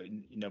nonstop that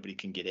nobody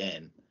can get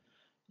in.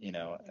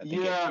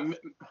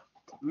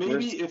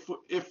 Maybe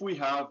if we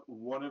have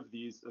one of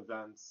these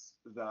events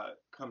that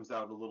comes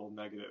out a little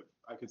negative,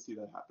 I could see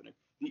that happening.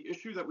 The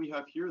issue that we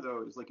have here,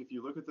 though, is if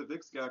you look at the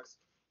VIX GEX,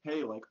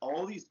 hey,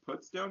 all these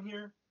puts down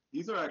here,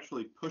 these are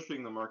actually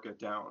pushing the market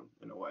down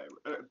in a way.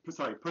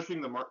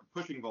 Pushing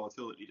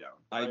volatility down.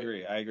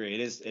 Right? I agree.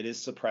 It is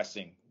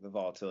suppressing the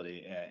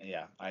volatility.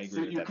 Yeah, I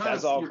agree so with that.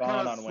 That's all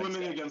gone on Wednesday. You're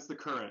swimming against the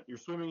current. You're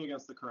swimming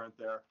against the current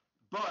there,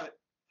 but.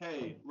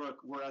 Hey,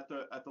 look, we're at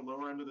the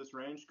lower end of this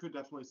range. Could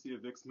definitely see a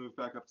VIX move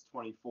back up to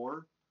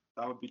 24.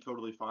 That would be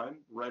totally fine,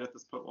 right at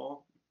this put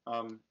wall.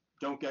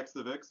 Don't gex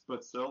the VIX,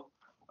 but still.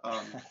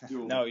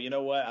 No, you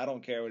know what? I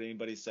don't care what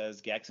anybody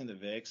says. Gexing the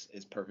VIX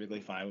is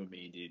perfectly fine with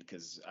me, dude,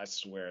 because I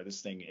swear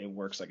this thing, it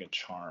works like a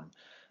charm.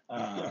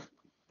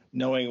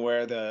 Knowing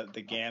where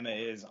the gamma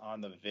is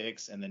on the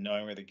VIX and then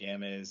knowing where the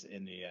gamma is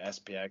in the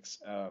SPX,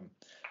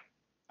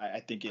 I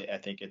think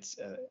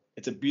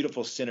it's a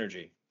beautiful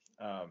synergy.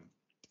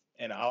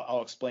 And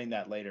I'll explain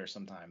that later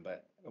sometime,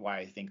 but why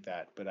I think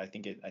that. But I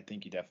think you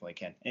definitely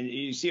can, and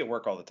you see it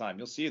work all the time.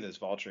 You'll see this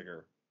vol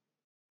trigger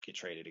get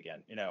traded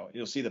again.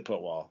 You'll see the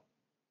put wall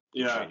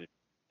get traded,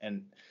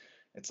 and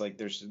it's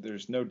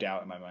there's no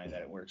doubt in my mind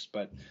that it works.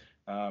 But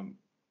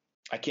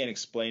I can't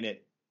explain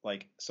it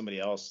like somebody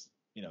else,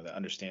 that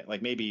understand.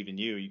 Like maybe even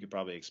you could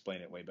probably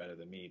explain it way better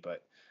than me.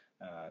 But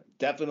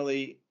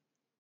definitely,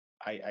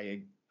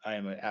 I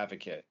am an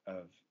advocate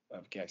of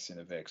Gexing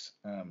the VIX.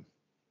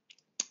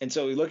 And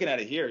so looking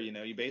at it here,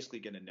 you're basically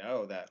going to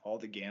know that all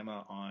the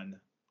gamma on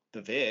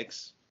the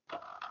VIX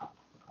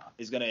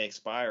is going to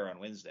expire on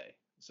Wednesday.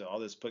 So all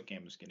this put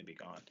gamma is going to be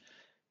gone.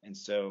 And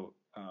so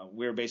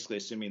we're basically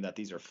assuming that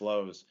these are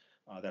flows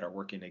that are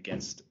working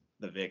against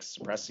the VIX,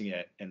 suppressing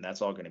it, and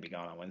that's all going to be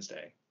gone on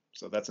Wednesday.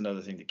 So that's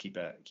another thing to keep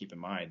in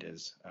mind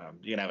is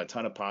you're going to have a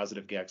ton of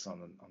positive GEX on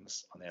the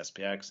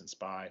SPX and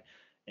SPY,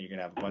 and you're going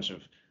to have a bunch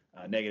of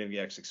negative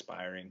GEX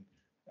expiring.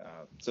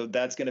 So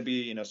that's going to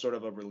be, sort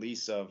of a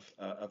release of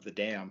the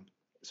dam,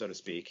 so to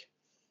speak,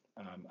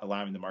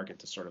 allowing the market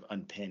to sort of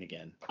unpin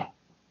again.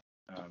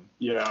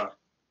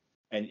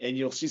 And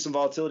you'll see some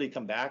volatility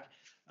come back.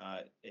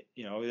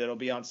 It'll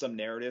be on some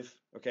narrative.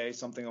 Okay,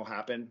 something will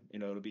happen.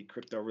 It'll be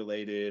crypto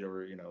related,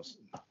 or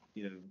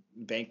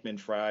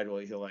Bankman-Fried. Well,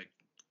 he'll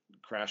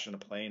crash in a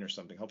plane or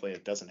something. Hopefully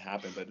it doesn't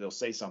happen, but it'll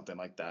say something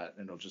like that,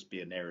 and it'll just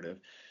be a narrative.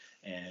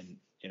 And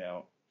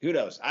who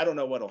knows? I don't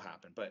know what'll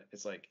happen, but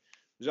it's like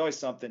there's always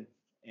something,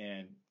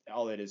 and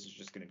all it is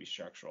just going to be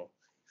structural.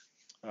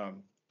 So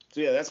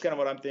yeah, that's kind of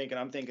what I'm thinking.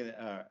 I'm thinking,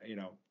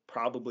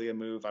 probably a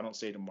move. I don't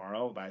say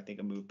tomorrow, but I think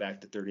a move back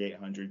to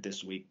 3,800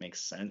 this week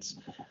makes sense,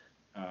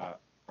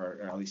 or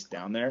at least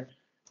down there.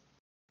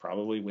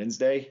 Probably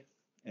Wednesday,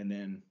 and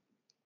then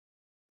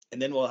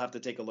we'll have to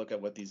take a look at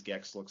what these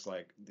GEX looks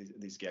like.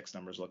 These GEX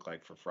numbers look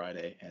like for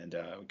Friday, and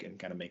we can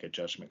kind of make a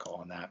judgment call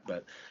on that.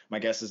 But my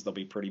guess is they'll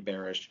be pretty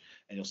bearish,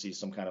 and you'll see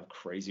some kind of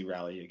crazy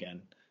rally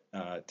again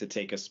to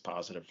take us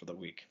positive for the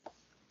week.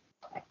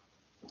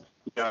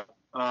 Yeah.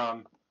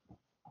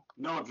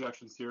 No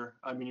objections here.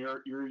 I mean,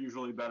 you're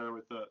usually better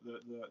with the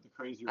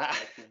crazier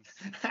predictions.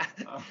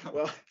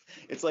 Well,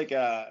 it's like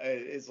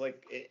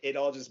it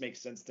all just makes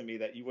sense to me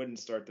that you wouldn't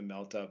start the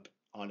melt up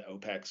on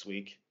OPEX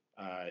week.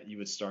 You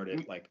would start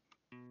it like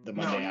the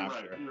Monday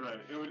after. Right, you're right.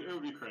 It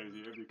would be crazy.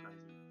 It would be crazy.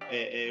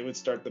 It would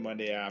start the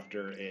Monday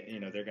after.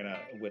 They're gonna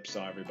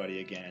whipsaw everybody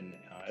again,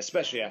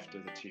 especially after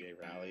the 2-day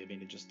rally. I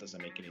mean, it just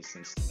doesn't make any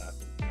sense to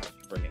not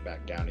bring it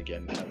back down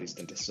again, at least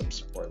into some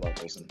support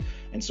levels,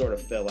 and sort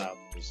of fill out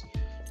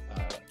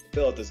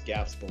those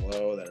gaps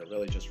below that are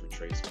really just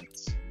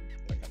retracements,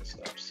 that kind of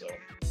stuff. So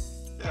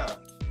yeah,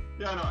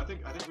 no, I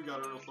think we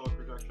got a real solid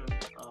projection.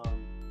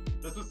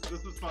 This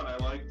was fun. I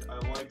liked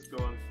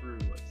going through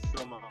like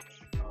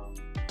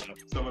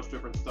so much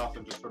different stuff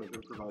and just sort of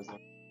improvising.